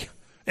day.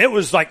 It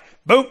was like,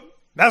 boom,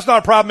 that's not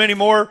a problem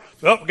anymore.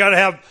 Well,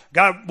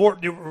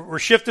 we're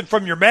shifting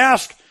from your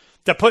mask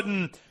to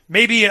putting,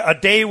 maybe a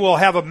day we'll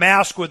have a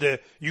mask with a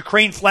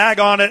Ukraine flag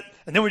on it,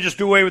 and then we just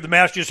do away with the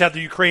mask. You just have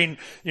the Ukraine,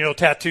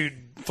 tattooed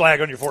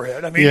flag on your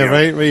forehead. I mean,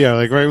 right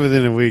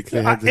within a week.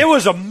 It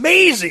was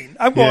amazing.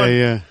 I'm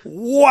going,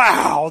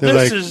 wow, they're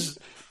this like, is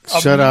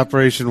shut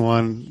Operation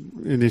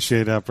 1,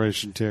 initiate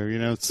Operation 2.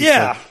 Did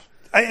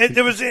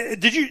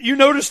you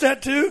notice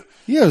that too?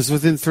 Yeah, it was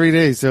within 3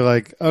 days. They're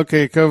like,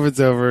 okay,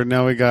 COVID's over.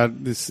 Now we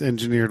got this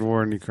engineered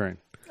war in Ukraine.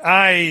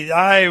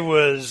 It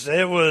was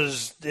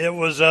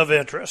of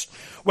interest.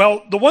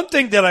 Well, the one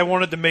thing that I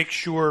wanted to make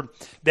sure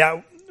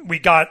that we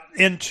got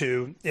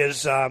into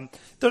is the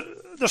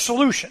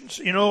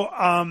solutions. We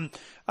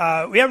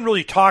haven't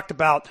really talked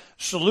about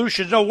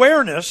solutions.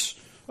 Awareness,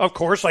 of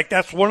course, like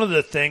that's one of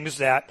the things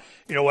that,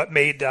 what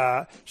made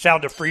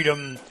Sound of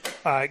Freedom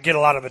get a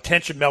lot of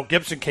attention. Mel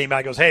Gibson came out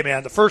and goes, hey,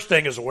 man, the first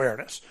thing is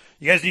awareness.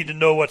 You guys need to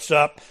know what's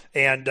up.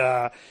 And,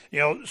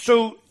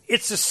 so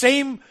it's the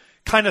same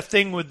kind of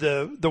thing with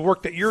the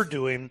work that you're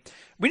doing.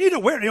 We need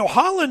awareness.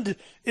 Holland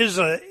is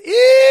a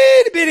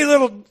itty-bitty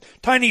little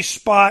tiny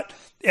spot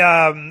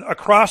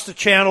across the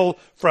channel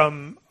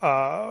from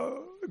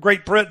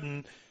Great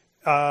Britain,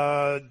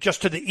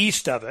 just to the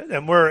east of it.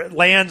 And where it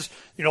lands,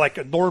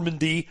 like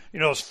Normandy,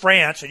 is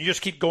France, and you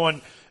just keep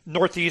going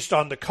northeast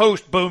on the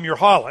coast, boom, you're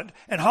Holland.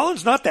 And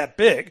Holland's not that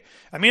big.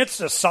 I mean, it's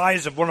the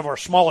size of one of our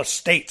smallest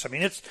states. I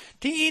mean, it's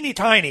teeny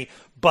tiny,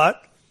 but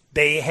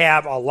they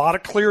have a lot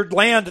of cleared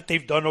land that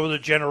they've done over the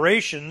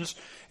generations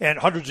and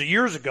hundreds of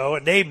years ago,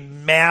 and they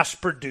mass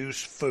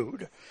produce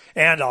food.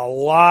 And a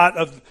lot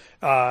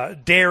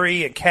of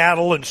dairy and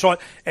cattle and so on,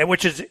 and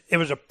it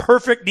was a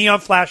perfect neon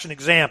flashing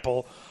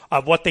example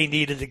of what they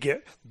needed to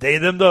get.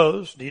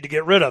 Those need to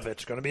get rid of it.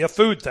 It's going to be a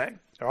food thing.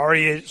 They're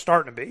already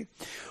starting to be.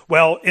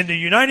 Well, in the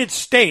United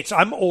States,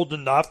 I'm old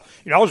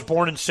enough. I was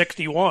born in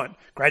 61,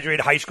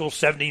 graduated high school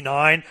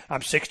 79.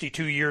 I'm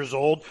 62 years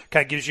old.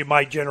 Kind of gives you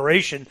my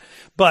generation.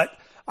 But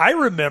I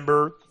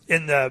remember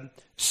in the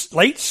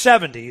late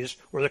 70s,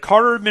 where the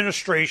Carter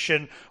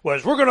administration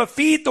was, we're going to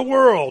feed the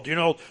world,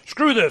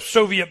 screw the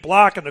Soviet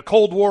bloc and the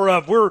Cold War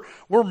of, we're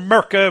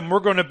America and we're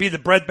going to be the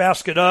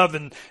breadbasket of,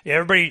 and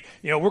everybody,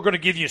 we're going to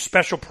give you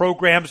special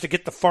programs to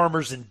get the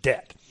farmers in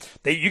debt.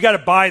 You got to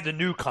buy the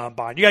new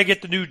combine. You got to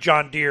get the new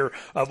John Deere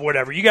of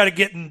whatever. You got to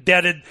get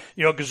indebted,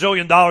 a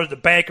gazillion dollars at the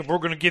bank, and we're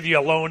going to give you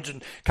loans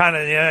and kind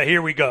of,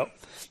 here we go.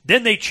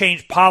 Then they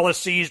changed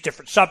policies,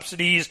 different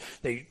subsidies.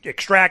 They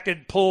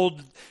extracted,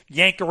 pulled,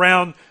 yanked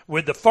around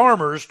with the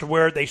farmers to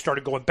where they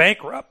started going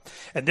bankrupt.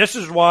 And this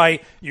is why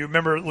you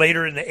remember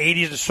later in the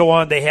 80s and so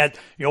on, they had,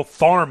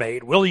 Farm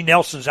Aid. Willie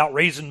Nelson's out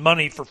raising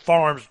money for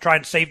farms,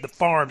 trying to save the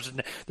farms,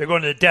 and they're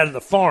going to the debt of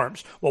the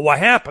farms. Well, what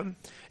happened?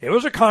 It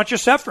was a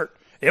conscious effort.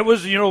 It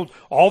was,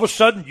 all of a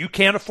sudden you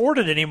can't afford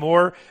it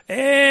anymore,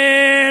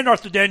 and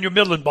Arthur Daniel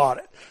Midland bought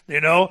it,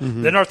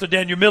 Then Arthur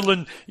Daniel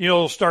Midland,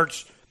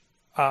 starts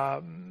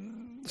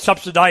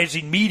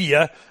subsidizing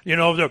media,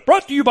 they're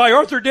brought to you by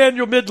Arthur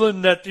Daniel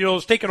Midland that,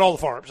 is taking all the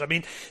farms. I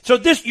mean, so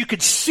this, you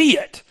could see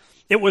it.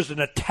 It was an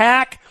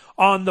attack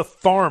on the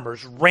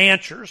farmers,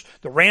 ranchers.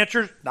 The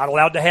ranchers not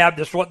allowed to have,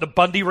 this is what the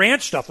Bundy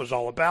Ranch stuff was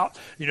all about.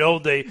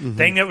 The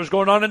thing that was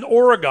going on in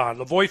Oregon,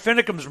 Lavoy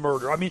Finicum's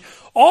murder. I mean,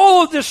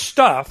 all of this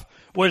stuff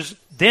was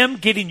them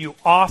getting you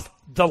off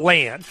the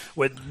land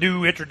with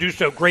new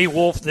introduced a gray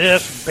wolf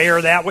this,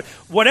 bear that,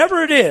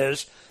 whatever it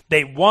is.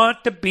 They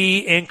want to be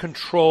in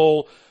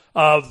control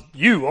of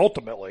you,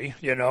 ultimately,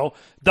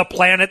 the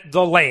planet,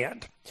 the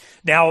land.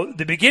 Now,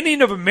 the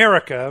beginning of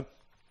America,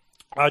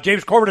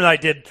 James Corbett and I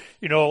did,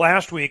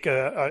 last week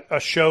a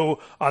show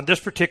on this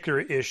particular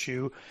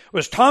issue,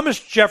 was Thomas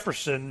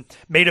Jefferson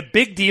made a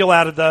big deal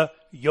out of the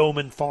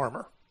yeoman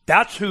farmer.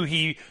 That's who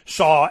he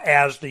saw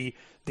as the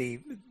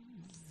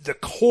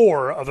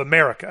core of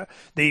America,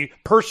 the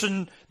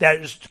person that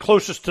is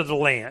closest to the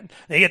land.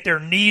 They get their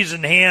knees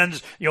and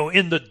hands,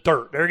 in the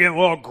dirt. They're getting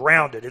well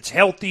grounded. It's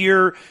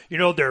healthier.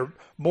 They're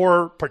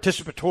more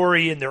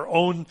participatory in their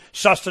own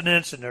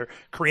sustenance, and they're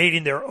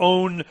creating their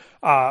own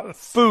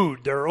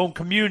food, their own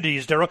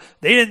communities.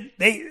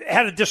 They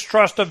had a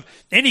distrust of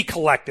any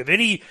collective,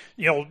 any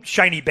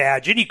shiny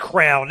badge, any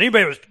crown.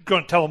 Anybody was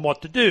going to tell them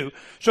what to do.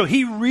 So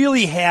he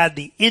really had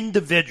the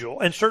individual,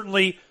 and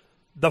certainly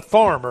the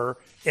farmer,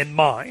 in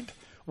mind,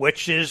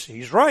 which is,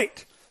 he's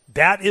right.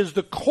 That is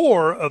the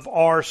core of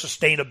our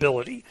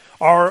sustainability,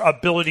 our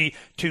ability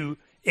to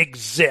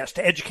exist,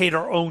 to educate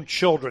our own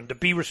children, to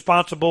be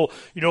responsible,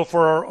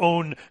 for our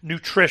own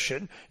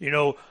nutrition.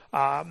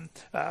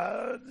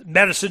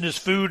 Medicine is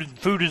food and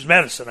food is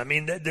medicine. I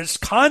mean, this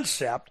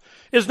concept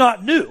is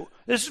not new.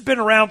 This has been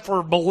around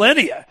for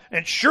millennia,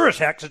 and sure as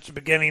heck since the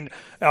beginning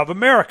of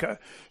America.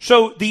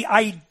 So the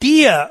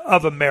idea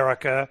of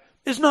America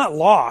is not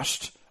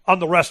lost on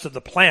the rest of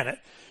the planet.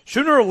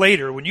 Sooner or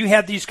later, when you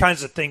have these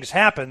kinds of things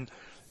happen,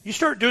 you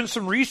start doing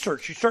some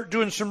research. You start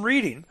doing some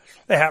reading.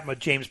 That happened with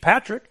James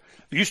Patrick.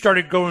 You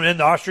started going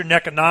into Austrian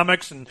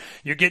economics, and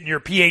you're getting your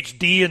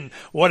PhD and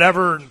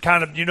whatever, and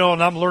kind of,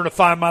 and I'm learning to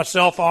find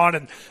myself on,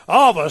 and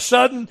all of a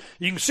sudden,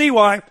 you can see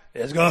why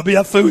it's going to be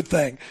a food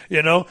thing,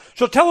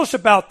 So tell us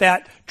about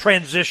that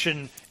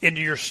transition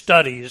into your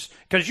studies,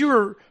 because you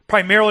were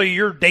primarily,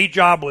 your day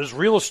job was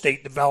real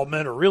estate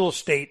development or real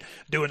estate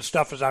doing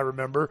stuff, as I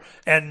remember,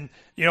 and,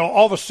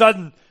 all of a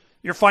sudden,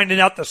 you're finding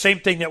out the same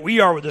thing that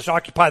we are with this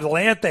Occupy the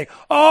Land thing.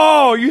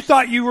 Oh, you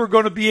thought you were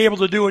going to be able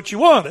to do what you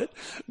wanted.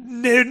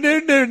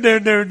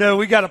 No.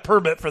 We got a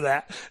permit for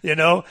that,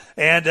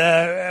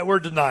 and we're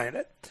denying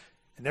it.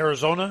 In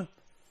Arizona,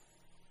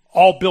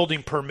 all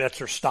building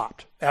permits are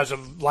stopped as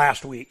of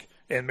last week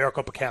in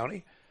Maricopa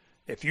County.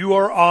 If you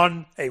are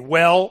on a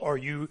well or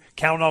you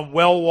count on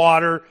well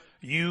water,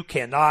 you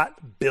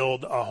cannot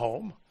build a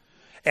home.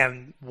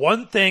 And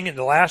one thing in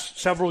the last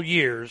several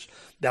years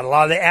that a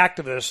lot of the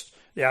activists,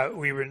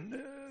 we were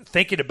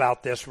thinking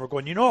about this. We're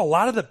going, a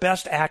lot of the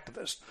best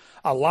activists,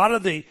 a lot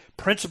of the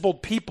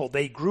principled people,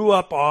 they grew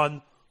up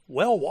on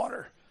well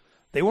water.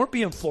 They weren't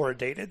being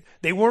fluoridated.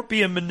 They weren't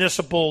being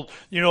municipal,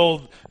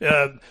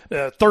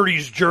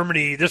 30s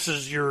Germany. This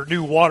is your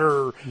new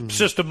water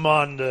system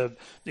on the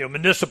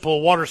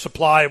municipal water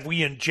supply.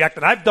 We inject,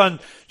 and I've done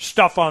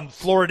stuff on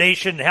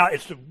fluoridation. How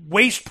it's the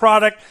waste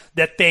product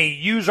that they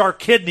use our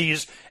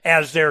kidneys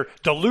as their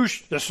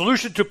dilution. The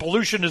solution to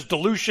pollution is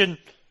dilution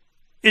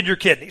in your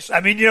kidneys.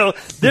 I mean,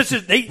 this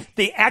is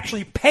they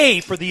actually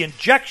pay for the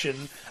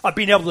injection of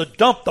being able to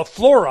dump the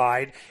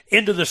fluoride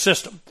into the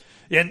system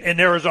in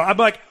Arizona. I'm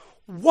like,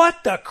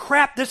 what the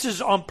crap? This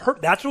is on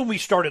purpose. That's when we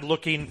started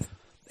looking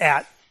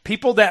at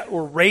people that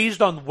were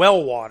raised on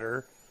well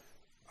water,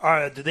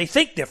 do they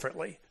think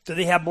differently? Do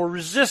they have more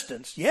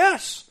resistance?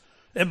 Yes,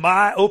 in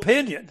my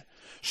opinion.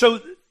 So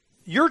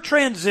your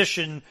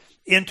transition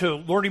into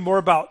learning more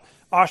about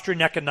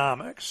Austrian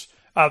economics,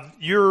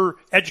 you're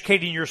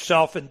educating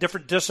yourself in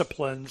different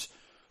disciplines.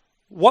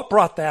 What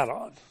brought that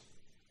on?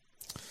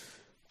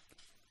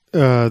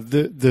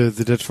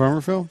 The Dutch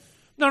farmer film?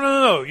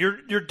 No.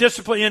 Your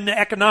discipline in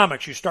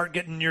economics. You start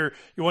getting you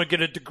want to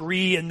get a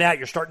degree in that.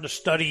 You're starting to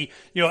study,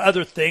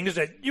 other things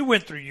that you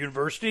went through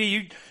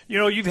university.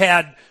 You've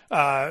had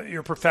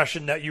your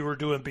profession that you were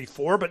doing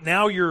before, but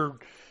now you're,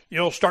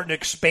 starting to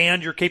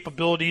expand your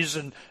capabilities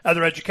and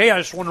other education. I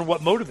just wonder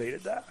what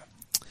motivated that.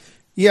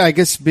 Yeah, I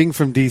guess being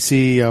from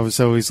DC, I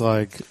was always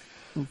like,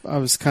 I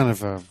was kind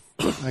of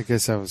I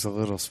guess I was a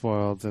little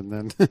spoiled, and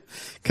then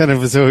kind of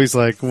was always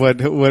like,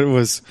 what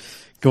was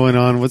going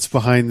on? What's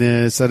behind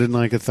this? I didn't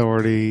like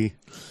authority.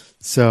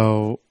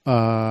 So,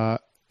 I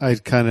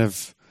kind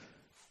of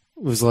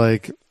was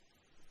like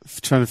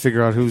trying to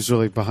figure out who's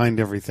really behind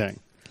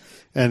everything.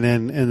 And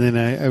then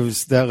I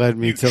was, that led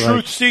me to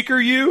truth seeker,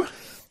 and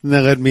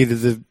that led me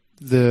to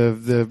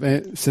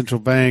the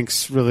central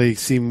banks really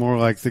seem more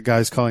like the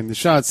guys calling the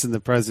shots than the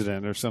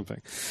president or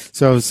something.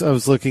 So I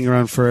was looking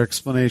around for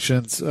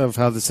explanations of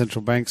how the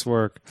central banks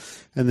work,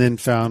 and then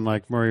found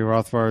like Murray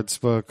Rothbard's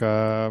book,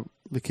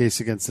 The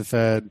Case Against the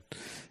Fed,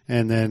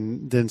 and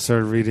then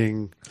started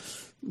reading,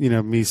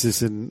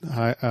 Mises and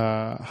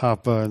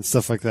Hoppe and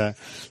stuff like that.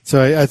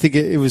 So I think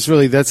it was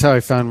really, that's how I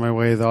found my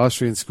way to the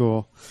Austrian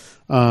school.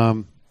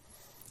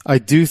 I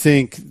do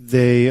think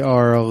they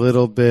are a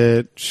little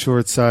bit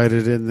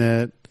short-sighted in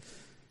that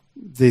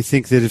they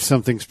think that if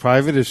something's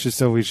private, it's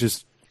just always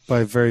just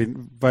by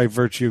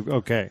virtue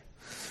okay.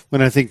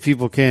 When I think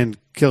people can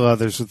kill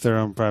others with their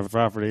own private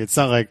property, it's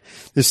not like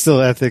there's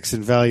still ethics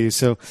and values.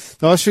 So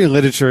the Austrian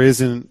literature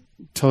isn't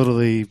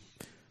totally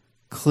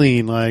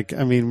clean.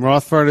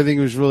 Rothbard, I think,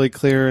 was really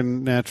clear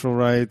in natural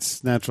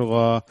rights, natural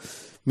law.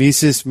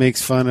 Mises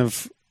makes fun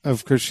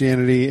of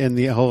Christianity and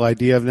the whole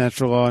idea of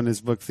natural law in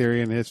his book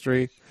Theory and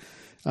History.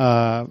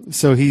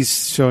 So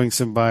he's showing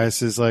some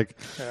biases.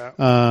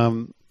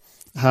 Hoppe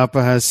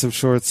has some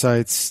short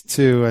sights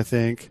too, I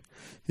think,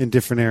 in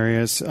different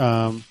areas.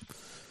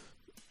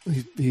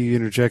 He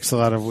interjects a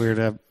lot of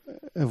weird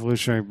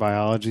evolutionary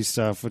biology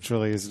stuff, which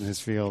really isn't his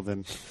field.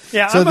 And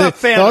yeah, so I'm a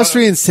fan. The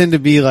Austrians tend to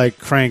be like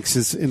cranks,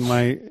 is in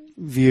my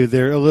view.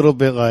 They're a little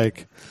bit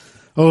like,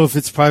 oh, if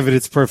it's private,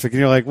 it's perfect. And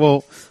you're like,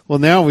 well,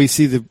 now we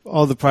see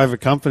all the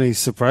private companies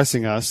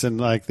suppressing us, and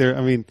now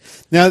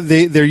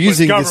they're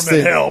using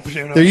government help.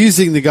 They're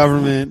using the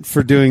government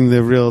for doing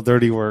the real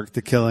dirty work,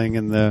 the killing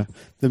and the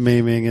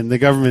maiming, and the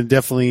government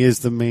definitely is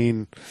the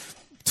main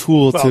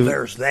tool to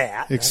there's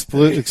that.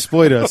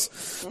 exploit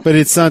us. But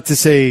it's not to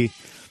say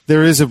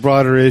there is a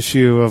broader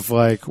issue of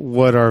like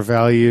what our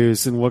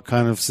values and what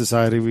kind of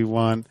society we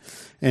want,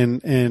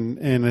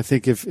 and I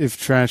think if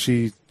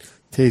trashy,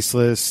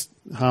 tasteless,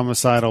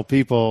 homicidal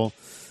people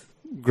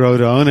grow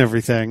to own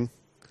everything,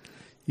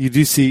 you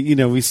do see,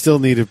 we still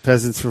need a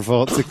peasants'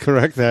 revolt to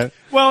correct that.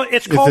 Well,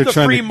 it's called the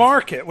free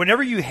market.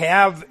 Whenever you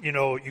have,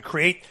 you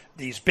create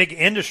these big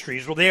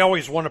industries, they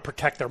always want to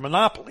protect their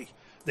monopoly.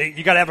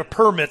 You got to have a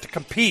permit to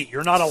compete.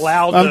 You're not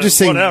allowed. I'm just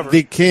saying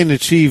they can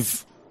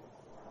achieve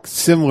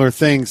similar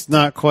things,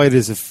 not quite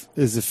as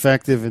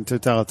effective and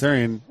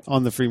totalitarian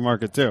on the free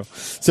market too.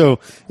 So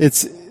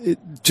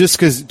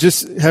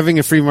just having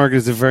a free market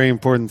is a very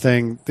important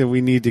thing that we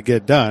need to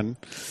get done,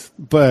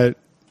 but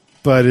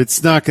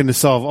it's not going to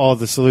solve all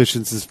the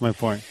solutions. Is my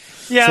point.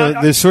 Yeah.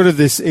 So there's sort of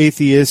this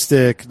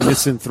atheistic,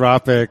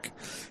 misanthropic,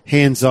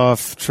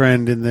 hands-off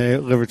trend in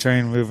the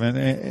libertarian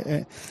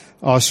movement,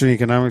 Austrian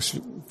economics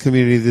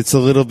community, that's a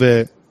little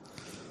bit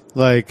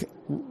like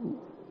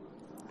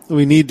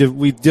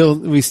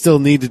we still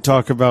need to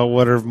talk about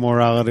what are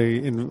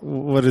morality and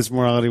what is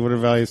morality, what are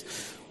values,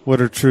 what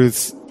are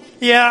truths.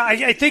 Yeah,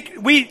 I think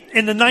we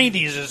in the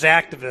 90s as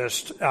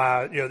activists,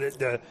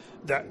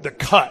 the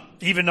cut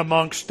even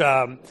amongst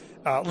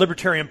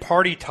libertarian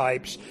party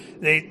types,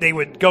 they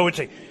would go and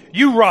say,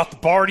 "You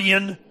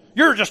Rothbardian,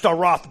 you're just a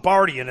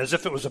Rothbardian," as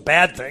if it was a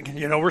bad thing.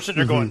 We're sitting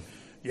there going,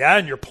 "Yeah,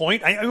 and your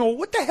point." I mean,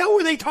 what the hell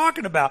were they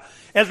talking about?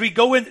 As we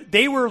go in,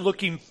 they were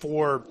looking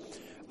for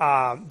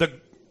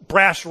the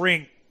brass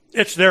ring.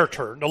 It's their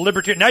turn. The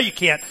libertarian. Now you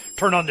can't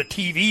turn on the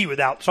TV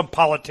without some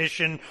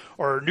politician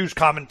or news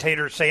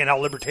commentator saying how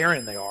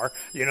libertarian they are.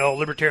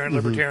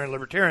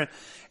 Libertarian.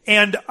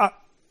 And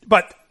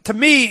but to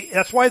me,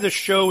 that's why the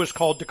show is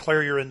called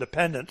Declare Your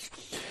Independence,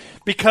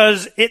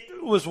 because it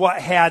was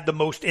what had the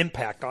most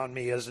impact on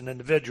me as an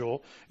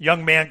individual.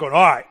 Young man going,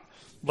 all right,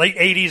 late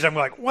 80s, I'm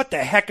like, what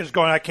the heck is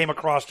going on? I came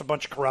across a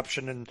bunch of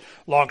corruption and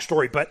long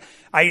story. But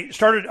I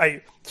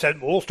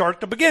said, well, we'll start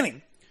at the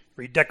beginning.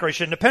 Read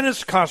Declaration of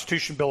Independence,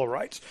 Constitution, Bill of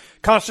Rights.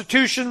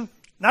 Constitution,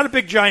 not a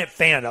big giant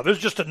fan of. It's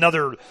just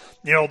another,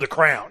 the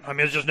crown. I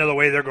mean, it's just another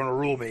way they're going to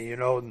rule me,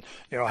 and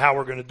how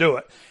we're going to do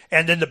it.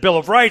 And then the Bill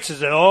of Rights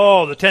is that,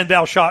 the 10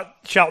 thou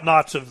shalt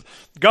nots of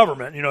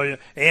government,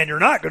 and you're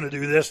not going to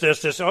do this.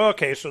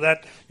 Okay, so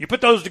that you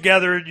put those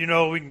together,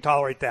 we can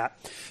tolerate that.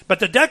 But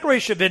the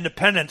Declaration of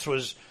Independence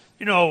was,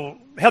 hell,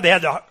 they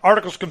had the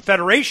Articles of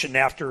Confederation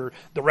after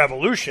the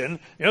Revolution.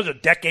 It was a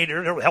decade.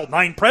 They held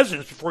 9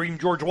 presidents before even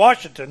George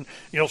Washington,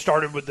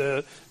 started with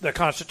the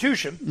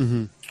Constitution.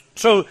 Mm-hmm.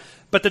 So,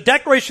 but the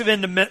Declaration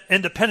of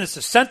Independence,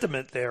 the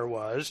sentiment there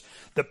was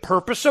the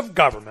purpose of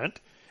government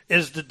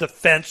is the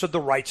defense of the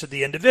rights of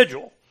the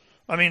individual.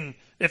 I mean,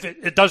 if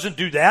it doesn't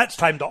do that, it's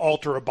time to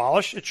alter,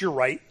 abolish. It's your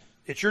right.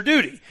 It's your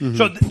duty. Mm-hmm.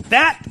 So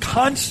that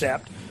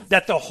concept,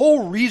 that the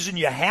whole reason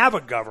you have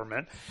a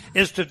government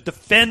is to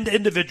defend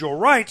individual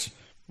rights,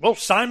 well,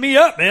 sign me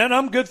up, man.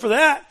 I'm good for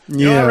that.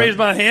 I raise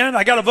my hand.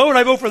 I got to vote.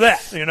 I vote for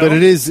that. But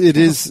it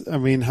is. I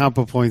mean,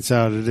 Hoppe points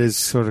out it is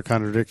sort of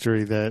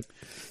contradictory that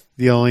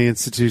the only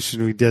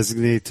institution we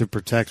designate to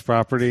protect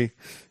property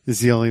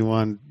is the only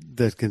one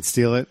that can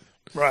steal it.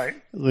 Right.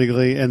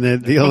 Legally, and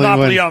then the only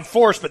monopoly one on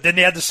force, but then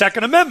they had the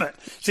Second Amendment.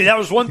 See, that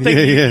was one thing.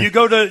 You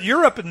go to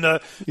Europe and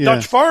the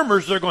Dutch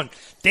farmers, they're going,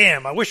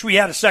 damn, I wish we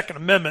had a Second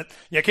Amendment.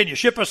 Yeah, can you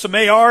ship us some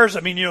ARs?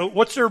 I mean,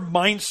 what's their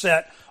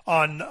mindset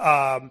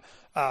on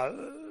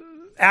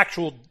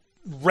actual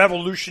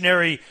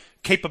revolutionary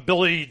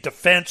capability,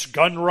 defense,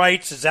 gun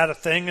rights? Is that a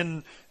thing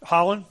in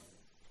Holland?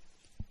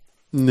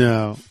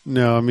 No.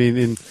 I mean,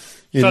 in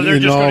so they're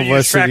just all going to use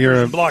Western tractors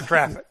Europe, and block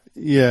traffic.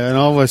 Yeah, in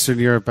all Western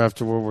Europe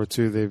after World War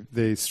II,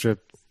 they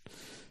stripped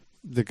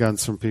the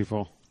guns from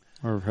people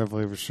or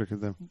heavily restricted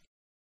them.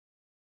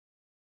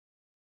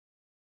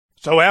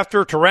 So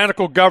after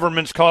tyrannical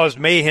governments caused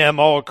mayhem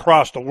all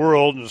across the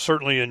world, and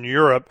certainly in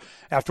Europe,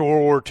 after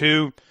World War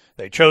II,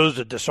 they chose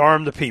to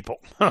disarm the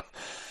people.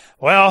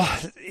 Well,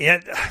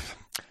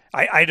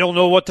 I don't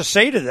know what to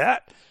say to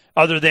that.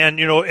 Other than,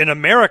 in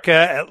America,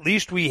 at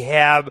least we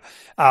have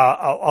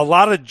a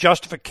lot of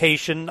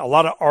justification, a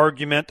lot of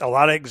argument, a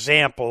lot of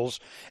examples,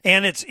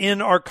 and it's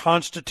in our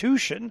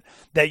Constitution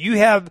that you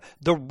have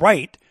the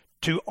right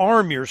to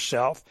arm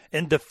yourself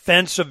in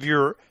defense of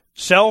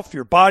yourself,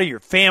 your body, your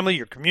family,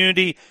 your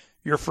community,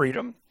 your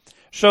freedom.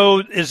 So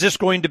is this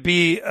going to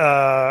be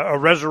a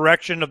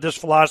resurrection of this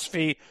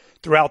philosophy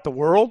throughout the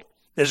world?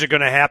 Is it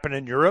going to happen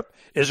in Europe?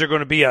 Is there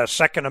going to be a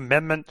Second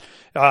Amendment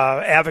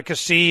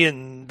advocacy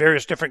in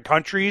various different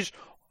countries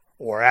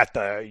or at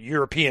the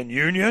European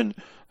Union?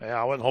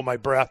 I wouldn't hold my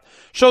breath.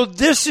 So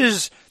this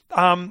is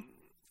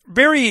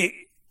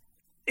very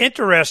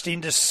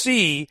interesting to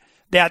see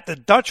that the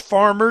Dutch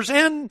farmers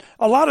and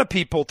a lot of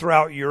people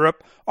throughout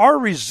Europe are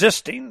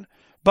resisting.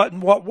 But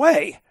in what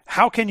way?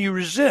 How can you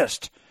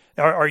resist?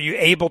 Are you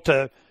able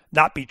to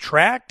not be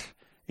tracked?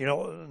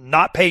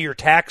 Not pay your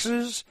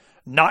taxes?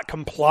 Not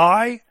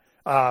comply,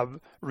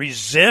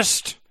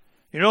 resist,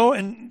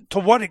 and to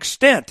what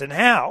extent and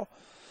how.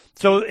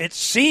 So it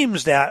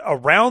seems that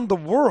around the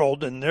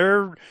world, and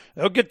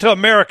they'll get to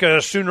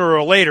America sooner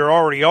or later,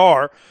 already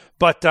are,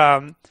 but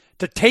to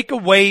take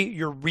away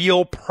your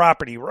real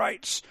property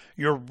rights,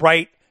 your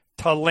right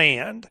to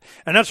land.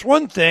 And that's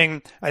one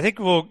thing I think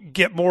we'll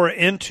get more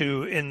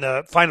into in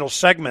the final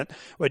segment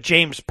with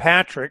James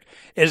Patrick,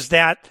 is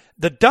that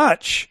the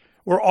Dutch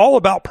were all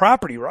about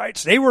property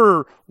rights. They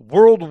were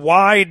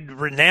worldwide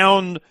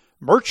renowned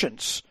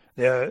merchants.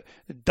 The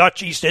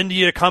Dutch East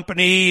India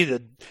Company,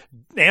 the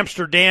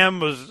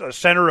Amsterdam was a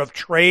center of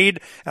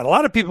trade. And a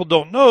lot of people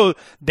don't know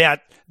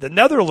that the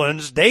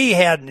Netherlands, they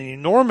had an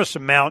enormous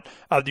amount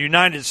of the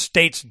United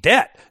States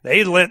debt.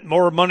 They lent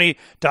more money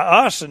to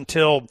us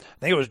until I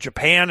think it was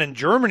Japan and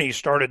Germany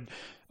started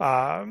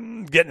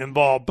getting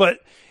involved. But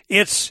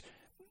it's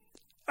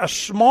a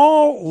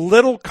small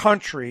little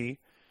country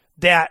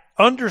that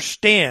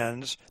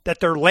understands that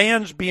their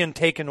land's being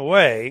taken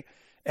away,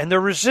 and they're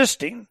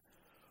resisting.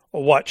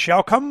 What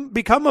shall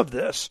become of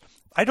this?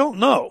 I don't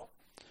know.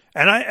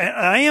 And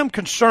I am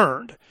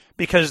concerned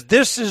because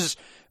this is,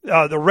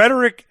 the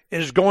rhetoric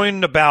is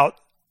going about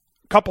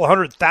a couple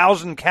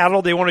 100,000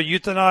 cattle they want to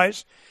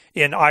euthanize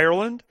in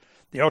Ireland.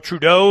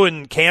 Trudeau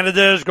in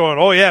Canada is going,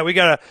 oh yeah, we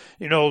got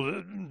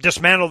to,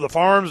 dismantle the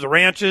farms, the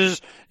ranches,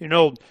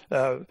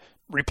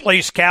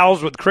 replace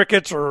cows with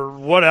crickets or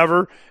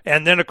whatever,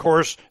 and then, of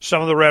course,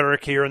 some of the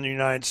rhetoric here in the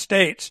United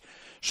States.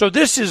 So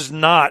this is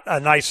not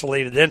an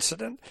isolated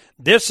incident.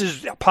 This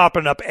is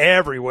popping up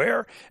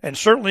everywhere, and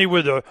certainly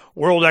with the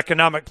World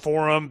Economic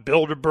Forum,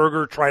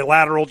 Bilderberger,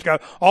 Trilateral,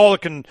 all the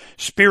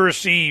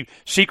conspiracy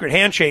secret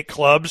handshake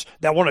clubs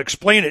that want to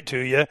explain it to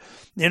you,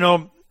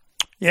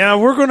 yeah,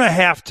 we're going to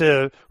have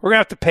to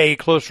pay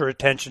closer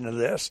attention to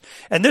this.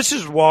 And this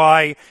is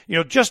why,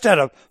 just at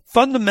a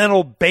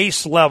fundamental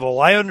base level,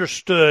 I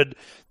understood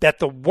that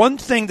the one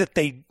thing that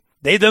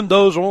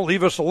those won't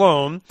leave us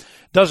alone,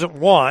 doesn't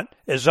want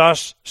is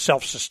us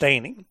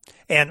self-sustaining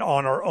and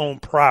on our own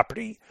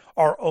property,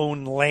 our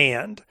own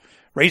land,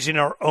 raising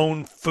our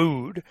own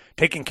food,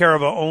 taking care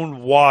of our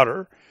own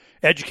water,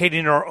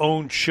 educating our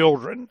own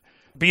children,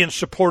 being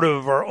supportive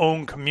of our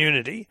own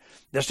community.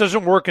 This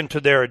doesn't work into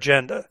their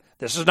agenda.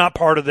 This is not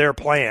part of their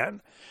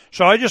plan.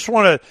 So I just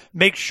want to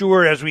make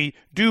sure as we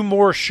do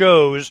more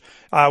shows,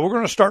 we're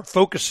going to start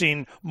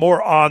focusing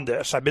more on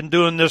this. I've been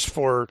doing this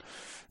for,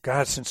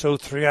 since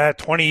 03,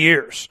 20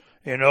 years,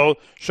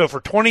 So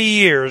for 20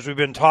 years, we've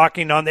been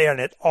talking on there,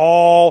 and it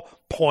all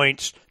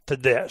points to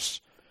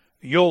this.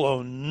 You'll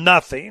own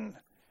nothing,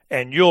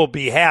 and you'll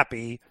be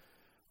happy,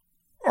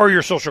 or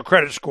your social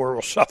credit score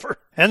will suffer.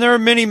 And there are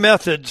many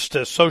methods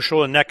to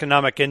social and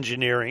economic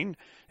engineering.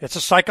 It's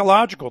a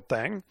psychological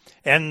thing,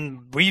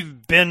 and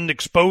we've been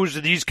exposed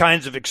to these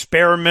kinds of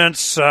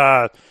experiments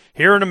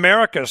here in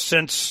America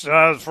since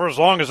for as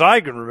long as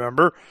I can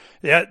remember.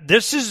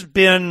 This has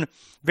been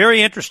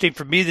very interesting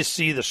for me to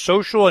see the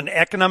social and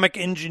economic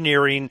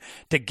engineering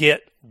to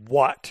get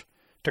what?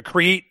 To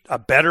create a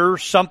better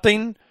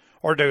something,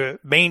 or to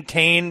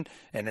maintain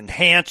and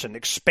enhance and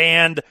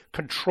expand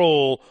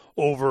control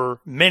over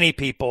many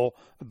people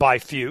by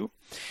few.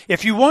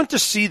 If you want to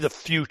see the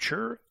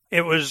future,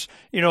 it was,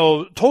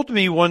 told to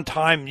me one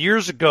time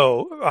years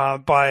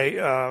ago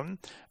by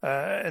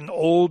an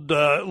old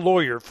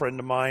lawyer friend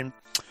of mine,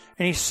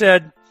 and he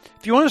said,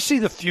 if you want to see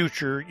the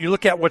future, you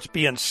look at what's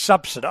being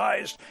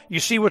subsidized. You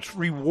see what's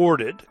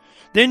rewarded.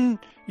 Then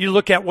you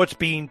look at what's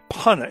being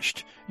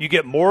punished. You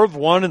get more of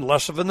one and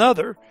less of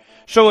another.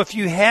 So if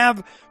you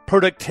have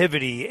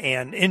productivity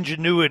and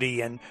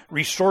ingenuity and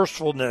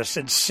resourcefulness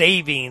and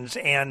savings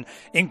and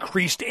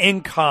increased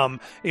income,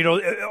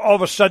 all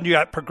of a sudden you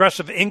got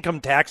progressive income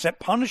tax that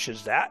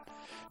punishes that.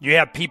 You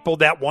have people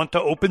that want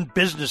to open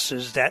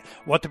businesses, that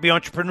want to be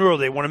entrepreneurial,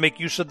 they want to make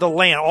use of the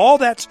land. All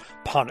that's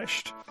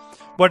punished.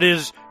 What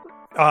is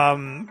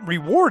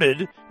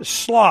rewarded is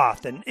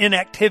sloth and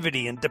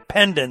inactivity and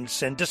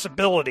dependence and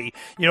disability.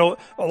 A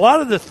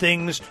lot of the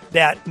things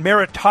that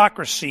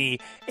meritocracy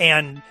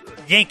and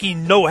Yankee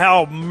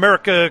know-how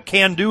America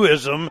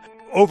can-doism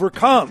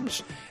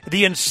overcomes.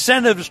 The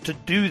incentives to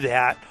do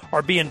that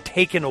are being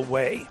taken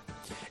away.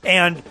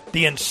 And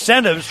the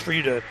incentives for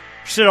you to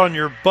sit on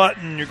your butt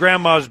in your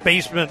grandma's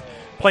basement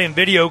playing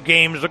video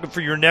games looking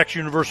for your next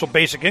universal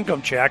basic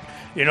income check,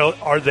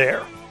 are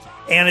there.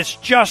 And it's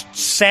just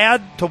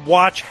sad to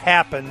watch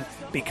happen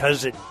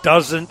because it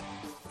doesn't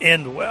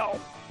end well.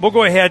 We'll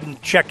go ahead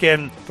and check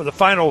in for the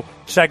final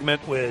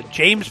segment with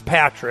James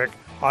Patrick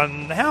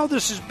on how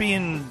this is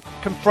being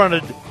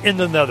confronted in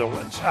the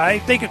Netherlands. I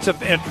think it's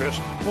of interest.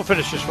 We'll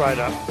finish this right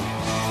up.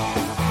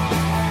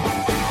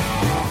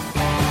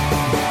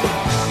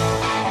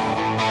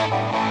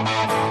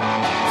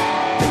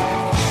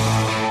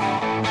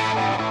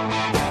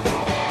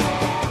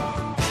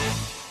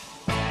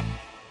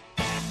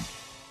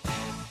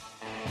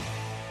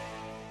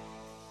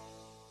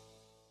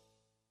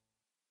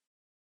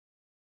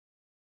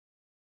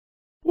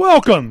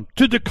 Welcome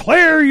to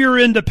Declare Your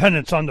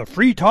Independence on the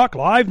Free Talk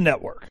Live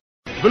Network.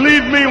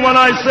 Believe me when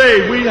I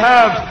say we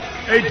have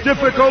a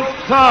difficult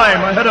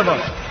time ahead of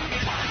us.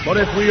 But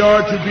if we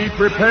are to be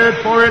prepared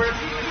for it,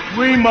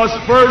 we must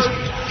first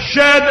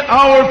shed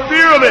our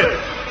fear of it.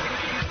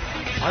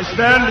 I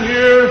stand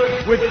here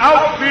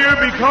without fear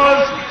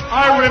because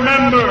I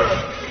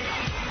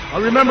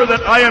remember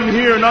that I am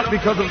here not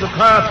because of the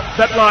path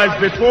that lies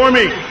before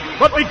me,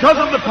 but because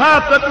of the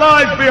path that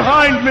lies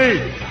behind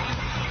me.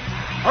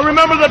 I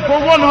remember that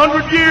for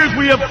 100 years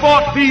we have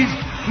fought these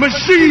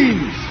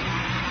machines.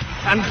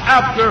 And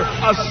after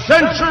a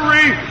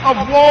century of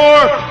war,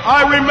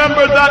 I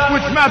remember that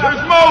which matters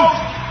most.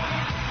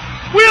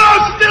 We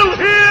are still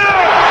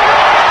here!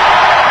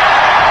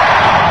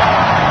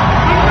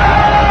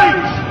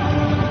 Tonight,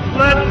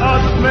 let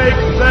us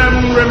make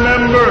them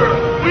remember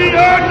we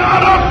are not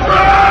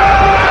afraid!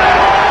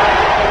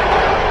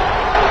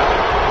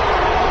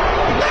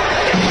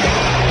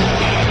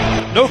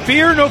 No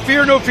fear, no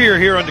fear, no fear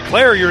here on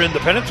Declare Your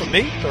Independence with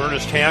me,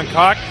 Ernest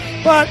Hancock.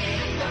 But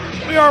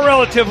we are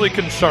relatively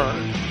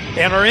concerned.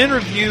 And our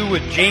interview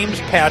with James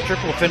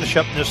Patrick will finish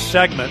up this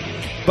segment.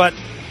 But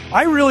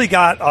I really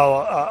got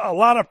a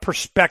lot of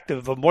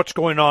perspective of what's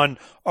going on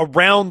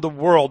around the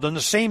world and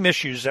the same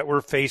issues that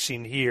we're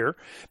facing here.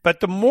 But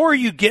the more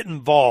you get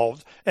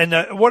involved, and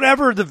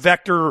whatever the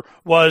vector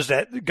was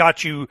that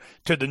got you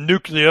to the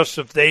nucleus,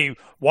 if they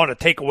want to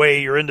take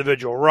away your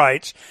individual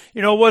rights,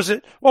 what was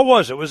it?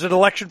 Was it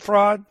election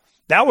fraud?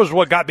 That was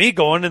what got me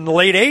going in the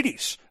late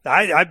 80s.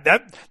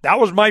 That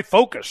was my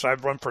focus.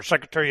 I've run for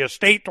Secretary of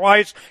State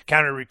twice,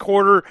 county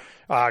recorder,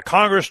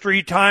 Congress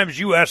 3 times,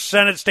 U.S.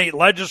 Senate, state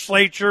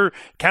legislature,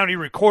 county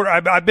recorder.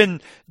 I've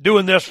been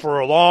doing this for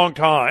a long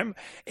time,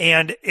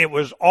 and it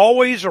was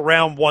always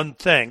around one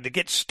thing, to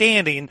get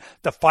standing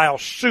to file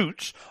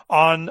suits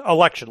on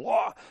election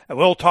law. And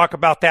we'll talk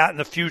about that in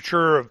the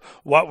future of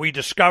what we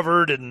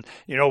discovered and,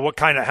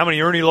 how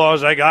many Ernie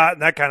laws I got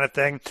and that kind of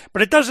thing.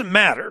 But it doesn't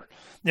matter.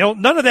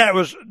 None of that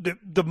was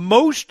the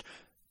most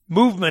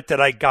movement that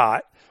I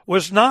got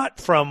was not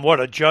from what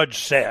a judge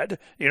said.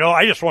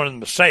 I just wanted them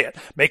to say it.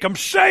 Make them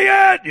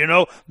say it,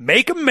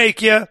 make them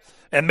make you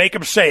and make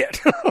them say it.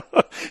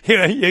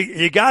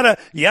 You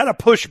gotta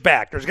push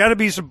back. There's got to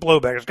be some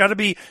blowback. There's got to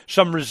be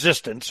some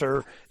resistance,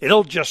 or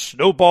it'll just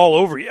snowball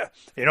over you.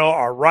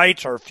 Our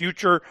rights, our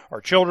future,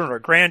 our children, our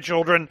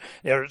grandchildren.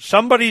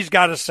 Somebody's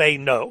got to say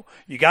no.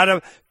 You got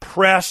to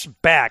press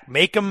back.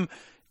 Make them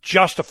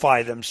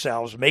justify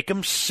themselves. Make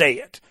them say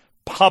it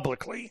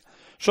publicly.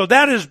 So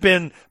that has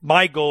been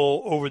my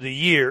goal over the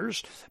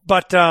years.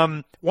 But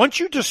once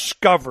you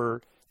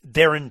discover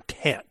their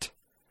intent,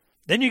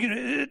 then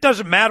it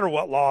doesn't matter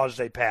what laws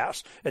they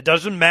pass. It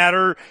doesn't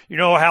matter,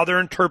 how they're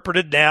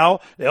interpreted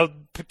now. They'll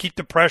keep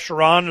the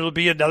pressure on. It'll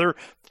be another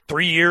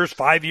 3 years,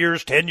 5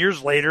 years, 10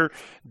 years later.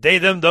 They,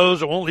 them,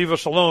 those that won't leave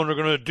us alone are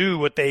going to do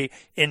what they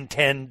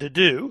intend to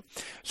do.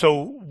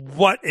 So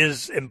what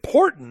is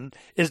important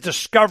is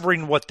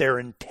discovering what their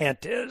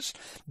intent is.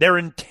 Their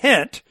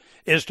intent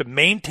is to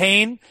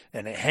maintain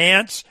and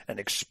enhance and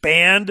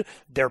expand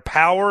their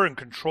power and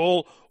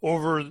control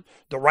over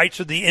the rights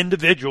of the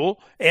individual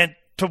and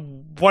to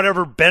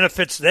whatever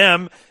benefits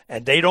them,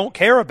 and they don't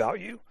care about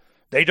you.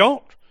 They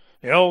don't.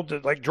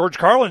 Like George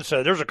Carlin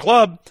said, there's a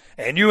club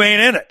and you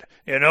ain't in it,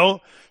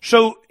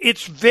 So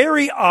it's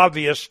very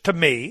obvious to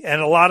me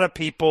and a lot of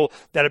people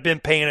that have been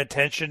paying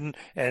attention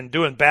and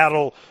doing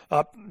battle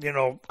up,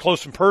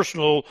 close and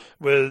personal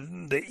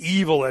with the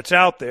evil that's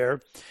out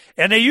there.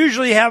 And they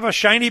usually have a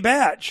shiny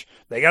badge.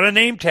 They got a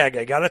name tag.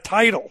 They got a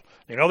title.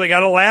 They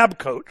got a lab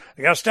coat.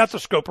 They got a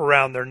stethoscope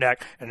around their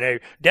neck, and they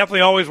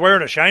definitely always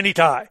wearing a shiny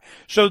tie.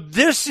 So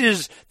they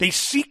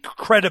seek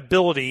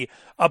credibility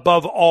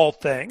above all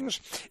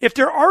things. If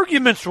their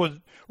arguments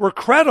were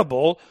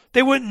credible,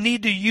 they wouldn't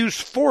need to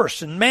use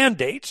force and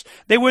mandates.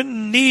 They wouldn't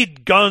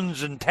need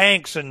guns and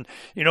tanks and,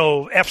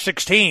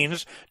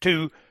 F-16s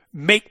to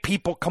make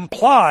people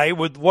comply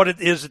with what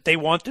it is that they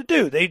want to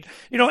do.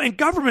 And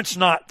government's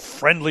not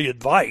friendly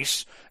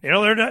advice.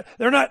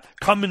 They're not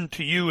coming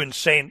to you and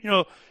saying,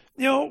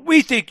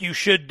 we think you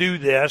should do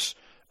this.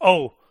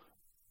 Oh,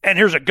 and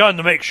here's a gun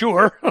to make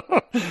sure.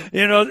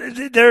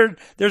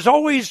 There's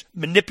always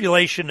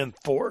manipulation and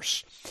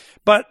force.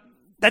 But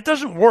that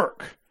doesn't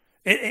work.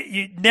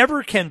 You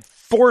never can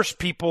force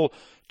people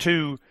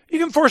you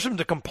can force them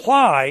to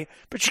comply,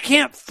 but you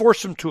can't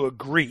force them to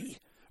agree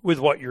with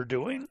what you're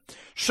doing.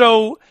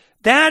 So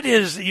that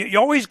is, you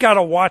always got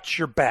to watch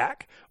your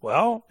back.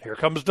 Well, here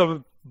comes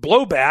the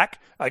blowback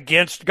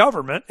against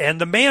government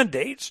and the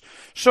mandates.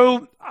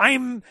 So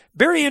I'm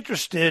very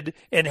interested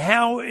in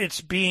how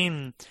it's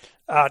being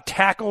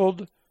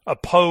tackled,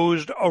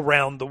 opposed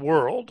around the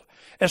world,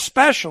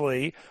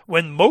 especially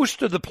when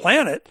most of the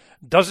planet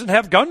doesn't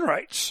have gun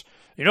rights.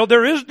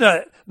 There is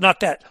not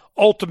that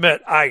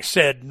ultimate I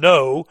said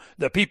no.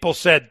 The people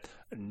said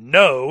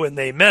no and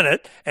they meant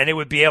it, and they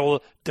would be able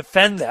to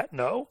defend that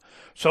no.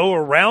 So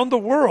around the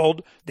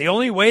world, the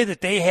only way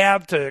that they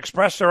have to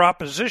express their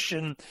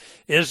opposition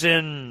is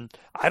in,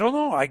 I don't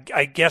know,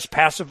 I guess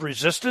passive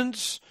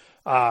resistance,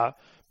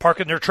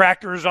 parking their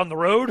tractors on the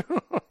road.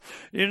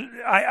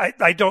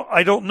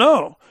 I don't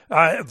know.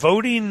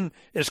 Voting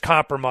is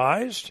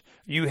compromised.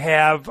 You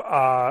have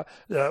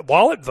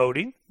wallet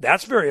voting.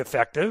 That's very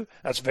effective.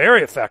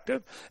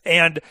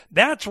 And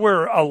that's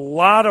where a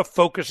lot of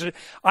focus is.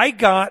 I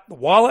got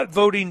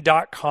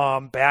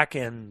walletvoting.com back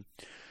in,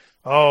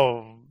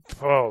 early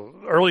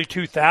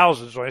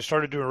 2000s when I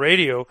started doing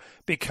radio,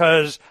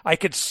 because I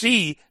could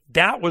see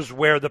that was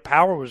where the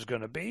power was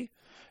going to be.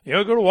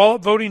 Go to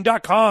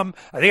walletvoting.com.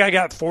 I think I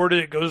got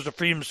forwarded. It goes to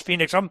Freedom's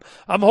Phoenix. I'm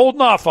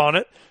holding off on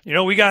it.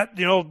 We got,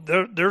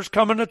 there's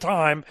coming a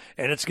time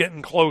and it's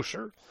getting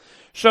closer.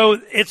 So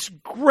it's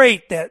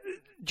great that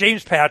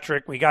James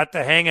Patrick, we got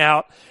to hang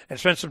out and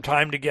spend some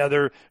time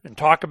together and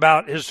talk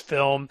about his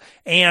film.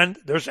 And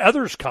there's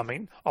others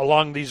coming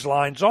along these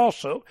lines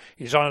also.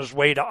 He's on his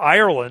way to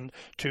Ireland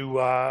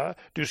to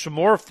do some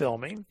more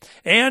filming.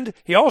 And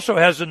he also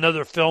has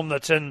another film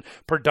that's in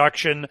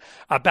production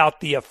about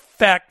the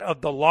effect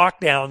of the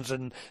lockdowns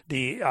and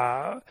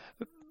the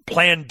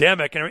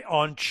pandemic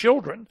on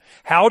children.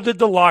 How did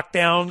the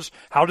lockdowns,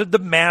 how did the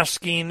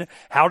masking,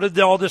 how did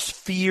all this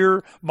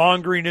fear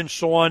mongering and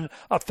so on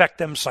affect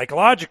them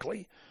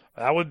psychologically?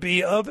 That would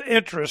be of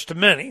interest to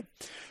many.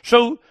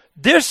 So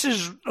this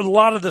is a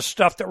lot of the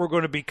stuff that we're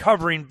going to be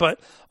covering, but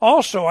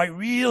also I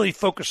really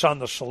focus on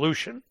the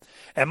solution.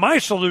 And my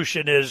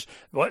solution is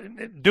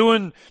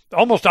doing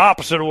almost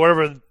opposite of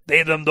whatever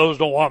they, them, those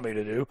don't want me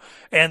to do.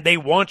 And they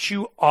want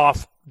you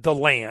off the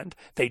land.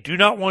 They do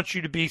not want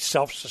you to be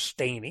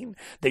self-sustaining.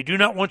 They do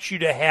not want you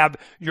to have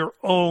your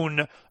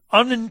own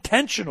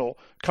unintentional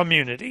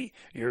community.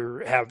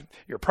 You have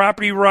your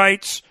property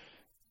rights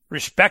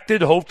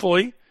respected,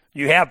 hopefully.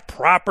 You have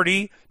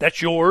property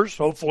that's yours,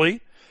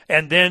 hopefully.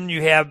 And then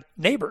you have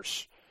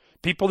neighbors,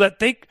 people that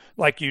think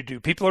like you do.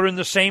 People are in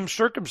the same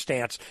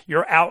circumstance.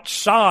 You're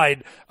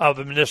outside of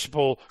a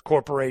municipal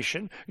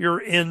corporation.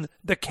 You're in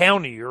the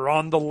county. You're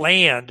on the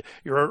land.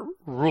 You're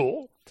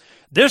rural.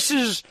 This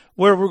is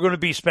where we're going to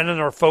be spending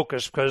our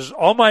focus, because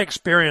all my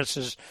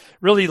experiences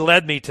really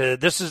led me to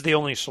this is the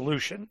only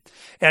solution.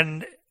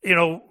 And,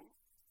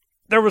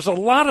 there was a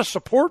lot of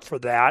support for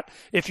that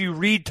if you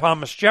read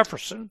Thomas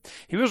Jefferson.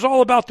 He was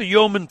all about the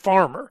yeoman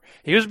farmer.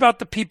 He was about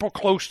the people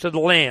close to the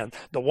land,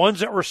 the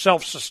ones that were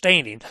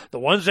self-sustaining, the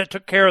ones that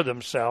took care of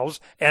themselves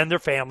and their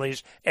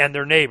families and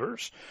their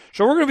neighbors.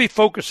 So we're going to be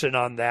focusing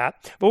on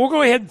that. But we'll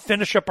go ahead and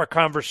finish up our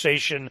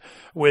conversation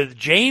with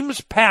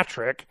James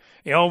Patrick.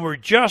 We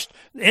just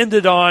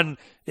ended on,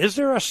 is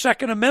there a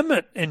Second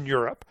Amendment in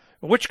Europe?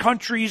 Which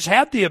countries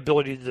have the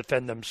ability to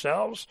defend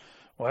themselves?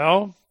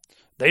 Well,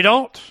 they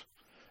don't.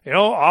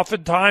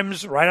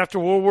 Oftentimes, right after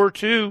World War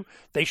II,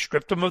 they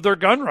stripped them of their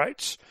gun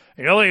rights.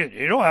 You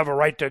don't have a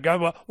right to a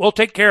gun. Well, we'll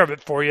take care of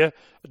it for you.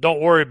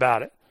 Don't worry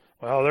about it.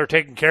 Well, they're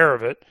taking care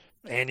of it,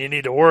 and you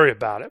need to worry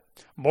about it.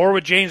 More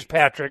with James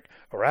Patrick,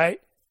 all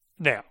right,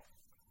 now.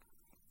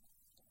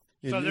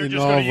 So they're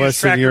just going to use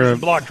tractors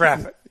and block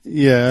traffic.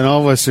 Yeah, in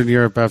all Western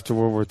Europe after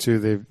World War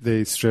II,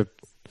 they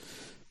stripped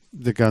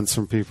the guns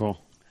from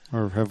people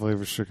or heavily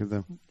restricted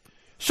them.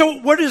 So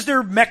what is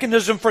their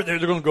mechanism for? They're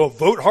going to go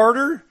vote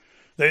harder.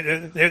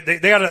 They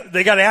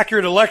got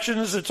accurate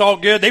elections. It's all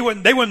good. They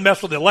wouldn't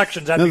mess with the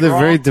elections. That'd be they're wrong.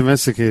 very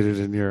domesticated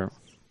in Europe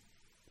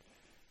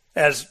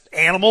As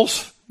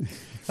animals.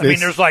 I mean,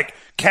 there's like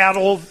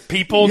cattle,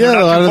 people.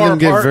 Yeah, a lot of them apart.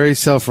 get very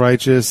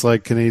self-righteous,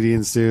 like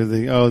Canadians do.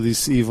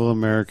 These evil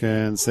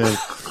Americans.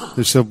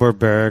 They're so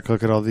barbaric.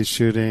 Look at all these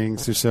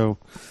shootings. They're so.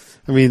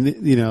 I mean,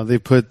 they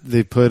put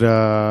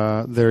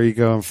their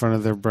ego in front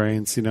of their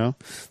brains. They're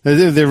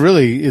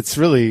really, it's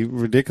really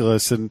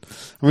ridiculous, and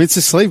I mean, it's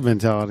a slave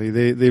mentality.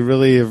 They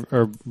really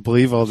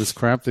believe all this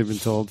crap they've been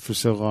told for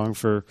so long,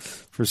 for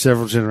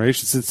several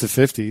generations since the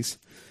 50s.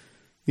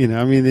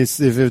 I mean,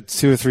 they've had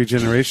 2 or 3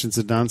 generations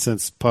of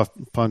nonsense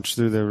punched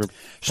through their.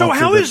 So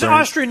how is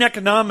Austrian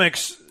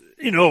economics?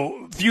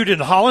 Viewed in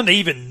Holland? They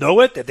even know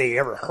it? Have they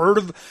ever heard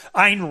of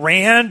Ayn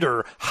Rand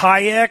or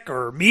Hayek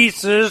or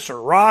Mises or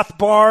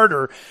Rothbard?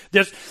 Or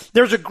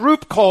there's a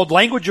group called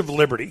Language of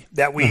Liberty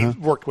that we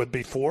worked with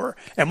before.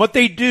 And what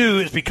they do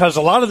is, because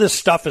a lot of this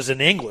stuff is in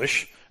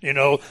English,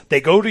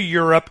 they go to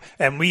Europe,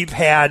 and we've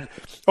had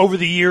over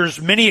the years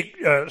many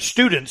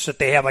students that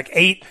they have, like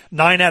 8,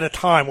 9 at a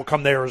time, will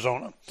come to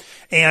Arizona.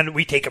 And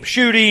we take them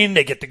shooting.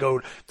 They get to go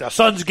to the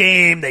Suns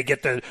game. They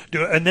get to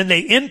do it. And then they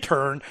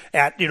intern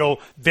at,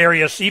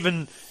 various,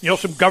 even,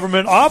 some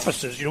government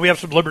offices. We have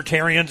some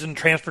libertarians in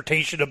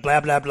transportation of blah,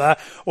 blah, blah,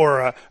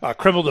 or a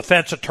criminal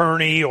defense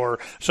attorney, or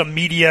some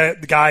media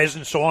guys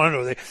and so on.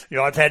 Or they,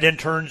 I've had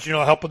interns,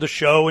 help with the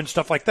show and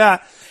stuff like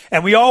that.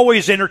 And we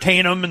always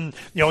entertain them. And,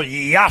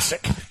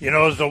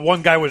 Jacek, the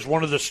one guy was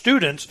one of the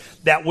students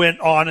that went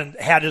on and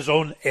had his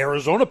own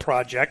Arizona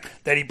project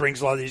that he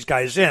brings a lot of these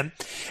guys in.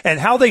 And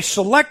how they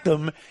select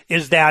them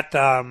is that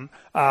they're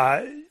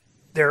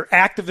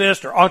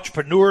activists or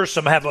entrepreneurs.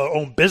 Some have their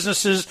own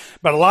businesses,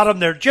 but a lot of them,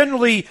 they're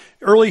generally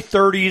early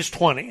 30s,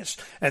 20s.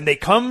 And they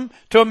come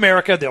to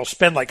America. They'll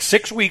spend like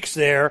 6 weeks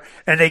there,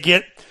 and they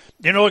get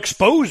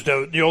exposed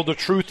to, the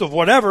truth of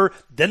whatever.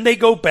 Then they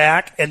go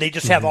back, and they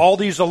just have all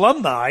these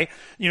alumni,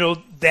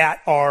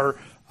 that are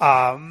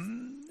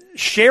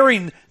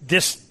sharing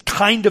this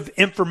kind of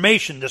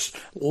information, this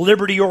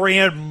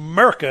liberty-oriented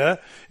America,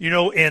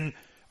 in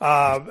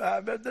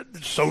the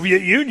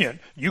Soviet Union,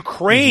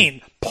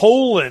 Ukraine,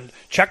 Poland,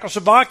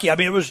 Czechoslovakia. I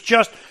mean, it was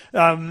just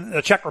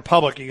the Czech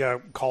Republic, you got to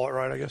call it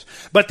right, I guess.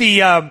 But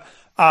this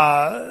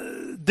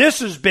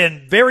has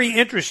been very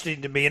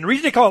interesting to me. And the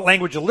reason they call it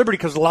Language of Liberty,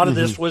 because a lot of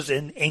this was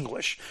in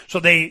English. So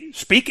they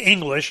speak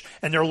English,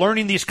 and they're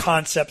learning these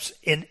concepts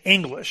in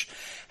English.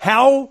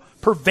 How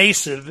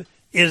pervasive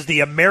is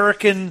the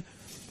American,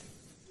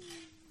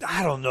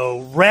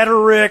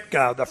 rhetoric,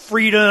 the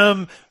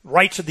freedom,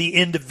 rights of the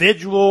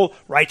individual, the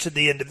rights of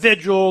the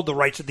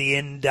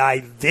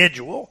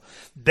individual?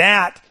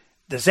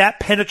 Does that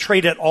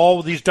penetrate at all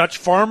with these Dutch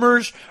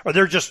farmers? Or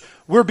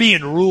we're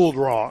being ruled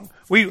wrong?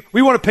 We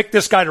want to pick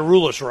this guy to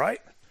rule us right,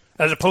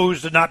 as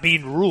opposed to not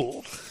being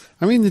ruled.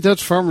 I mean, the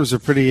Dutch farmers are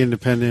pretty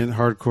independent,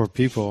 hardcore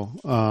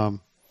people.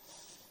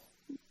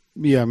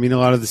 Yeah, I mean, a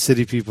lot of the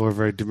city people are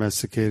very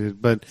domesticated.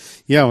 But,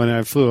 yeah, when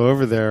I flew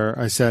over there,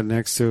 I sat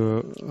next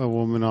to a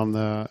woman on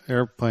the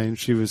airplane.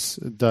 She was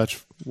a Dutch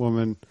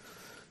woman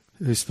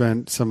who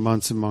spent some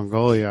months in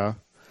Mongolia.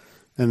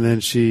 And then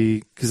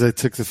because I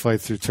took the flight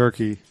through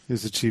Turkey. It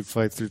was a cheap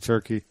flight through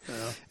Turkey.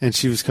 Yeah. And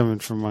she was coming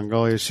from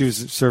Mongolia. She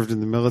was served in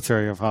the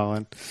military of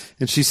Holland.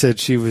 And she said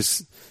she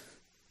was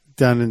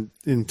down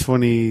in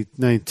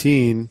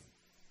 2019.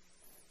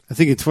 I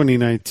think in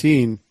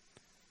 2019,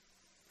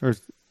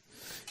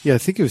 I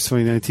think it was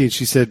 2019.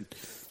 She said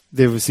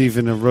there was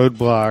even a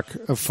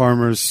roadblock of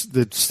farmers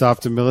that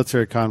stopped a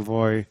military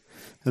convoy,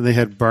 and they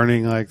had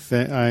burning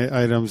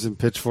items and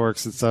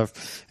pitchforks and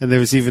stuff. And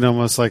there was even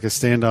almost like a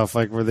standoff,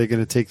 like, were they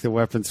going to take the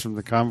weapons from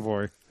the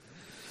convoy?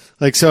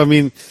 Like, so, I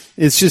mean,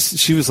 it's just,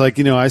 she was like,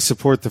 I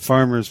support the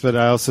farmers, but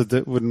I also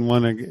wouldn't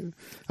want to,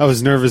 I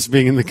was nervous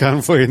being in the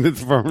convoy and that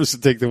the farmers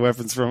would take the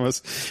weapons from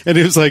us. And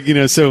it was like,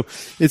 so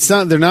it's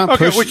not, they're not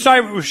Okay, pushing. which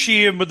side was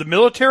she in with the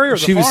military or the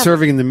She was farmers?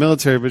 serving in the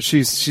military, but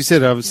she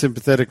said I was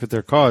sympathetic with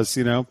their cause,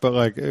 but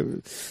like,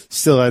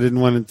 still, I didn't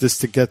want this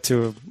to get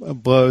to a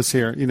blows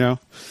here, And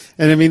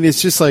I mean,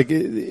 it's just like,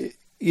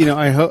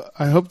 I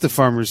hope the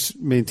farmers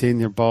maintain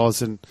their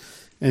balls and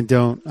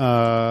don't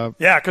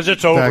because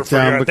it's over back for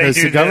down, you. because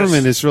They do the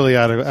government this. is really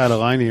out of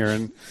line here,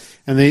 and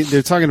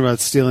they're talking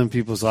about stealing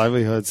people's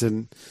livelihoods,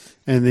 and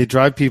they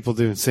drive people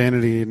to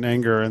insanity and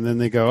anger, and then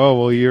they go, oh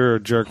well, you're a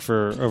jerk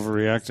for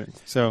overreacting.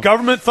 So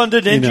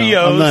Government-funded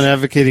NGOs. I'm not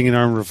advocating an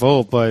armed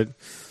revolt, but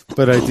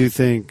I do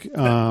think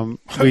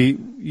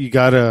you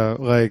gotta,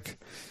 like,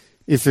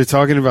 if they're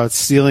talking about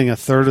stealing a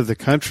third of the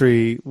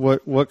country,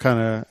 what kind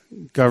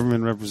of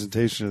government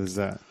representation is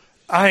that?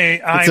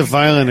 It's a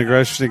violent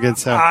aggression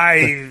against how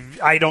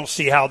I don't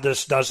see how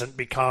this doesn't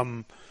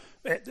become.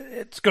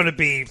 It's going to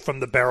be from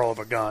the barrel of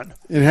a gun.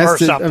 It has or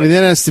to. something. I mean,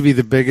 that has to be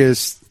the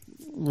biggest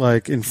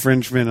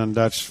infringement on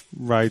Dutch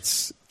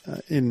rights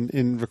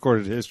in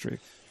recorded history.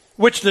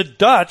 Which the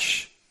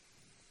Dutch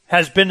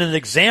has been an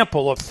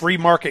example of free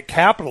market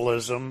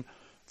capitalism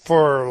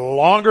for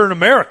longer in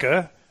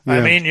America. Yeah.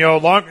 I mean,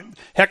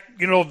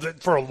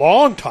 for a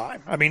long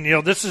time. I mean,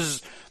 this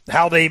is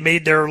how they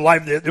made their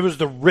life. It was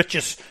the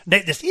richest,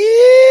 this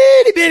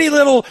itty bitty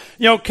little,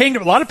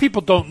 kingdom. A lot of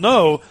people don't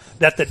know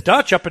that the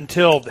Dutch, up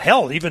until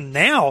even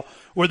now,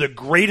 were the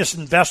greatest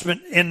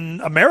investment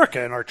in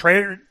America, in our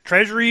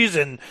treasuries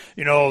and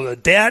the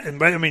debt.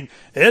 And I mean,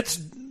 it's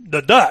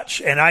the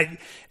Dutch, and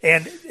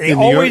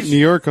New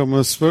York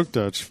almost spoke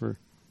Dutch for.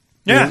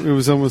 Yeah, it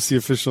was almost the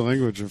official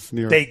language of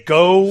New York. They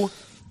go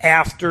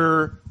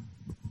after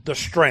the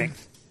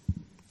strength.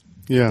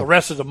 Yeah. The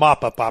rest is a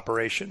mop-up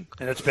operation,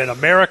 and it's been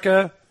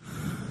America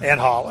and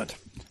Holland.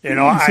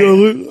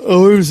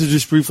 I'll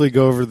just briefly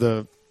go over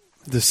the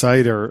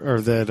site or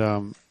that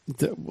a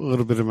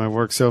little bit of my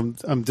work. So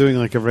I'm doing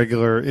like a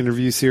regular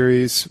interview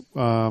series.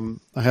 I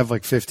have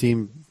like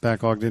 15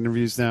 backlogged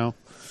interviews now.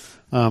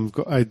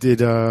 I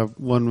did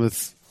one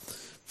with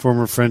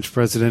former French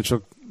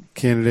presidential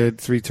candidate,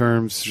 3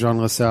 terms, Jean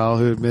Lassalle,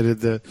 who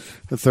admitted that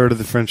a third of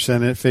the French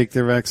Senate faked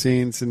their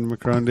vaccines, and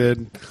Macron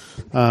did.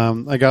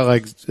 I got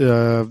like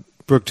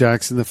Brooke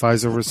Jackson, the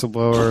Pfizer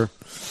whistleblower.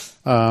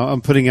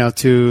 I'm putting out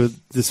 2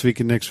 this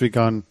week and next week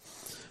on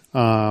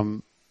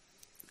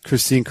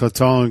Christine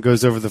Coton, who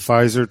goes over the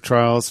Pfizer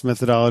trials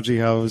methodology,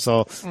 how it was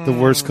all the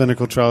worst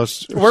clinical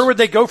trials. Where would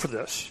they go for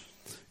this?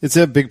 It's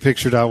at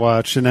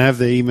bigpicture.watch, and I have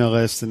the email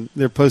list, and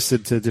they're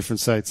posted to different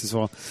sites as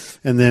well.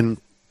 And then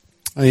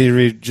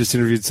I just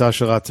interviewed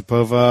Sasha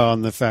Latipova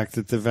on the fact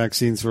that the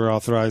vaccines were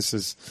authorized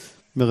as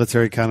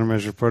military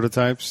countermeasure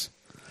prototypes,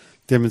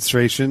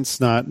 demonstrations,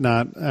 not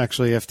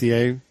actually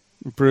FDA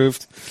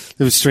approved.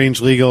 There was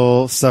strange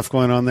legal stuff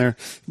going on there.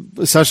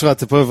 Sasha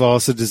Latipova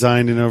also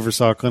designed and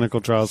oversaw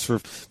clinical trials for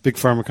big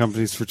pharma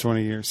companies for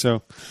 20 years.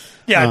 So,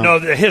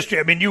 the history.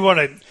 I mean, you want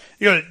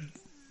to,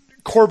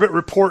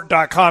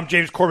 CorbettReport.com,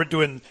 James Corbett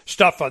doing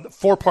stuff on the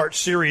 4-part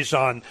series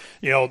on,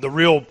 the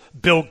real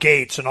Bill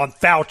Gates and on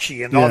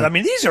Fauci and all that. I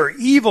mean, these are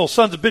evil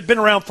sons of been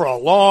around for a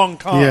long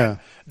time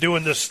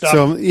doing this stuff.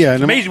 So,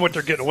 it's amazing what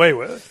they're getting away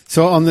with.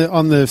 So on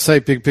the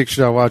site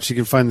bigpicture.watch, you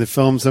can find the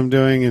films I'm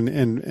doing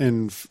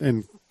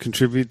and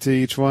contribute to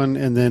each one.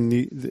 And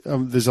then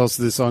there's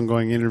also this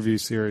ongoing interview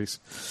series.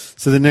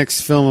 So the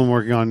next film I'm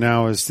working on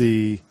now is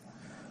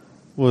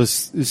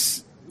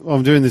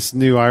I'm doing this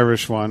new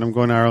Irish one. I'm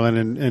going to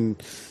Ireland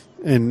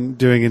and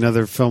doing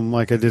another film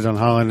like I did on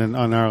Holland and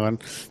on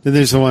Ireland. Then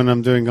there's the one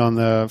I'm doing on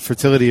the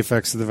fertility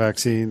effects of the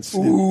vaccines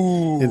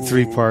in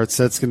 3 parts.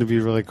 That's going to be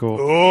really cool.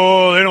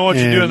 Oh, they don't want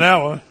you doing that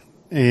one.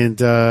 And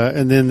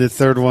then the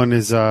third one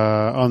is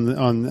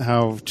on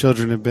how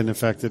children have been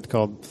affected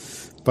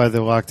by the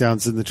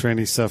lockdowns and the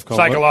training stuff called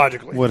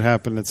Psychologically. What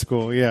happened at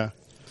school. Yeah.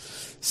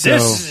 So,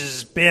 this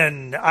has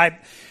been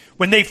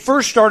when they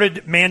first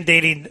started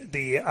mandating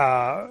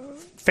the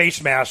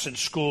face masks in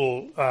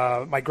school,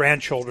 my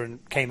grandchildren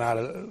came out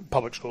of the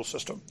public school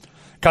system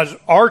because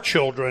our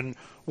children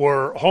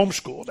were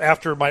homeschooled.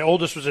 After my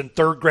oldest was in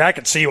 3rd grade, I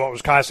could see what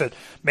was kind. I said,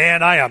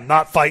 man, I am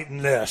not fighting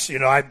this.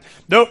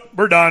 Nope,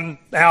 we're done,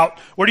 out.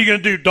 What are you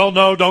going to do? Don't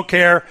know, don't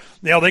care.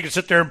 They can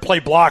sit there and play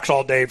blocks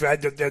all day.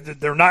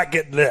 They're not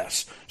getting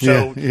this.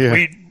 So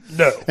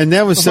no. And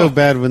that was so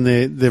bad when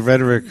the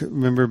rhetoric,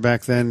 remember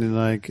back then in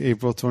like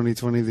April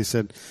 2020, they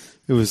said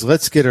it was,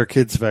 let's get our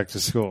kids back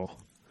to school.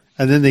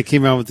 And then they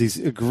came out with these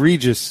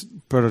egregious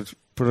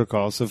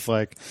protocols of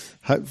like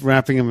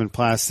wrapping them in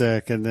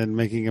plastic and then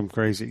making them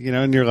crazy,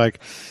 and you're like,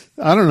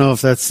 I don't know if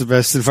that's the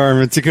best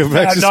environment to go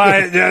back to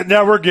school.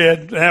 No, we're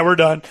good. Yeah, we're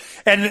done.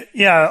 And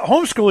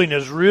homeschooling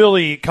is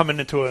really coming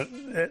into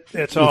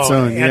its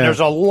own. And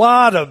there's a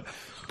lot of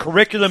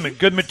curriculum and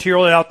good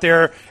material out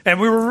there. And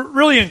we were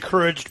really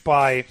encouraged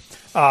by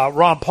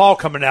Ron Paul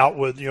coming out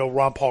with,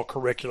 Ron Paul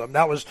curriculum.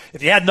 That was,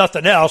 if you had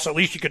nothing else, at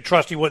least you could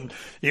trust it wasn't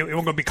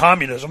going to be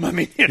communism. I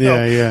mean,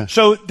 Yeah.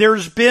 So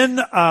there's been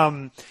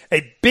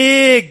a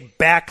big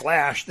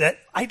backlash that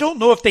I don't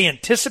know if they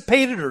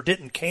anticipated or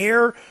didn't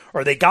care,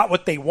 or they got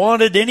what they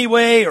wanted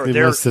anyway, or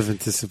they must have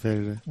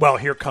anticipated it. Well,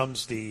 here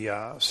comes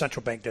the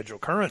central bank digital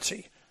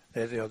currency,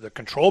 the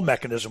control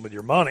mechanism with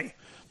your money.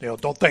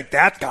 Don't think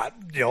that got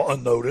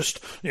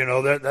unnoticed.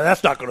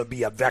 That's not going to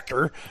be a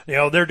vector.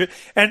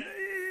 And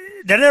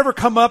did it ever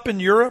come up in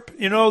Europe?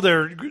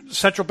 Their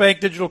central bank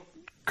digital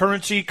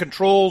currency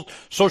controlled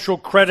social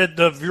credit.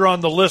 If you're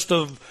on the list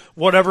of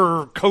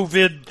whatever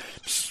COVID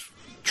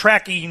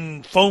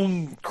tracking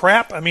phone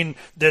crap, I mean,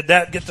 did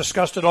that get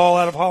discussed at all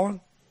out of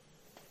Holland?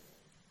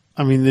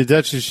 I mean, the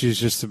Dutch issue is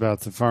just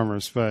about the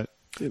farmers, but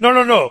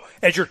no.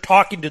 As you're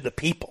talking to the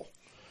people,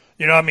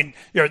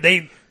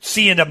 they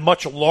see in a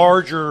much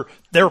larger.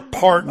 They're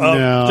part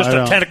of just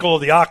a tentacle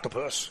of the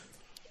octopus.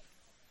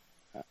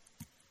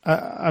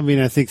 I mean,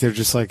 I think they're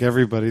just like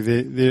everybody.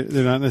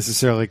 They're not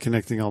necessarily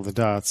connecting all the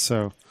dots.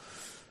 So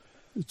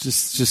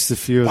just a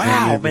few of them.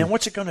 Wow, man,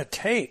 what's it going to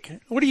take?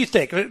 What do you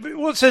think?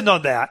 Let's end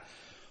on that.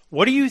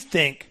 What do you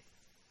think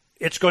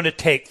it's going to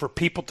take for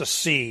people to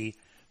see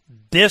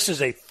this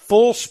is a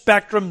full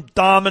spectrum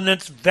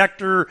dominance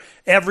vector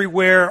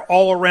everywhere,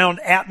 all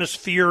around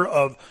atmosphere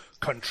of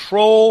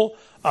control,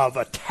 of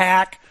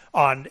attack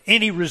on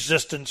any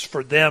resistance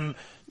for them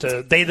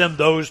to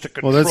those to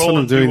control? Well, that's what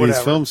I'm doing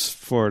these films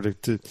for,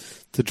 to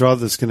draw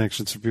those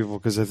connections for people,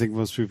 because I think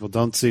most people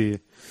don't see.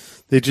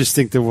 They just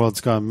think the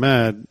world's gone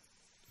mad.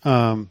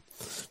 But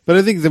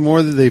I think the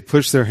more that they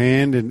push their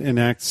hand and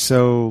act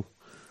so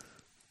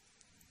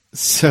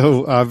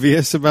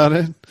obvious about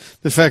it,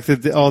 the fact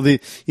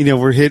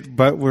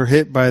that we're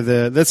hit by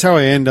the. That's how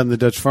I end on the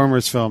Dutch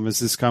Farmers film. Is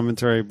this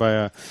commentary by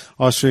a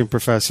Austrian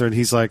professor, and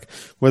he's like,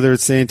 whether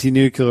it's the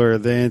anti-nuclear,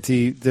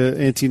 the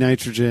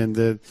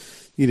anti-nitrogen,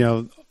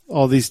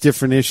 all these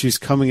different issues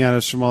coming at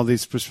us from all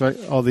these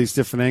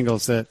different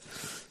angles, that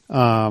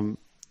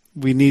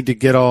we need to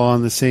get all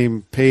on the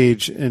same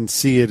page and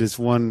see it as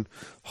one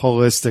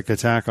holistic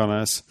attack on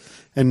us,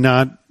 and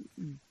not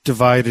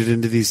divided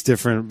into these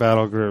different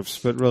battle groups,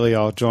 but really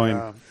all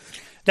join.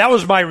 That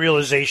was my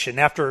realization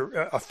after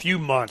a few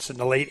months in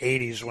the late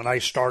 80s when I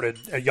started,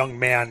 a young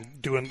man,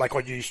 doing like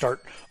when you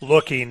start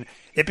looking.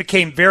 It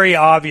became very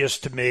obvious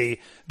to me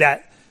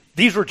that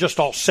these were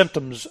just all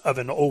symptoms of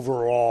an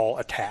overall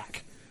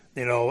attack.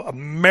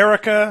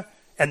 America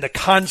and the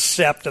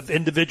concept of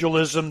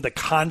individualism, the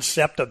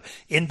concept of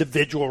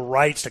individual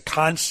rights, the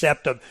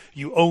concept of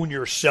you own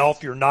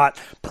yourself, you're not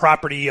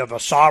property of a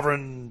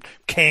sovereign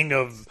king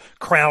of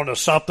crown of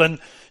something.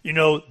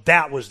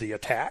 That was the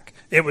attack.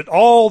 It was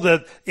all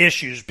the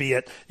issues, be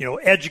it,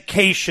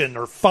 education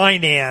or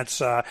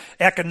finance,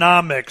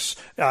 economics,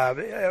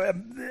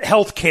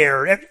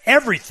 healthcare,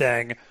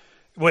 everything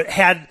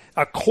had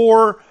a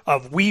core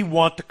of we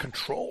want to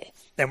control.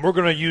 And we're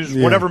going to use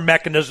whatever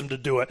mechanism to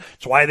do it.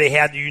 That's why they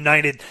had the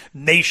United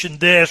Nation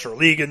this, or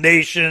League of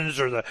Nations,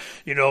 or the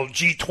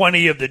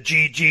G20 of the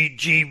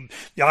GGG,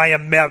 the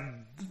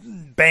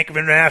IMF, Bank of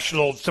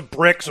International, the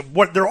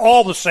BRICS. They're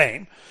all the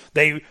same.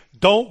 They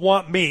don't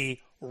want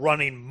me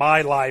running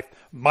my life,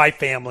 my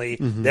family.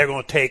 Mm-hmm. They're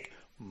going to take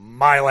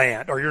my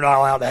land, or you're not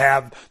allowed to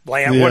have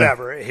land,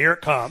 whatever. Here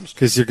it comes.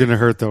 Because you're going to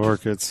hurt the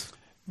orchids.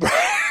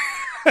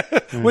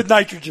 With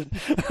nitrogen.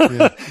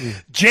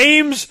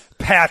 James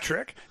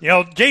Patrick.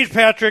 James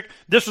Patrick,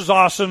 this was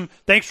awesome.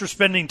 Thanks for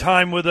spending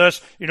time with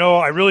us.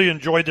 I really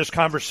enjoyed this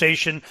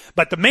conversation.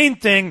 But the main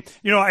thing,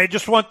 I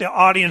just want the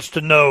audience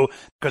to know,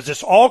 because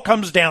this all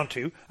comes down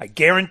to, I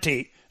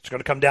guarantee it's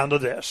going to come down to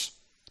this: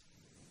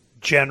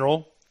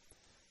 general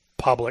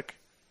public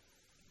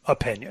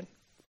opinion.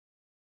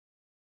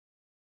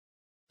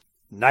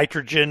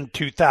 Nitrogen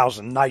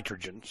 2000,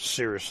 nitrogen,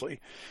 seriously.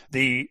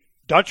 The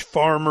Dutch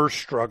farmers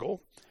struggle.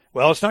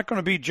 Well, it's not going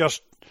to be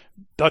just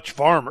Dutch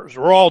farmers.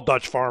 We're all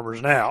Dutch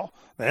farmers now.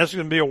 That's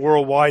going to be a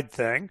worldwide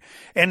thing.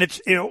 And it's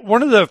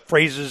one of the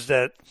phrases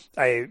that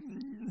I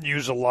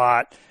use a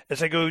lot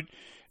is I go,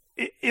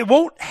 it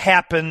won't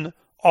happen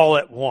all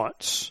at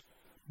once,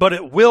 but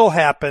it will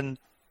happen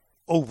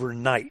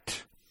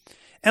overnight.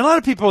 And a lot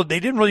of people,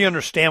 they didn't really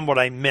understand what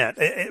I meant.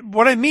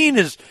 What I mean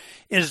is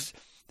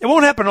it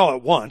won't happen all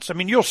at once. I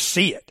mean, you'll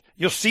see it.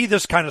 You'll see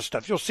this kind of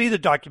stuff. You'll see the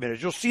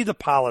documentaries. You'll see the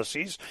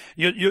policies.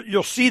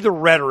 You'll see the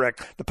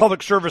rhetoric, the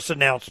public service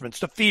announcements,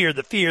 the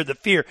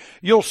fear.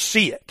 You'll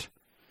see it,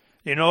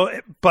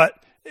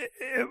 but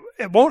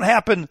it won't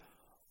happen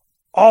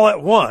all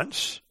at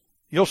once.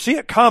 You'll see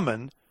it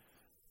coming,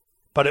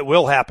 but it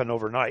will happen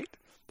overnight.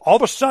 All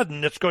of a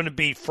sudden, it's going to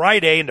be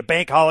Friday and the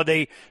bank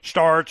holiday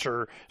starts,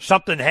 or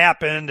something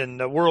happened and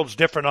the world's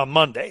different on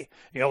Monday.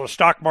 The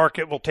stock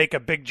market will take a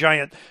big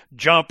giant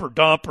jump or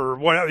dump or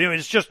whatever.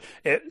 It's just,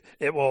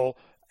 it will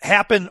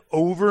happen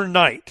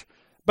overnight,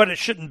 but it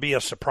shouldn't be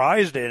a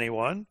surprise to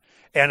anyone.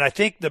 And I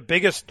think the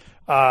biggest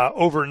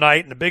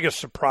overnight and the biggest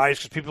surprise,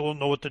 because people don't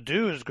know what to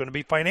do, is going to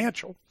be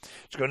financial.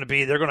 It's going to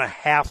be they're going to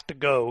have to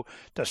go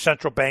to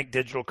central bank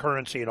digital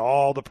currency and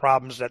all the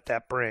problems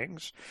that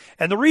brings.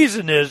 And the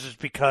reason is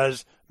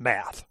because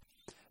math.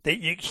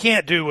 You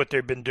can't do what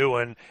they've been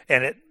doing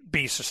and it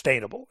be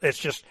sustainable.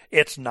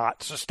 It's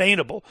not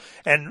sustainable.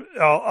 And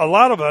a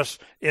lot of us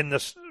in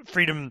this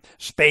freedom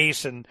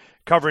space and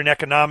covering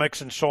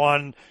economics and so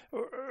on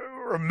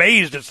are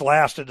amazed it's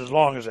lasted as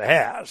long as it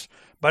has.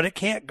 But it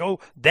can't go.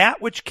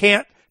 That which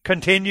can't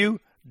continue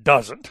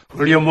doesn't.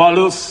 William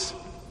Wallace,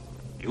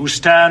 you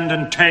stand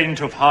in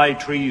taint of high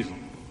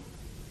treason.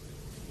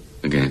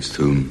 Against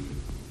whom?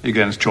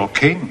 Against your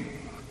king.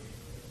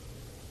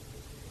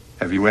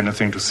 Have you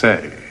anything to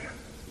say?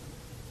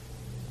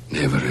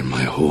 Never in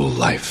my whole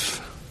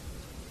life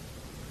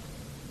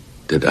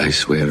did I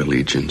swear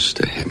allegiance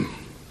to him.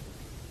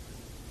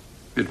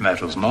 It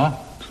matters not.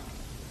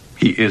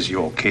 He is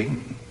your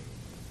king.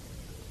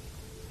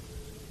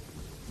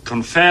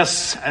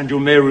 Confess, and you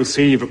may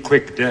receive a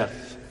quick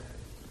death.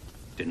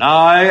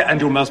 Deny, and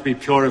you must be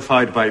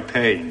purified by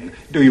pain.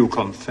 Do you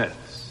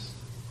confess?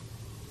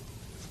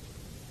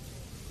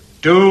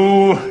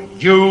 Do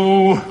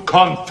you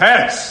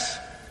confess?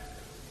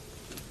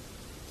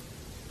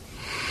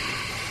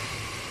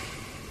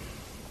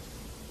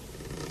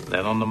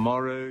 Then on the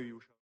morrow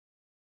you shall...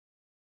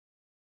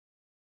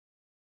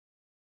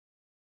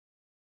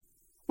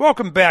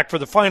 Welcome back for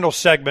the final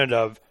segment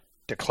of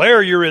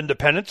Declare Your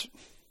Independence.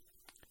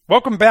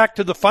 Welcome back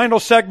to the final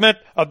segment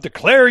of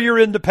Declare Your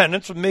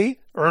Independence with me,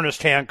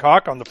 Ernest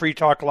Hancock, on the Free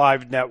Talk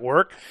Live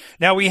Network.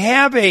 Now, we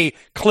have a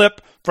clip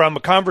from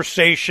a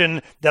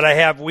conversation that I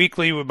have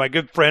weekly with my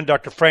good friend,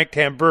 Dr. Frank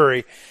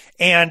Tamburri.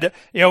 And,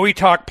 we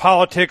talk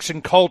politics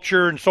and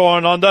culture and so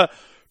on the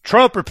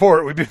Trump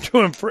Report we've been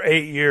doing for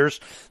 8 years.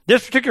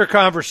 This particular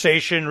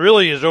conversation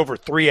really is over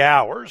 3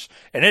 hours,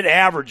 and it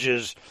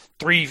averages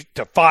 3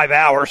 to 5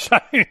 hours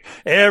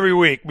every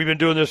week. We've been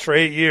doing this for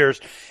 8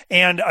 years.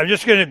 And I'm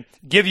just going to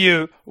give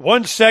you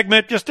one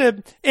segment just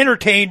to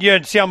entertain you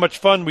and see how much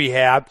fun we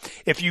have.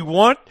 If you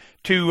want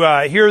to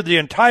hear the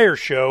entire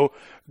show,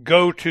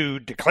 go to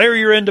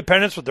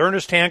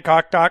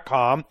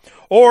declareyourindependencewithernesthancock.com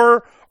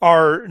or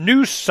our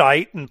news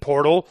site and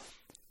portal,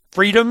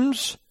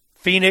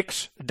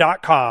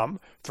 freedomsphoenix.com.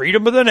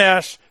 Freedom with an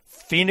S,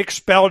 Phoenix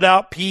spelled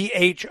out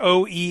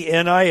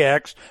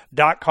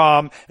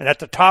Phoenix.com. And at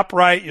the top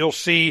right, you'll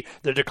see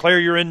the Declare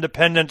Your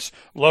Independence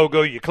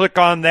logo. You click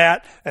on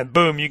that, and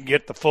boom, you can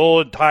get the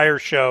full entire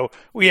show.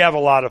 We have a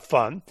lot of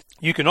fun.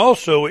 You can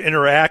also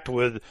interact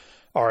with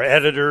our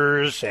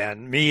editors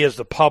and me as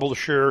the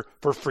publisher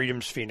for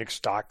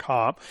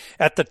freedomsphoenix.com.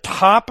 At the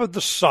top of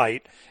the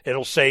site,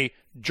 it'll say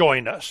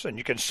join us, and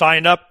you can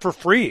sign up for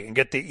free and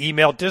get the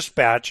email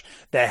dispatch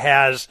that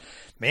has,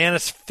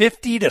 it's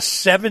 50 to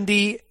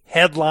 70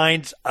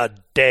 headlines a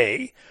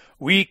day.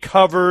 We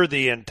cover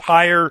the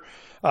entire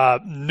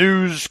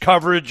news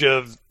coverage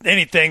of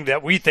anything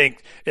that we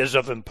think is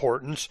of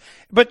importance.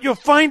 But you'll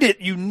find it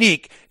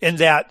unique in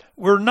that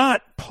we're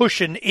not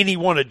pushing any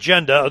one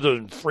agenda other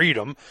than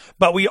freedom,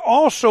 but we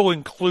also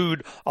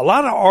include a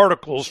lot of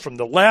articles from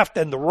the left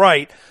and the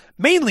right,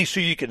 mainly so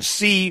you can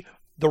see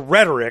the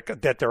rhetoric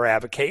that they're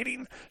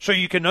advocating, so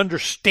you can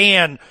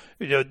understand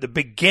the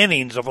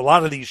beginnings of a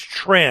lot of these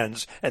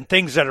trends and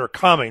things that are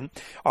coming.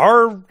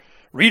 Our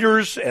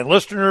readers and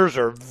listeners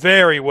are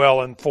very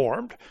well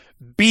informed.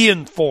 Be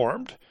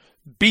informed.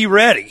 Be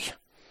ready.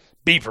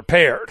 Be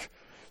prepared.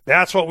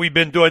 That's what we've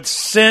been doing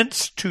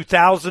since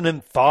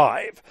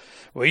 2005.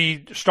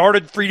 We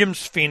started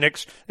Freedom's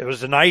Phoenix. It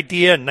was an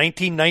idea in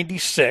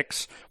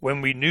 1996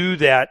 when we knew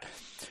that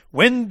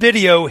when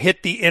video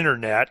hit the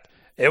internet,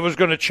 it was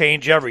going to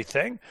change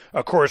everything.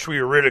 Of course,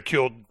 we were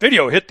ridiculed.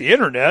 Video hit the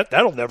internet.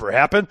 That'll never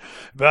happen.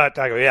 But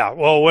I go, yeah,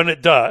 well, when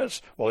it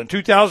does. Well, in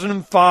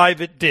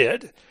 2005, it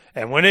did.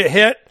 And when it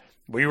hit,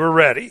 we were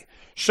ready.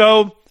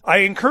 So I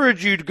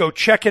encourage you to go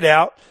check it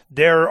out.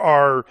 There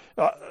are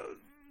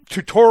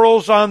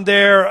tutorials on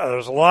there.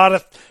 There's a lot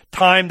of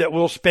time that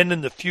we'll spend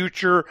in the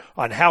future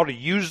on how to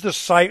use the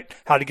site,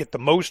 how to get the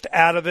most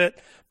out of it.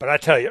 But I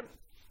tell you,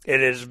 it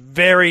is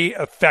very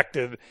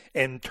effective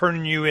in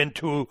turning you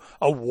into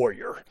a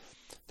warrior,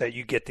 that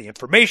you get the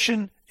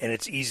information and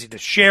it's easy to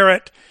share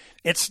it.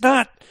 It's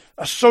not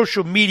a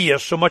social media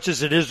so much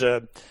as it is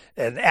an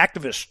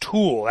activist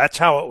tool. That's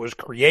how it was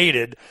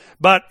created.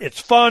 But it's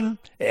fun.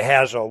 It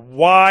has a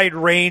wide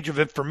range of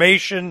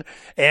information,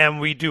 and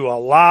we do a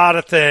lot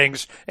of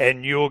things,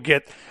 and you'll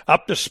get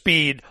up to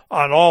speed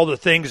on all the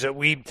things that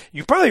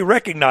you probably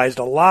recognized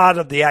a lot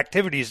of the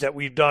activities that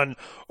we've done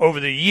over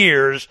the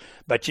years,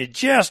 but you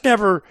just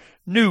never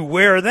knew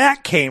where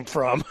that came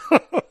from.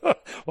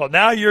 Well,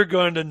 now you're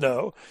going to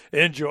know.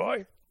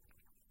 Enjoy.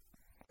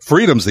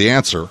 Freedom's the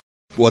answer.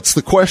 What's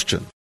the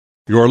question?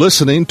 You're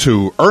listening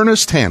to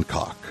Ernest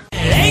Hancock. It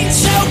ain't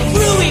so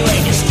groovy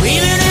when you're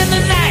screaming in the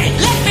night.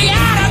 Let me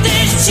out of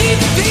this cheap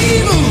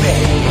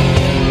movie.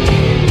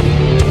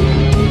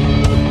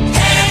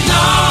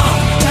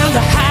 Headlong down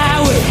the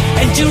highway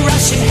and you're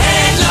rushing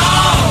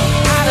headlong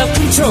out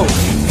self-control.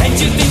 And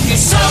you think you're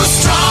so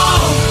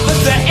strong,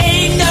 but there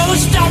ain't no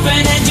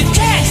stopping, and you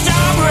can't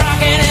stop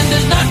rocking, and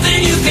there's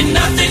nothing you can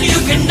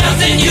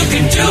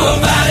do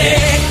about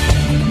it.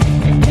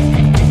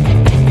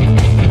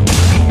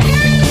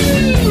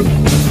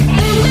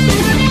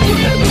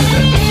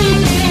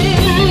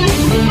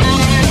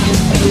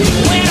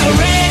 When a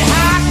red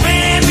hot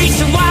man meets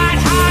a white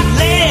hot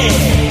lead.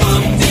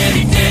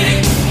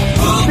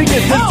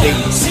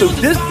 So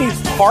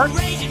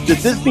the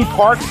Disney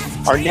parks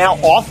are now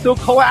also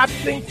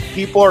collapsing.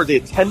 The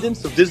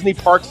attendance of Disney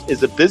parks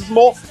is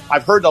abysmal.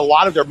 I've heard a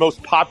lot of their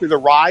most popular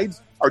rides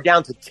are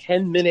down to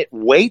 10-minute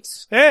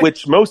waits,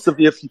 which most of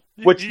you're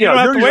like 2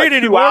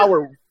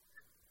 hour.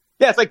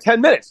 Yeah, it's like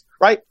 10 minutes,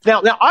 right?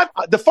 Now,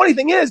 the funny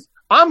thing is,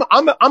 I'm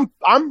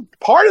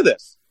part of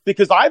this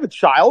because I have a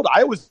child.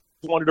 I always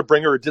wanted to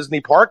bring her to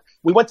Disney park.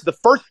 We went to the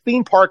first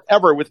theme park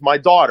ever with my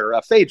daughter,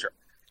 Phaedra.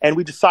 And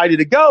we decided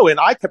to go, and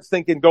I kept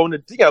thinking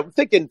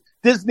thinking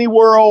Disney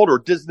World or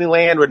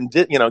Disneyland or in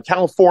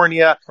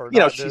California.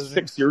 She's Disney.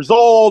 6 years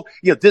old.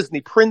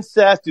 Disney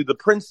princess, do the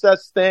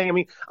princess thing. I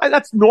mean,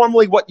 that's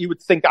normally what you would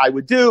think I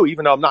would do,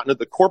 even though I'm not into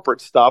the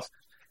corporate stuff.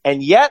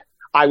 And yet,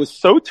 I was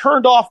so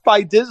turned off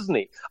by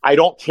Disney. I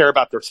don't care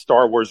about their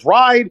Star Wars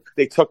ride.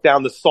 They took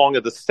down the Song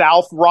of the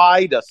South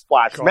ride,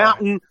 Splash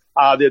Mountain.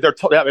 They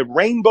have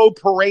rainbow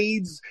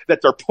parades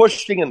that they're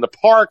pushing in the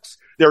parks.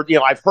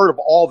 I've heard of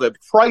all the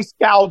price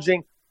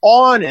gouging,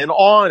 on and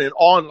on and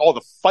on, all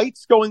the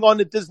fights going on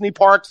at Disney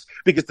parks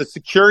because the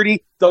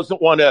security does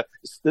not want to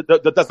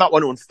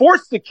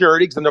enforce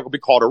security because then they're going to be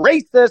called a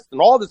racist and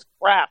all this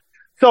crap.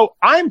 So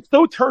I'm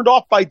so turned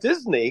off by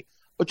Disney.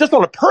 But just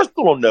on a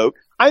personal note,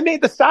 I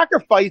made the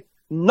sacrifice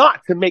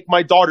not to make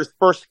my daughter's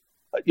first,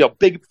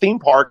 big theme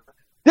park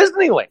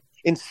Disneyland.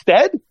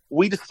 Instead,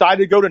 we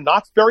decided to go to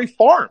Knott's Berry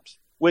Farms,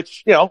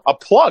 which, a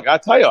plug. I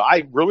tell you,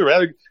 I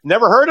really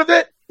never heard of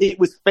it. It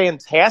was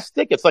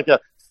fantastic. It's like a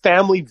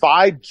family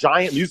vibe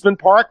giant amusement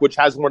park, which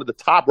has one of the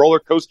top roller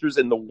coasters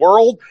in the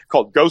world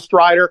called Ghost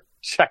Rider.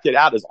 Check it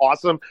out. It's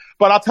awesome.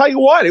 But I'll tell you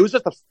what, it was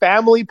just a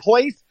family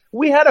place.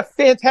 We had a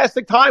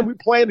fantastic time. We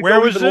plan to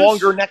go even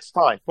longer next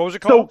time. What was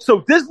it called? So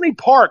Disney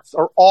parks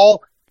are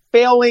all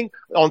failing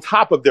on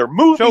top of their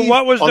movies. So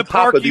what was the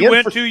park you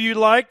went to you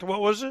liked? What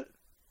was it?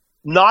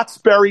 Knott's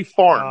Berry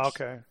Farms. Oh,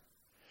 okay.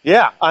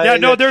 Yeah.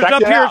 There's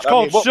up here. It's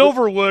called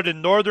Silverwood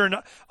in northern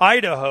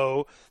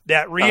Idaho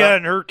that Rhea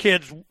and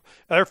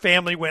her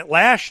family went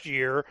last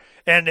year,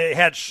 and they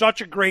had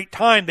such a great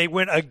time. They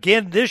went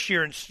again this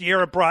year, and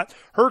Sierra brought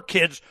her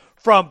kids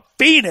from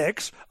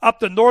Phoenix up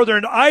to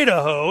northern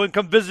Idaho and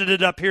come visit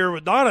it up here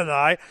with Donna and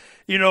I,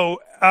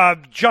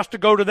 just to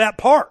go to that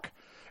park.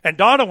 And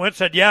Donna went and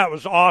said, yeah, it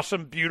was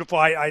awesome, beautiful.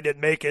 I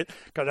didn't make it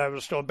because I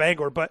was still in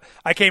Bangor, but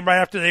I came right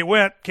after they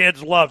went.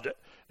 Kids loved it.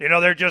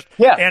 They're just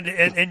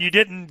and you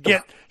didn't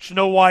get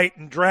Snow White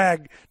and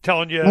Drag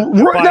telling you.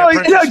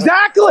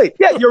 Exactly.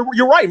 Yeah,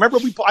 you're right. Remember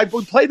we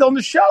played on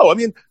the show. I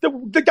mean,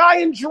 the guy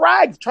in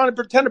drag trying to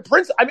pretend a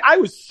prince. I mean, I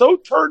was so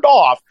turned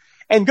off.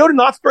 And go to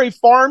Knott's Berry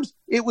Farms.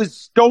 It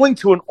was going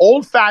to an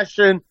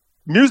old-fashioned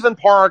amusement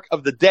park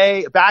of the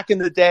day, back in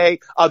the day.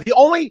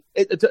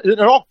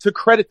 To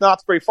credit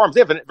Knott's Berry Farms,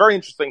 they have a very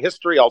interesting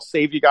history. I'll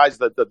save you guys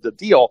the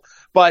deal.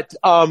 But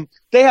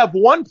they have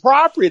one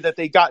property that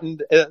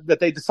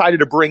they decided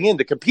to bring in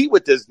to compete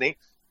with Disney,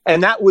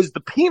 and that was the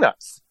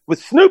Peanuts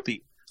with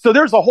Snoopy. So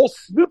there's a whole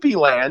Snoopy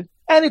land,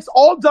 and it's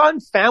all done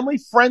family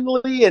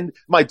friendly. And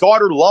my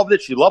daughter loved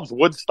it. She loves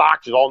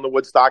Woodstock. She's all in the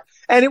Woodstock.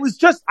 And it was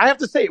just, I have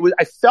to say,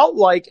 I felt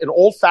like an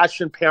old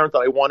fashioned parent that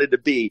I wanted to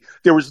be.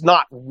 There was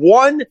not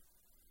one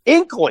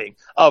inkling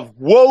of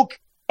woke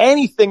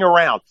anything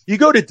around. You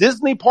go to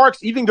Disney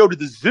parks, even go to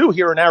the zoo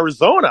here in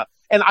Arizona,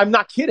 and I'm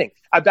not kidding,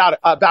 I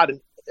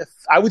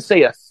would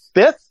say a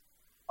fifth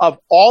of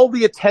all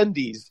the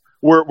attendees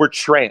were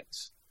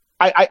trans.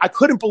 I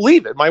couldn't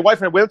believe it. My wife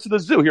and I went to the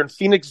zoo here in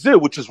Phoenix Zoo,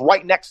 which is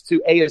right next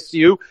to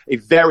ASU, a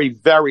very,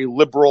 very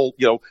liberal,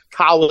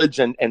 college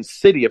and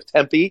city of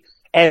Tempe.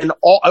 And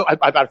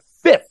about a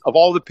fifth of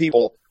all the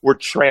people were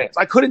trans.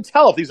 I couldn't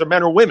tell if these are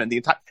men or women.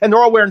 And they're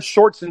all wearing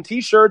shorts and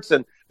T-shirts,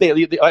 and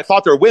I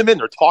thought they were women.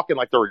 They're talking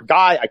like they're a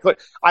guy.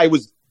 I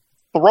was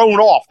thrown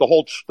off the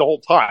whole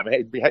time.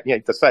 I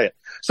hate to say it.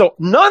 So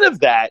none of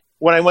that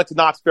when I went to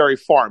Knott's Berry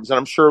Farms, and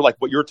I'm sure like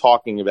what you're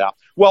talking about.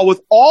 Well,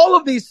 with all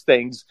of these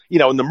things,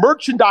 and the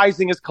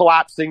merchandising is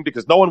collapsing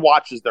because no one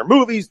watches their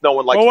movies. No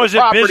one likes. Well, was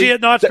it busy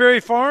at Knott's Berry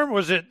Farm?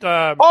 Was it?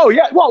 Oh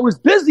yeah. Well, it was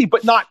busy,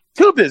 but not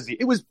too busy.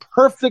 It was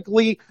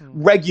perfectly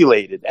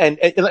regulated, and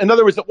in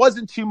other words, it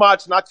wasn't too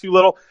much, not too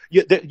little.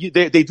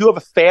 They do have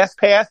a fast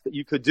pass that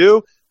you could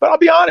do, but I'll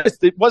be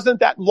honest, it wasn't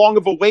that long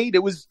of a wait.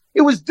 It was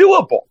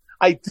doable.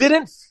 I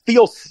didn't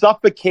feel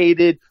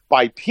suffocated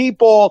by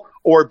people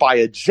or by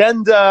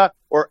agenda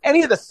or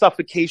any of the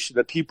suffocation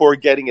that people are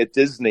getting at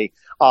Disney,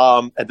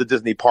 at the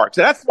Disney parks.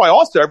 And that's why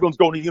also everyone's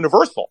going to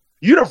Universal.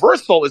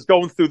 Universal is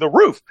going through the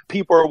roof.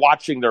 People are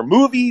watching their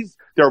movies.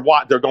 They're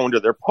going to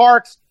their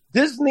parks.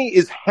 Disney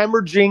is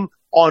hemorrhaging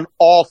on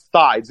all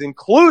sides,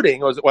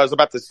 including, what I was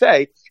about to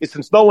say, is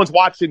since no one's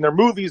watching their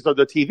movies or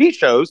their TV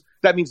shows,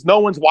 that means no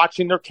one's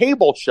watching their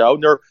cable show.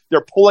 And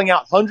they're pulling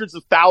out hundreds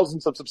of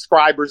thousands of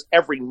subscribers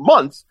every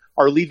month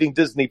are leaving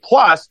Disney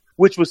Plus,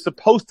 which was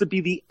supposed to be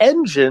the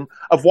engine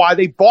of why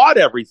they bought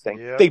everything.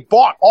 Yep. They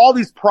bought all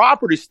these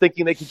properties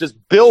thinking they could just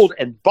build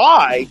and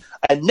buy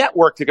a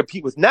network to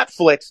compete with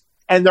Netflix,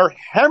 and they're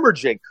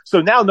hemorrhaging.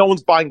 So now no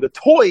one's buying the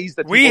toys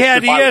that we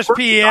had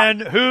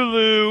ESPN,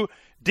 Hulu,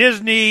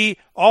 Disney,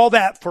 all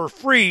that for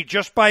free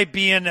just by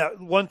being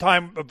one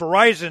time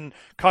Verizon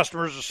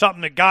customers or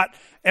something that got,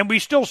 and we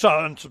still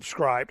saw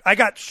unsubscribed. I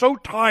got so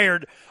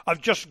tired of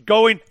just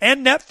going,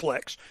 and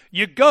Netflix.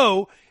 You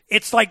go,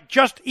 it's like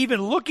just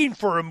even looking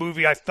for a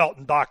movie, I felt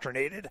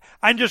indoctrinated.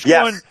 I'm just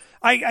going,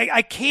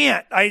 I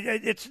can't.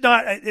 It's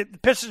not.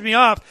 It pisses me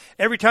off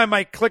every time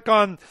I click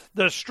on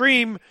the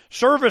stream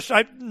service.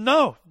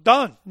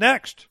 Done.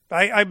 Next.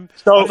 I'm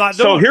not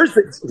doing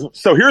it.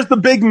 So here's the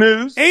big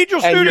news.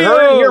 Angel and Studios. You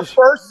heard it here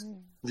first.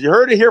 You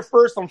heard it here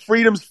first on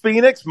Freedom's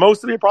Phoenix.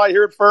 Most of you probably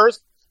hear it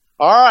first.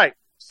 All right.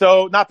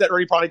 So not that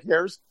Ernie probably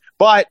cares,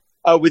 but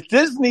with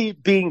Disney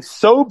being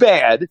so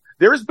bad,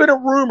 there's been a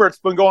rumor that's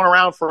been going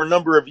around for a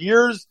number of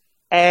years,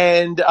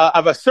 and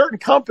of a certain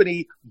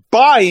company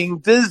buying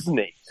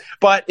Disney.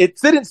 But it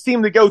didn't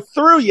seem to go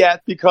through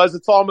yet because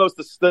it's almost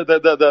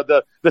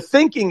the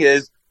thinking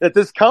is that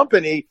this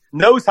company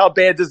knows how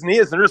bad Disney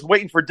is, and they're just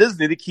waiting for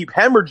Disney to keep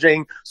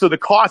hemorrhaging, so the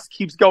cost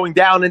keeps going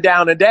down and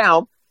down and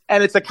down.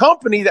 And it's a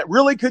company that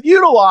really could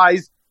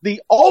utilize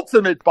the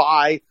ultimate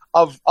buy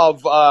of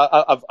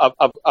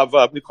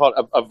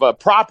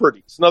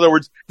properties. In other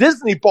words,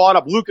 Disney bought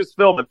up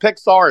Lucasfilm and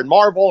Pixar and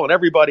Marvel and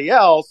everybody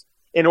else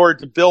in order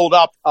to build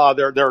up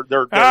their all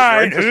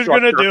right, who's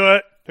going to do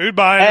it? Who's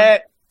buying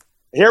it?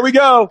 Here we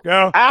go.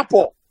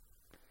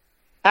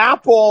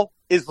 Apple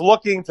is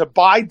looking to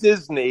buy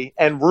Disney,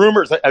 and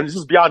rumors, and this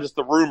is beyond just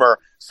the rumor.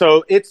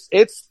 So it's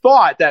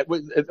thought that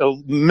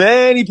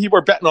many people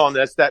are betting on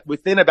this, that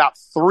within about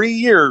 3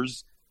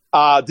 years,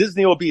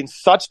 Disney will be in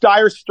such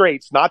dire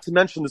straits, not to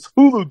mention this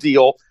Hulu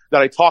deal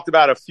that I talked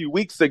about a few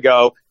weeks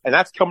ago, and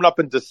that's coming up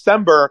in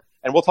December,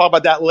 and we'll talk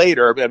about that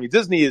later. I mean,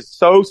 Disney is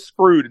so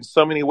screwed in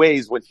so many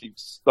ways.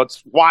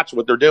 Let's watch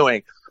what they're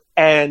doing.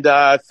 And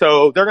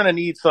so they're going to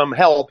need some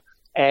help.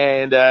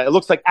 And it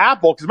looks like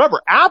Apple, because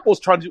remember, Apple's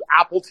trying to do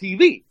Apple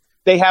TV.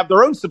 They have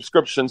their own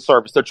subscription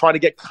service. They're trying to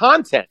get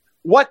content.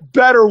 What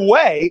better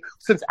way,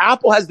 since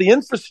Apple has the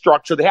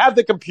infrastructure, they have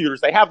the computers,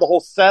 they have the whole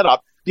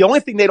setup. The only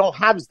thing they don't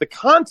have is the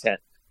content.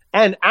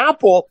 And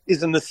Apple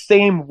is in the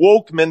same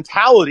woke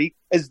mentality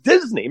as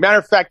Disney. Matter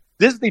of fact,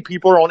 Disney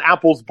people are on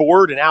Apple's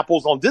board and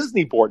Apple's on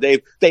Disney board.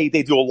 They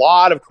do a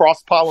lot of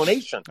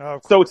cross-pollination.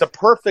 So it's a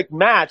perfect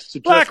match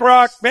to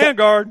BlackRock,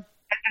 Vanguard.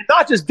 And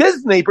not just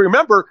Disney, but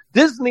remember,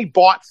 Disney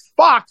bought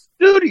Fox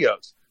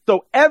Studios.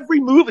 So every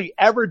movie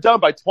ever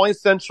done by 20th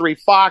Century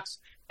Fox,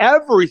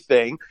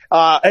 everything,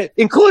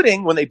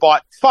 including when they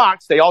bought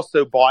Fox, they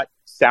also bought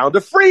Sound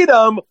of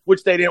Freedom,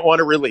 which they didn't want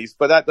to release.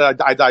 But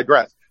I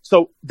digress.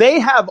 So they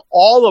have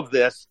all of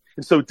this.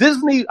 And so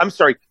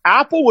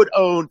Apple would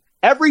own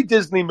every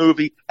Disney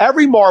movie,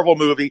 every Marvel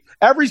movie,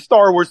 every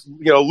Star Wars,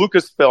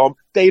 Lucasfilm.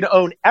 They'd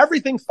own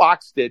everything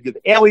Fox did, the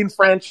Alien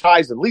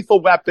franchise and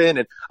Lethal Weapon.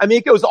 And I mean,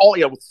 it goes all,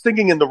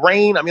 Singing in the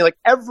Rain. I mean, like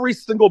every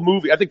single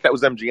movie. I think that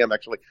was MGM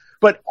actually,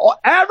 but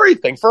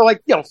everything for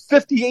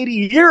 50, 80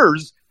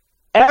 years,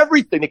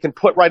 everything they can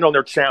put right on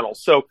their channel.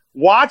 So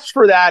watch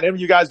for that. And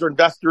you guys are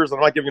investors.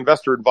 I'm not giving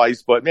investor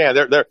advice, but man,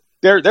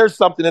 there's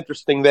something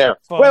interesting there.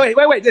 Fun.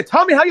 Wait.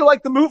 Tell me how you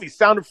like the movie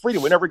Sound of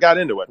Freedom. We never got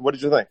into it. What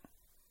did you think?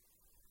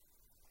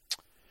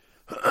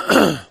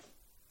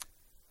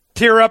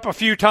 Tear up a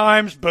few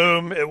times,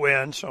 boom, it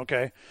wins.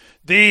 Okay.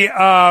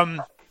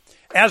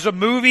 As a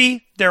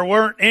movie, there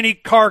weren't any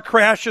car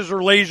crashes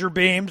or laser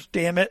beams.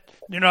 Damn it.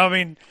 You know what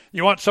I mean?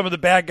 You want some of the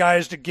bad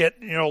guys to get,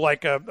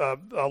 like a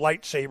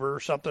lightsaber or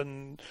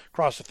something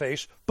across the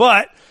face.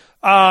 But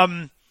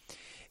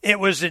it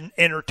was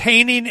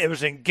entertaining. It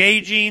was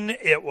engaging.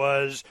 It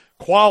was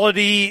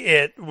quality.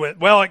 It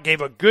gave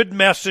a good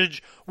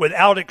message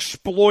without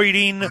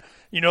exploiting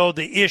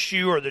the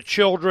issue or the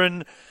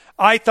children.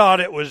 I thought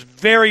it was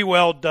very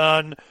well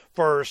done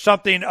for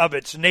something of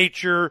its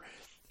nature.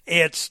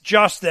 It's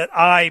just that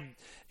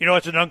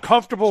it's an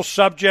uncomfortable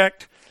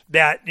subject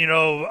that,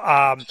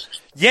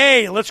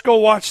 yay, let's go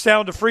watch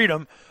Sound of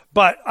Freedom.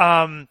 But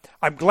I'm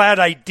glad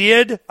I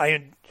did.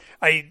 I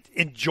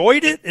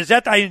enjoyed it.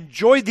 I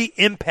enjoyed the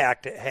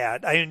impact it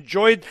had. I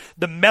enjoyed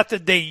the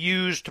method they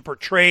used to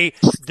portray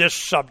this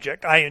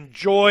subject. I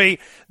enjoy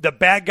the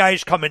bad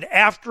guys coming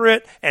after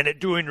it and it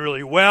doing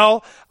really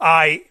well.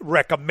 I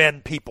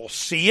recommend people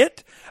see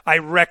it. I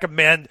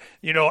recommend,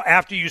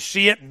 after you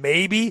see it,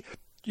 maybe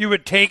you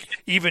would take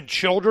even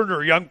children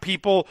or young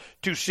people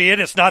to see it.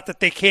 It's not that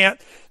they can't,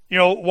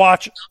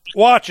 watch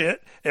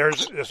it.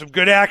 There's some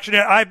good action.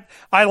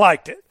 I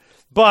liked it,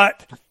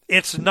 but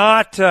it's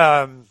not.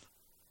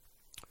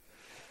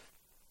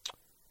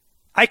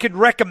 I could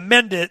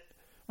recommend it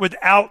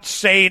without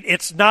saying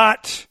it's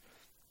not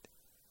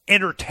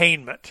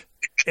entertainment.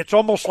 it's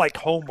almost like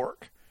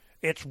homework.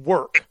 It's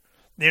work,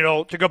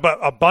 to go. But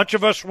a bunch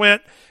of us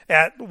went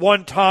at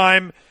one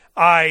time.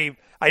 I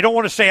don't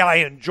want to say I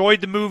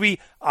enjoyed the movie.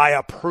 I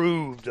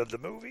approved of the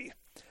movie.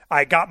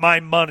 I got my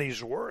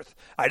money's worth.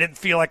 I didn't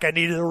feel like I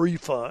needed a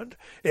refund.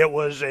 It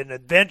was an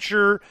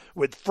adventure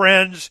with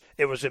friends.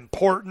 It was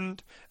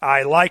important.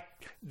 I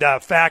liked the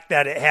fact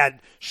that it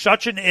had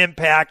such an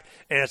impact,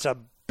 and it's a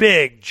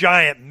big,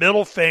 giant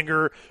middle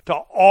finger to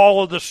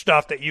all of the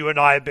stuff that you and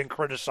I have been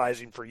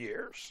criticizing for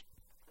years.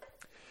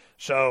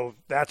 So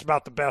that's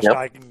about the best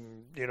I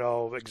can,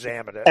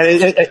 examine it.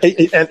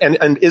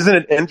 And isn't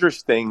it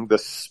interesting the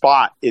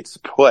spot it's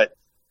put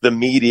the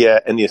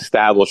media and the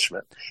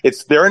establishment?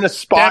 They're in a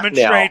spot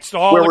Demonstrates now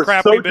all where the we're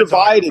crap so we've been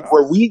divided,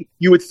 where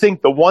you would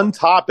think the one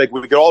topic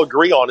we could all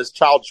agree on is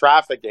child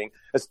trafficking,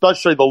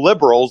 especially the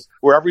liberals,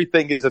 where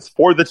everything is it's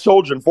for the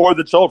children, for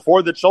the children,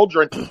 for the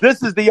children.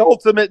 This is the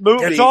ultimate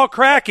movie. It's all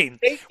cracking.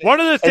 One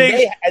of the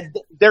things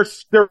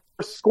they're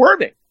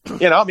squirming.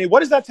 What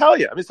does that tell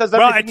you? It says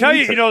well, I tell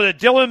you, that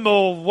Dylan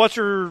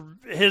will,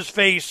 his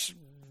face,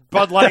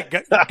 Bud Light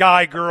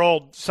guy,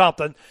 girl,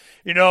 something.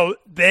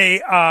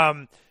 They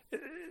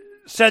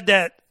said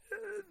that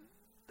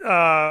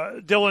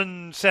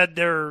Dylan said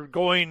they're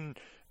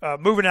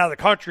moving out of the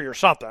country or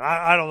something.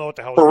 I don't know what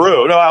the hell.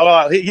 Peru.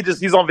 No,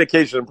 he's on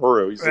vacation in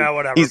Peru.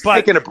 Whatever. He's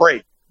taking a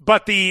break.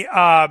 But the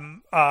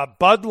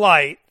Bud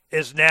Light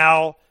is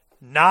now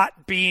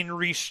not being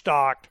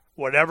restocked.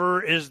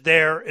 Whatever is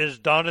there is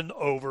done and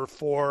over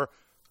for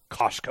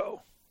Costco.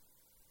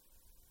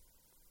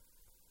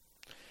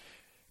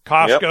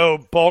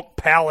 Costco bulk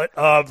pallet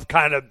of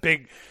kind of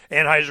big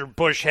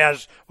Anheuser-Busch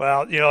has,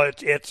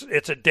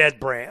 it's a dead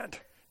brand.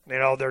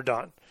 They're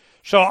done.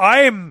 So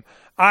it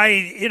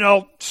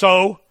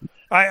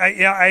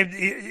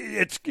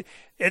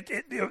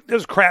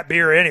was crap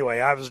beer anyway.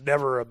 I was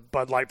never a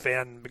Bud Light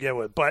fan to begin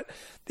with, but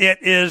it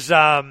is,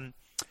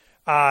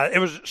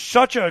 it was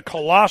such a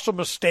colossal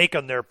mistake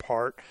on their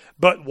part.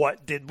 But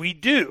what did we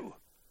do?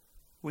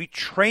 We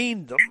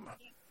trained them.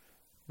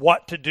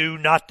 What to do,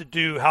 not to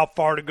do, how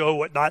far to go,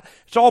 what not.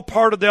 It's all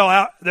part of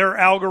their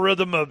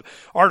algorithm of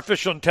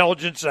artificial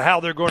intelligence and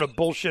how they're going to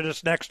bullshit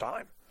us next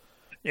time.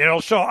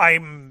 So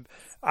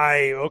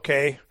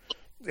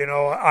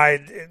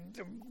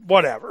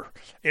whatever.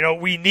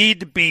 We need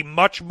to be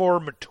much more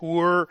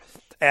mature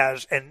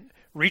and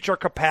reach our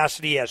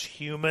capacity as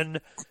human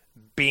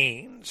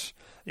beings.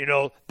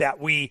 That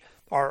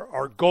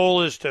our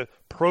goal is to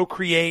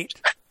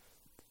procreate,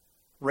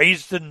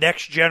 raise the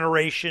next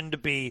generation to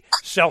be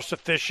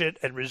self-sufficient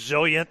and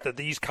resilient to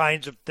these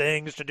kinds of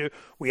things to do.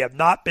 We have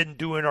not been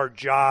doing our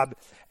job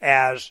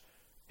as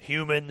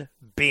human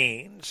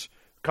beings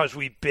because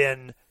we've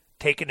been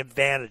taken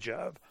advantage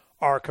of.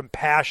 Our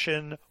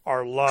compassion,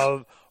 our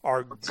love,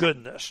 our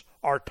goodness,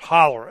 our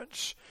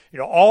tolerance,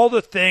 all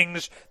the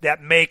things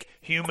that make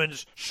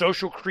humans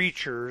social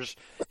creatures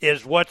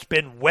is what's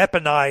been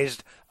weaponized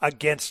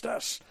against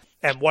us.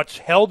 And what's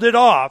held it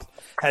off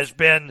has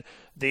been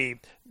the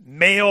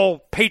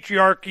male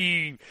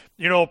patriarchy,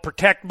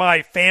 protect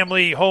my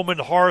family, home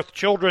and hearth,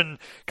 children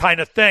kind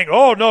of thing.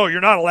 Oh, no,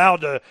 you're not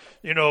allowed to,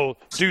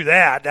 do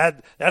that.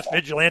 That's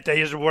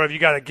vigilanteism. Whatever. You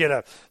got to get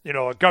a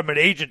government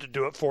agent to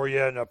do it for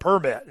you and a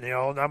permit,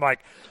 and I'm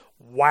like,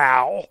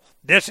 wow.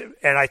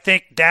 And I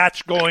think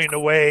that's going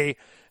away,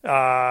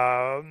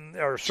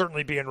 or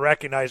certainly being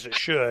recognized it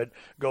should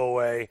go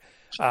away.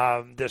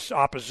 This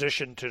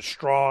opposition to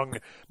strong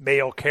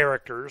male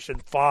characters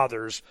and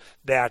fathers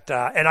that,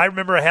 and I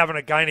remember having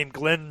a guy named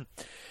Glenn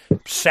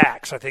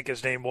Sachs, I think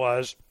his name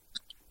was,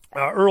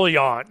 early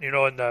on, in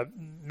the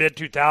mid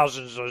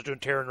 2000s, I was doing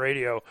Terran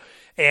Radio,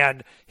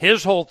 and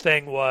his whole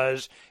thing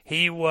was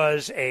he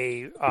was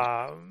a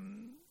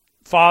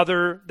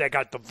father that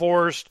got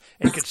divorced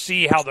and could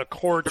see how the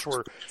courts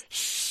were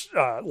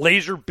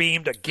laser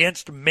beamed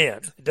against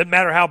men. It didn't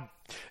matter how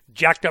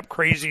jacked up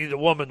crazy the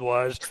woman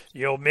was,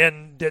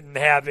 men didn't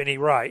have any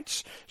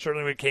rights,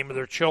 certainly when it came to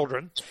their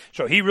children.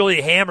 So he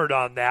really hammered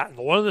on that. And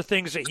one of the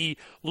things that he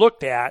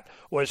looked at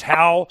was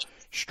how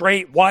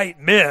straight white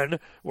men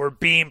were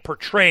being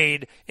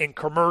portrayed in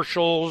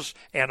commercials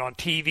and on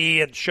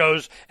TV and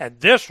shows. And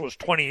this was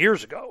 20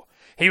 years ago.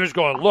 He was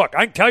going, look,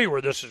 I can tell you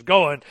where this is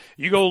going.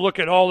 You go look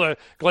at all the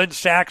Glenn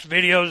Sachs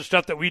videos and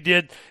stuff that we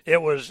did. He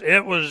was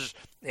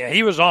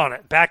on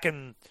it back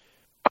in,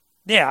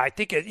 I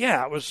think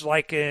it was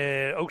like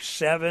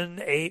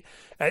 07, 08.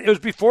 It was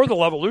before the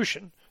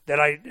Levolution that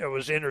I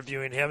was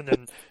interviewing him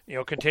and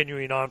then,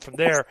 continuing on from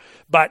there.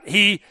 But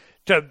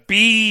to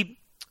be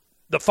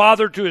the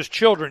father to his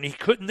children, he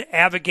couldn't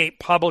advocate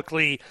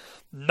publicly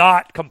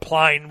not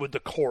complying with the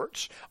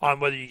courts on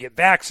whether you get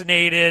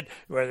vaccinated,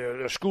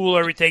 whether the school,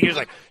 everything. He was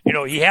like,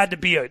 he had to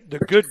be the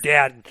good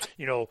dad,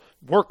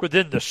 work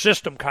within the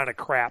system kind of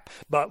crap.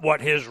 But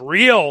what his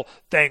real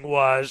thing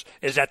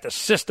is that the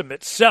system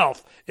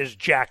itself is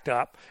jacked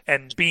up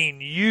and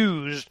being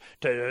used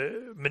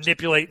to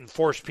manipulate and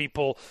force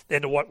people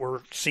into what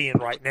we're seeing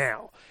right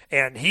now.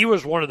 And he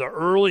was one of the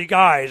early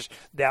guys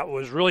that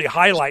was really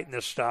highlighting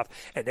this stuff.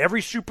 And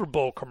every Super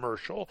Bowl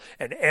commercial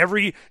and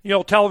every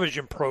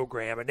television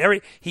program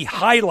and he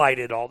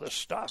highlighted all this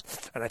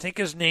stuff. And I think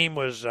his name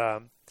was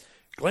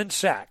Glenn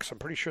Sachs. I'm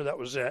pretty sure that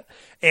was it.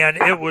 And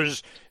it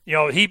was,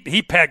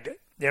 he pegged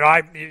it.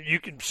 You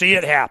can see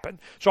it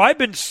happen. So I've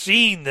been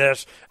seeing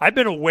this. I've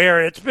been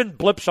aware. It's been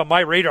blips on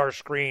my radar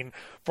screen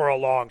for a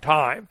long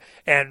time.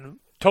 And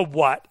to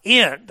what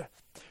end?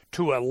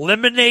 To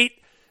eliminate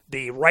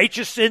the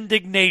righteous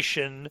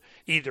indignation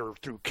either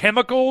through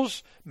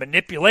chemicals,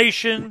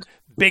 manipulation,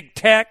 big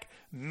tech,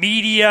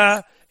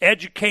 media,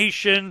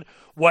 education,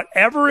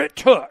 whatever it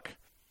took.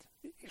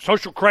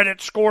 Social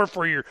credit score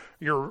for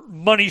your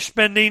money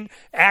spending,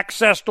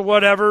 access to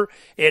whatever.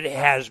 It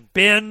has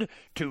been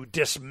to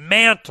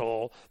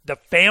dismantle the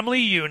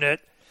family unit,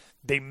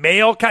 the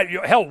male,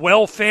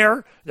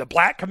 welfare, the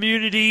black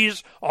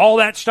communities, all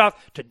that stuff,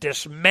 to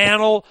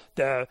dismantle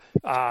the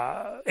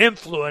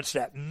influence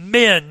that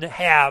men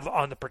have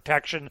on the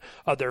protection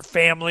of their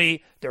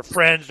family, their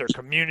friends, their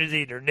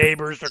community, their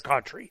neighbors, their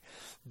country.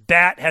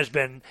 That has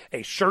been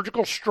a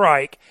surgical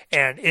strike,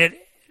 and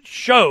it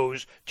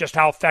shows just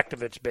how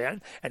effective it's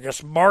been. And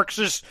this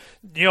Marxist,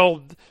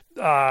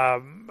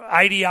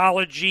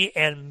 ideology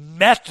and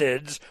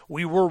methods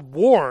we were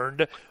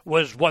warned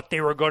was what they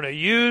were going to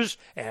use,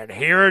 and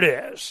here it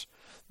is.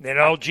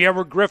 G.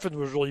 Edward Griffin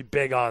was really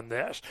big on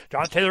this.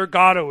 John Taylor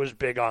Gatto was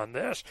big on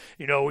this.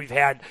 We've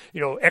had,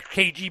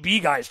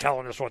 ex-KGB guys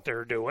telling us what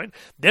they're doing.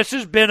 This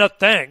has been a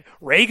thing.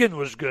 Reagan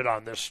was good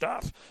on this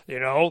stuff.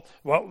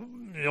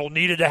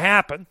 Needed to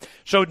happen.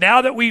 So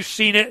now that we've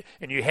seen it,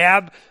 and you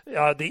have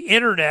the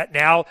internet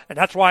now, and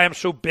that's why I'm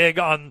so big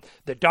on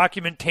the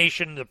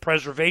documentation, the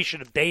preservation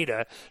of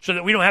data, so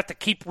that we don't have to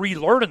keep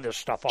relearning this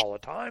stuff all the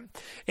time.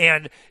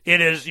 And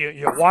it is,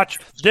 you watch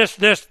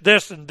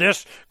this, and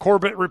this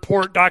Corbett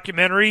Report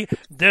documentary,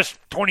 this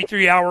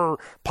 23-hour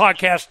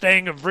podcast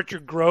thing of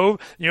Richard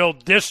Grove,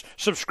 this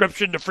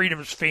subscription to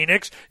Freedom's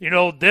Phoenix,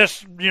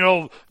 this,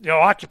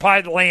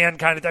 Occupy the Land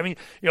kind of thing.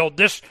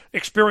 This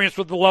experience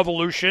with the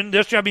Levolution,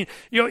 this,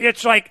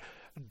 it's like,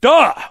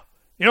 duh.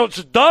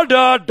 It's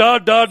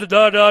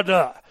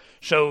duh.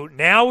 So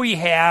now we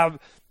have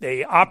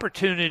the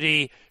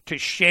opportunity to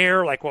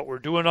share, like what we're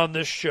doing on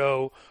this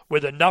show,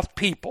 with enough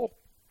people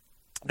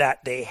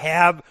that they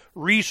have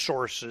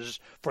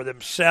resources for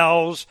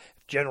themselves,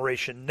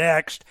 Generation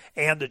Next,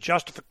 and the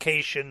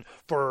justification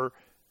for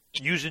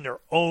using their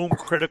own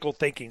critical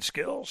thinking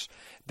skills.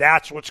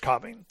 That's what's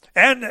coming.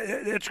 And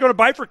it's going to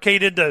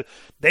bifurcate into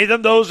they,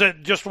 them, those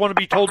that just want to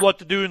be told what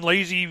to do and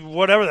lazy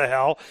whatever the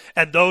hell,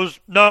 and those,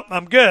 no,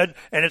 I'm good.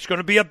 And it's going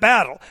to be a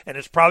battle. And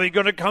it's probably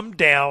going to come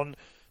down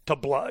to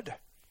blood.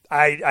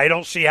 I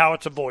don't see how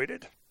it's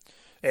avoided.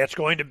 It's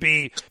going to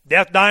be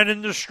death, dying,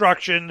 and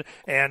destruction,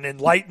 and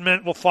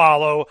enlightenment will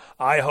follow,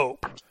 I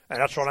hope. And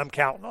that's what I'm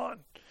counting on.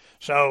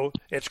 So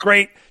it's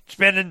great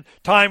spending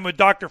time with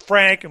Dr.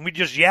 Frank, and we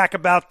just yak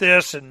about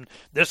this, and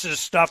this is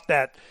stuff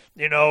that,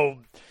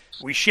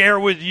 we share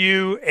with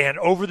you, and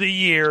over the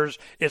years,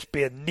 it's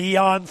been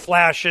neon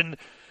flashing.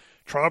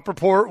 Trump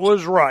Report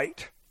was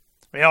right.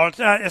 It's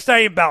not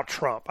even about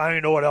Trump. I don't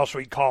even know what else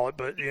we'd call it,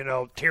 but,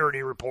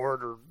 Tyranny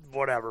Report or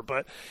whatever.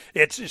 But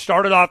it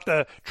started off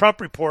the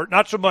Trump Report,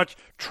 not so much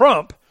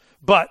Trump,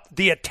 but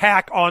the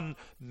attack on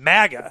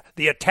MAGA,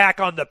 the attack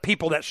on the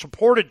people that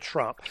supported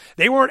Trump.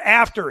 They weren't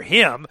after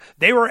him.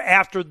 They were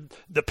after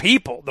the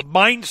people, the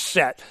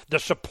mindset, the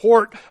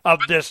support of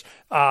this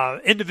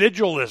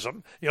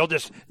individualism,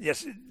 this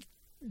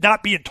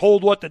not being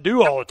told what to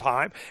do all the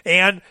time.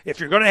 And if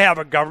you're going to have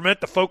a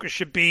government, the focus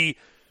should be,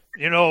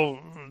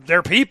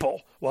 their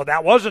people. Well,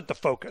 that wasn't the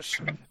focus.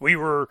 We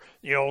were,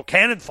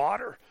 cannon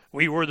fodder.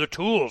 We were the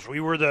tools. We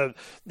were the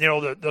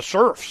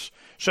serfs.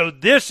 So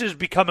this is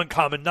becoming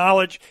common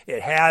knowledge.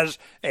 It has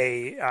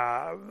a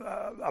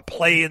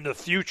play in the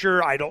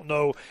future. I don't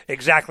know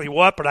exactly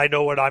what, but I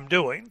know what I'm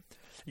doing.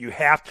 You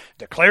have to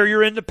declare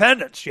your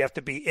independence. You have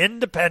to be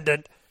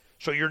independent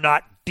so you're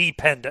not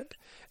dependent.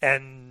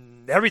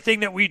 And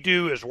everything that we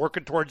do is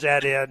working towards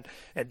that end.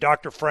 And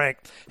Dr. Frank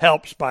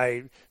helps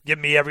by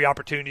giving me every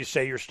opportunity to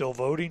say you're still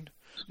voting.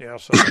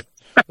 So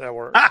that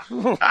works.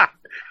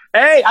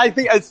 Hey, I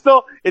think it's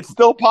still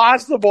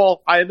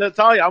possible. I'm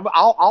telling you,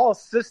 I'll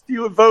assist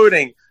you in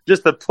voting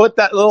just to put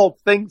that little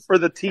thing for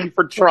the T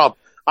for Trump.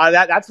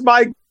 That's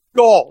my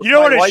goal. You know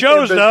what it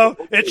shows, though?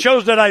 It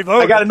shows that I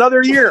voted. I got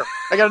another year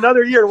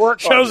to work.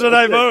 Shows that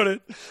I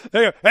voted.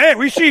 They go, hey,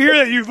 we see here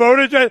that you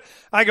voted.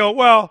 I go,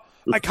 well,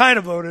 I kind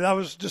of voted. I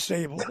was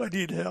disabled. I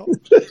need help.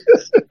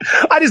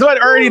 I just want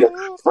Ernie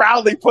to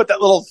proudly put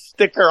that little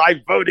sticker,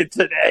 I voted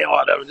today,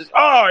 on him. Just,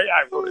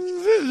 I voted.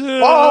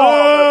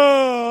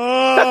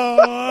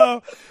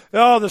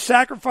 Oh, the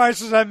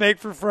sacrifices I make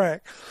for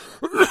Frank.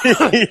 All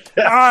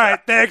right.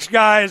 Thanks,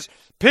 guys.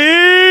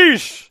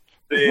 Peace.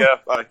 See ya.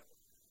 Bye.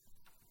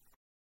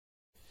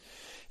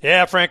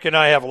 Yeah, Frank and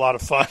I have a lot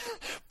of fun.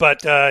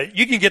 But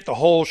you can get the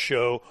whole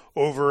show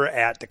over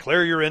at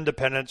Declare Your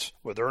Independence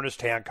with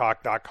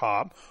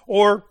ErnestHancock.com,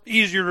 or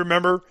easier to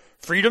remember,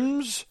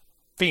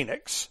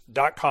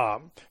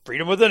 freedomsphoenix.com.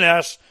 Freedom with an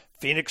S,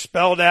 Phoenix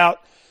spelled out,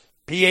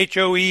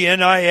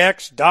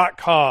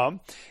 PHOENIX.com,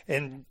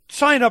 and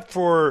sign up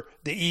for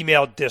the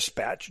email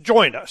dispatch.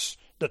 Join us,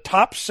 the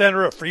top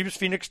center of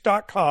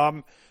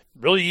freedomsphoenix.com.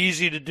 Really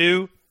easy to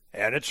do,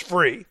 and it's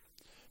free.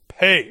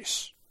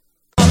 Peace.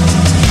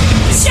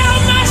 The show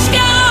must go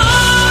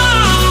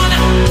on.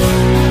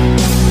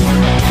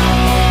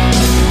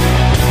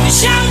 The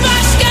show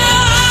must go on.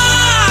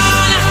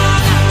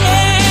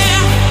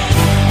 Yeah.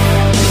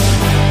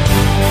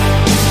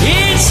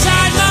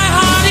 Inside my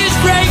heart is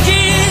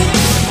breaking.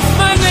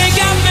 My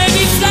makeup may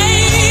be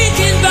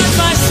flaking, but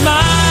my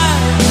smile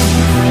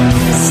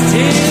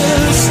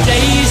still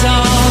stays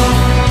on.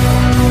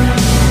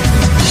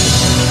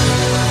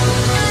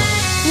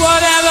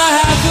 Whatever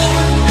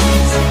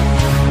happens,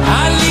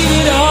 I leave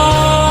it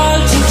all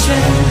to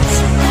chance.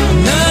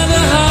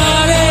 Another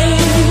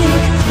heartache,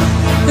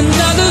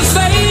 another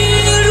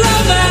failed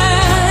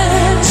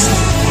romance.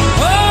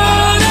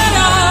 On and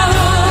on.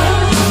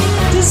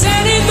 Does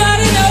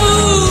anybody know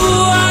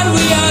what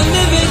we are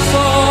living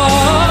for?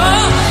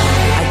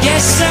 I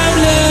guess I'm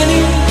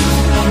learning.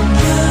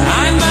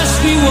 I must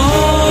be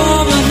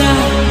warmer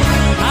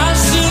now. I'll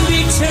soon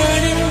be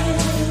turning.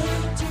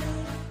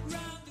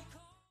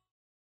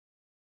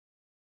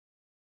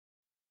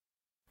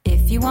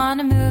 If you want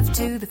to move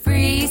to the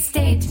free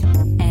state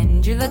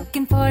and you're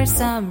looking for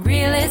some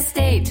real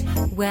estate,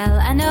 well,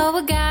 I know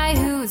a guy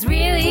who's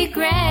really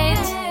great.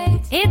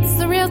 It's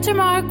the Realtor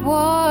Mark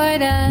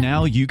Warden.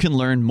 Now you can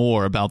learn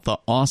more about the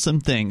awesome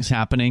things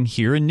happening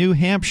here in New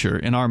Hampshire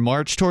in our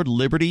march toward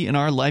liberty in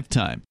our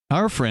lifetime.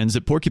 Our friends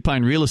at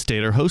Porcupine Real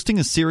Estate are hosting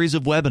a series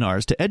of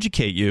webinars to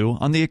educate you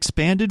on the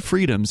expanded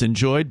freedoms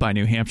enjoyed by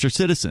New Hampshire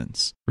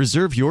citizens.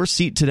 Reserve your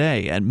seat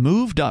today at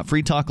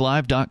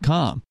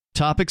move.freetalklive.com.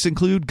 Topics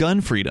include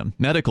gun freedom,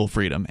 medical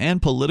freedom, and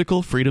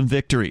political freedom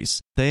victories.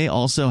 They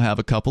also have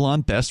a couple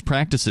on best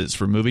practices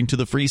for moving to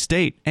the free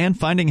state and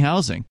finding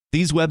housing.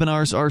 These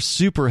webinars are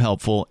super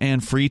helpful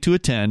and free to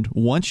attend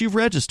once you've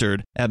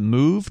registered at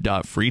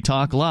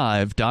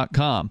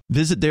move.freetalklive.com.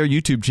 Visit their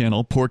YouTube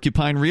channel,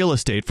 Porcupine Real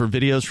Estate, for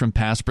videos from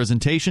past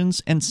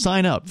presentations and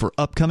sign up for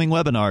upcoming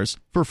webinars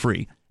for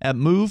free at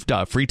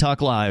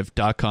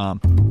move.freetalklive.com.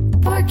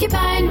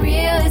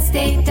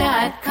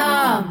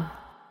 PorcupineRealestate.com.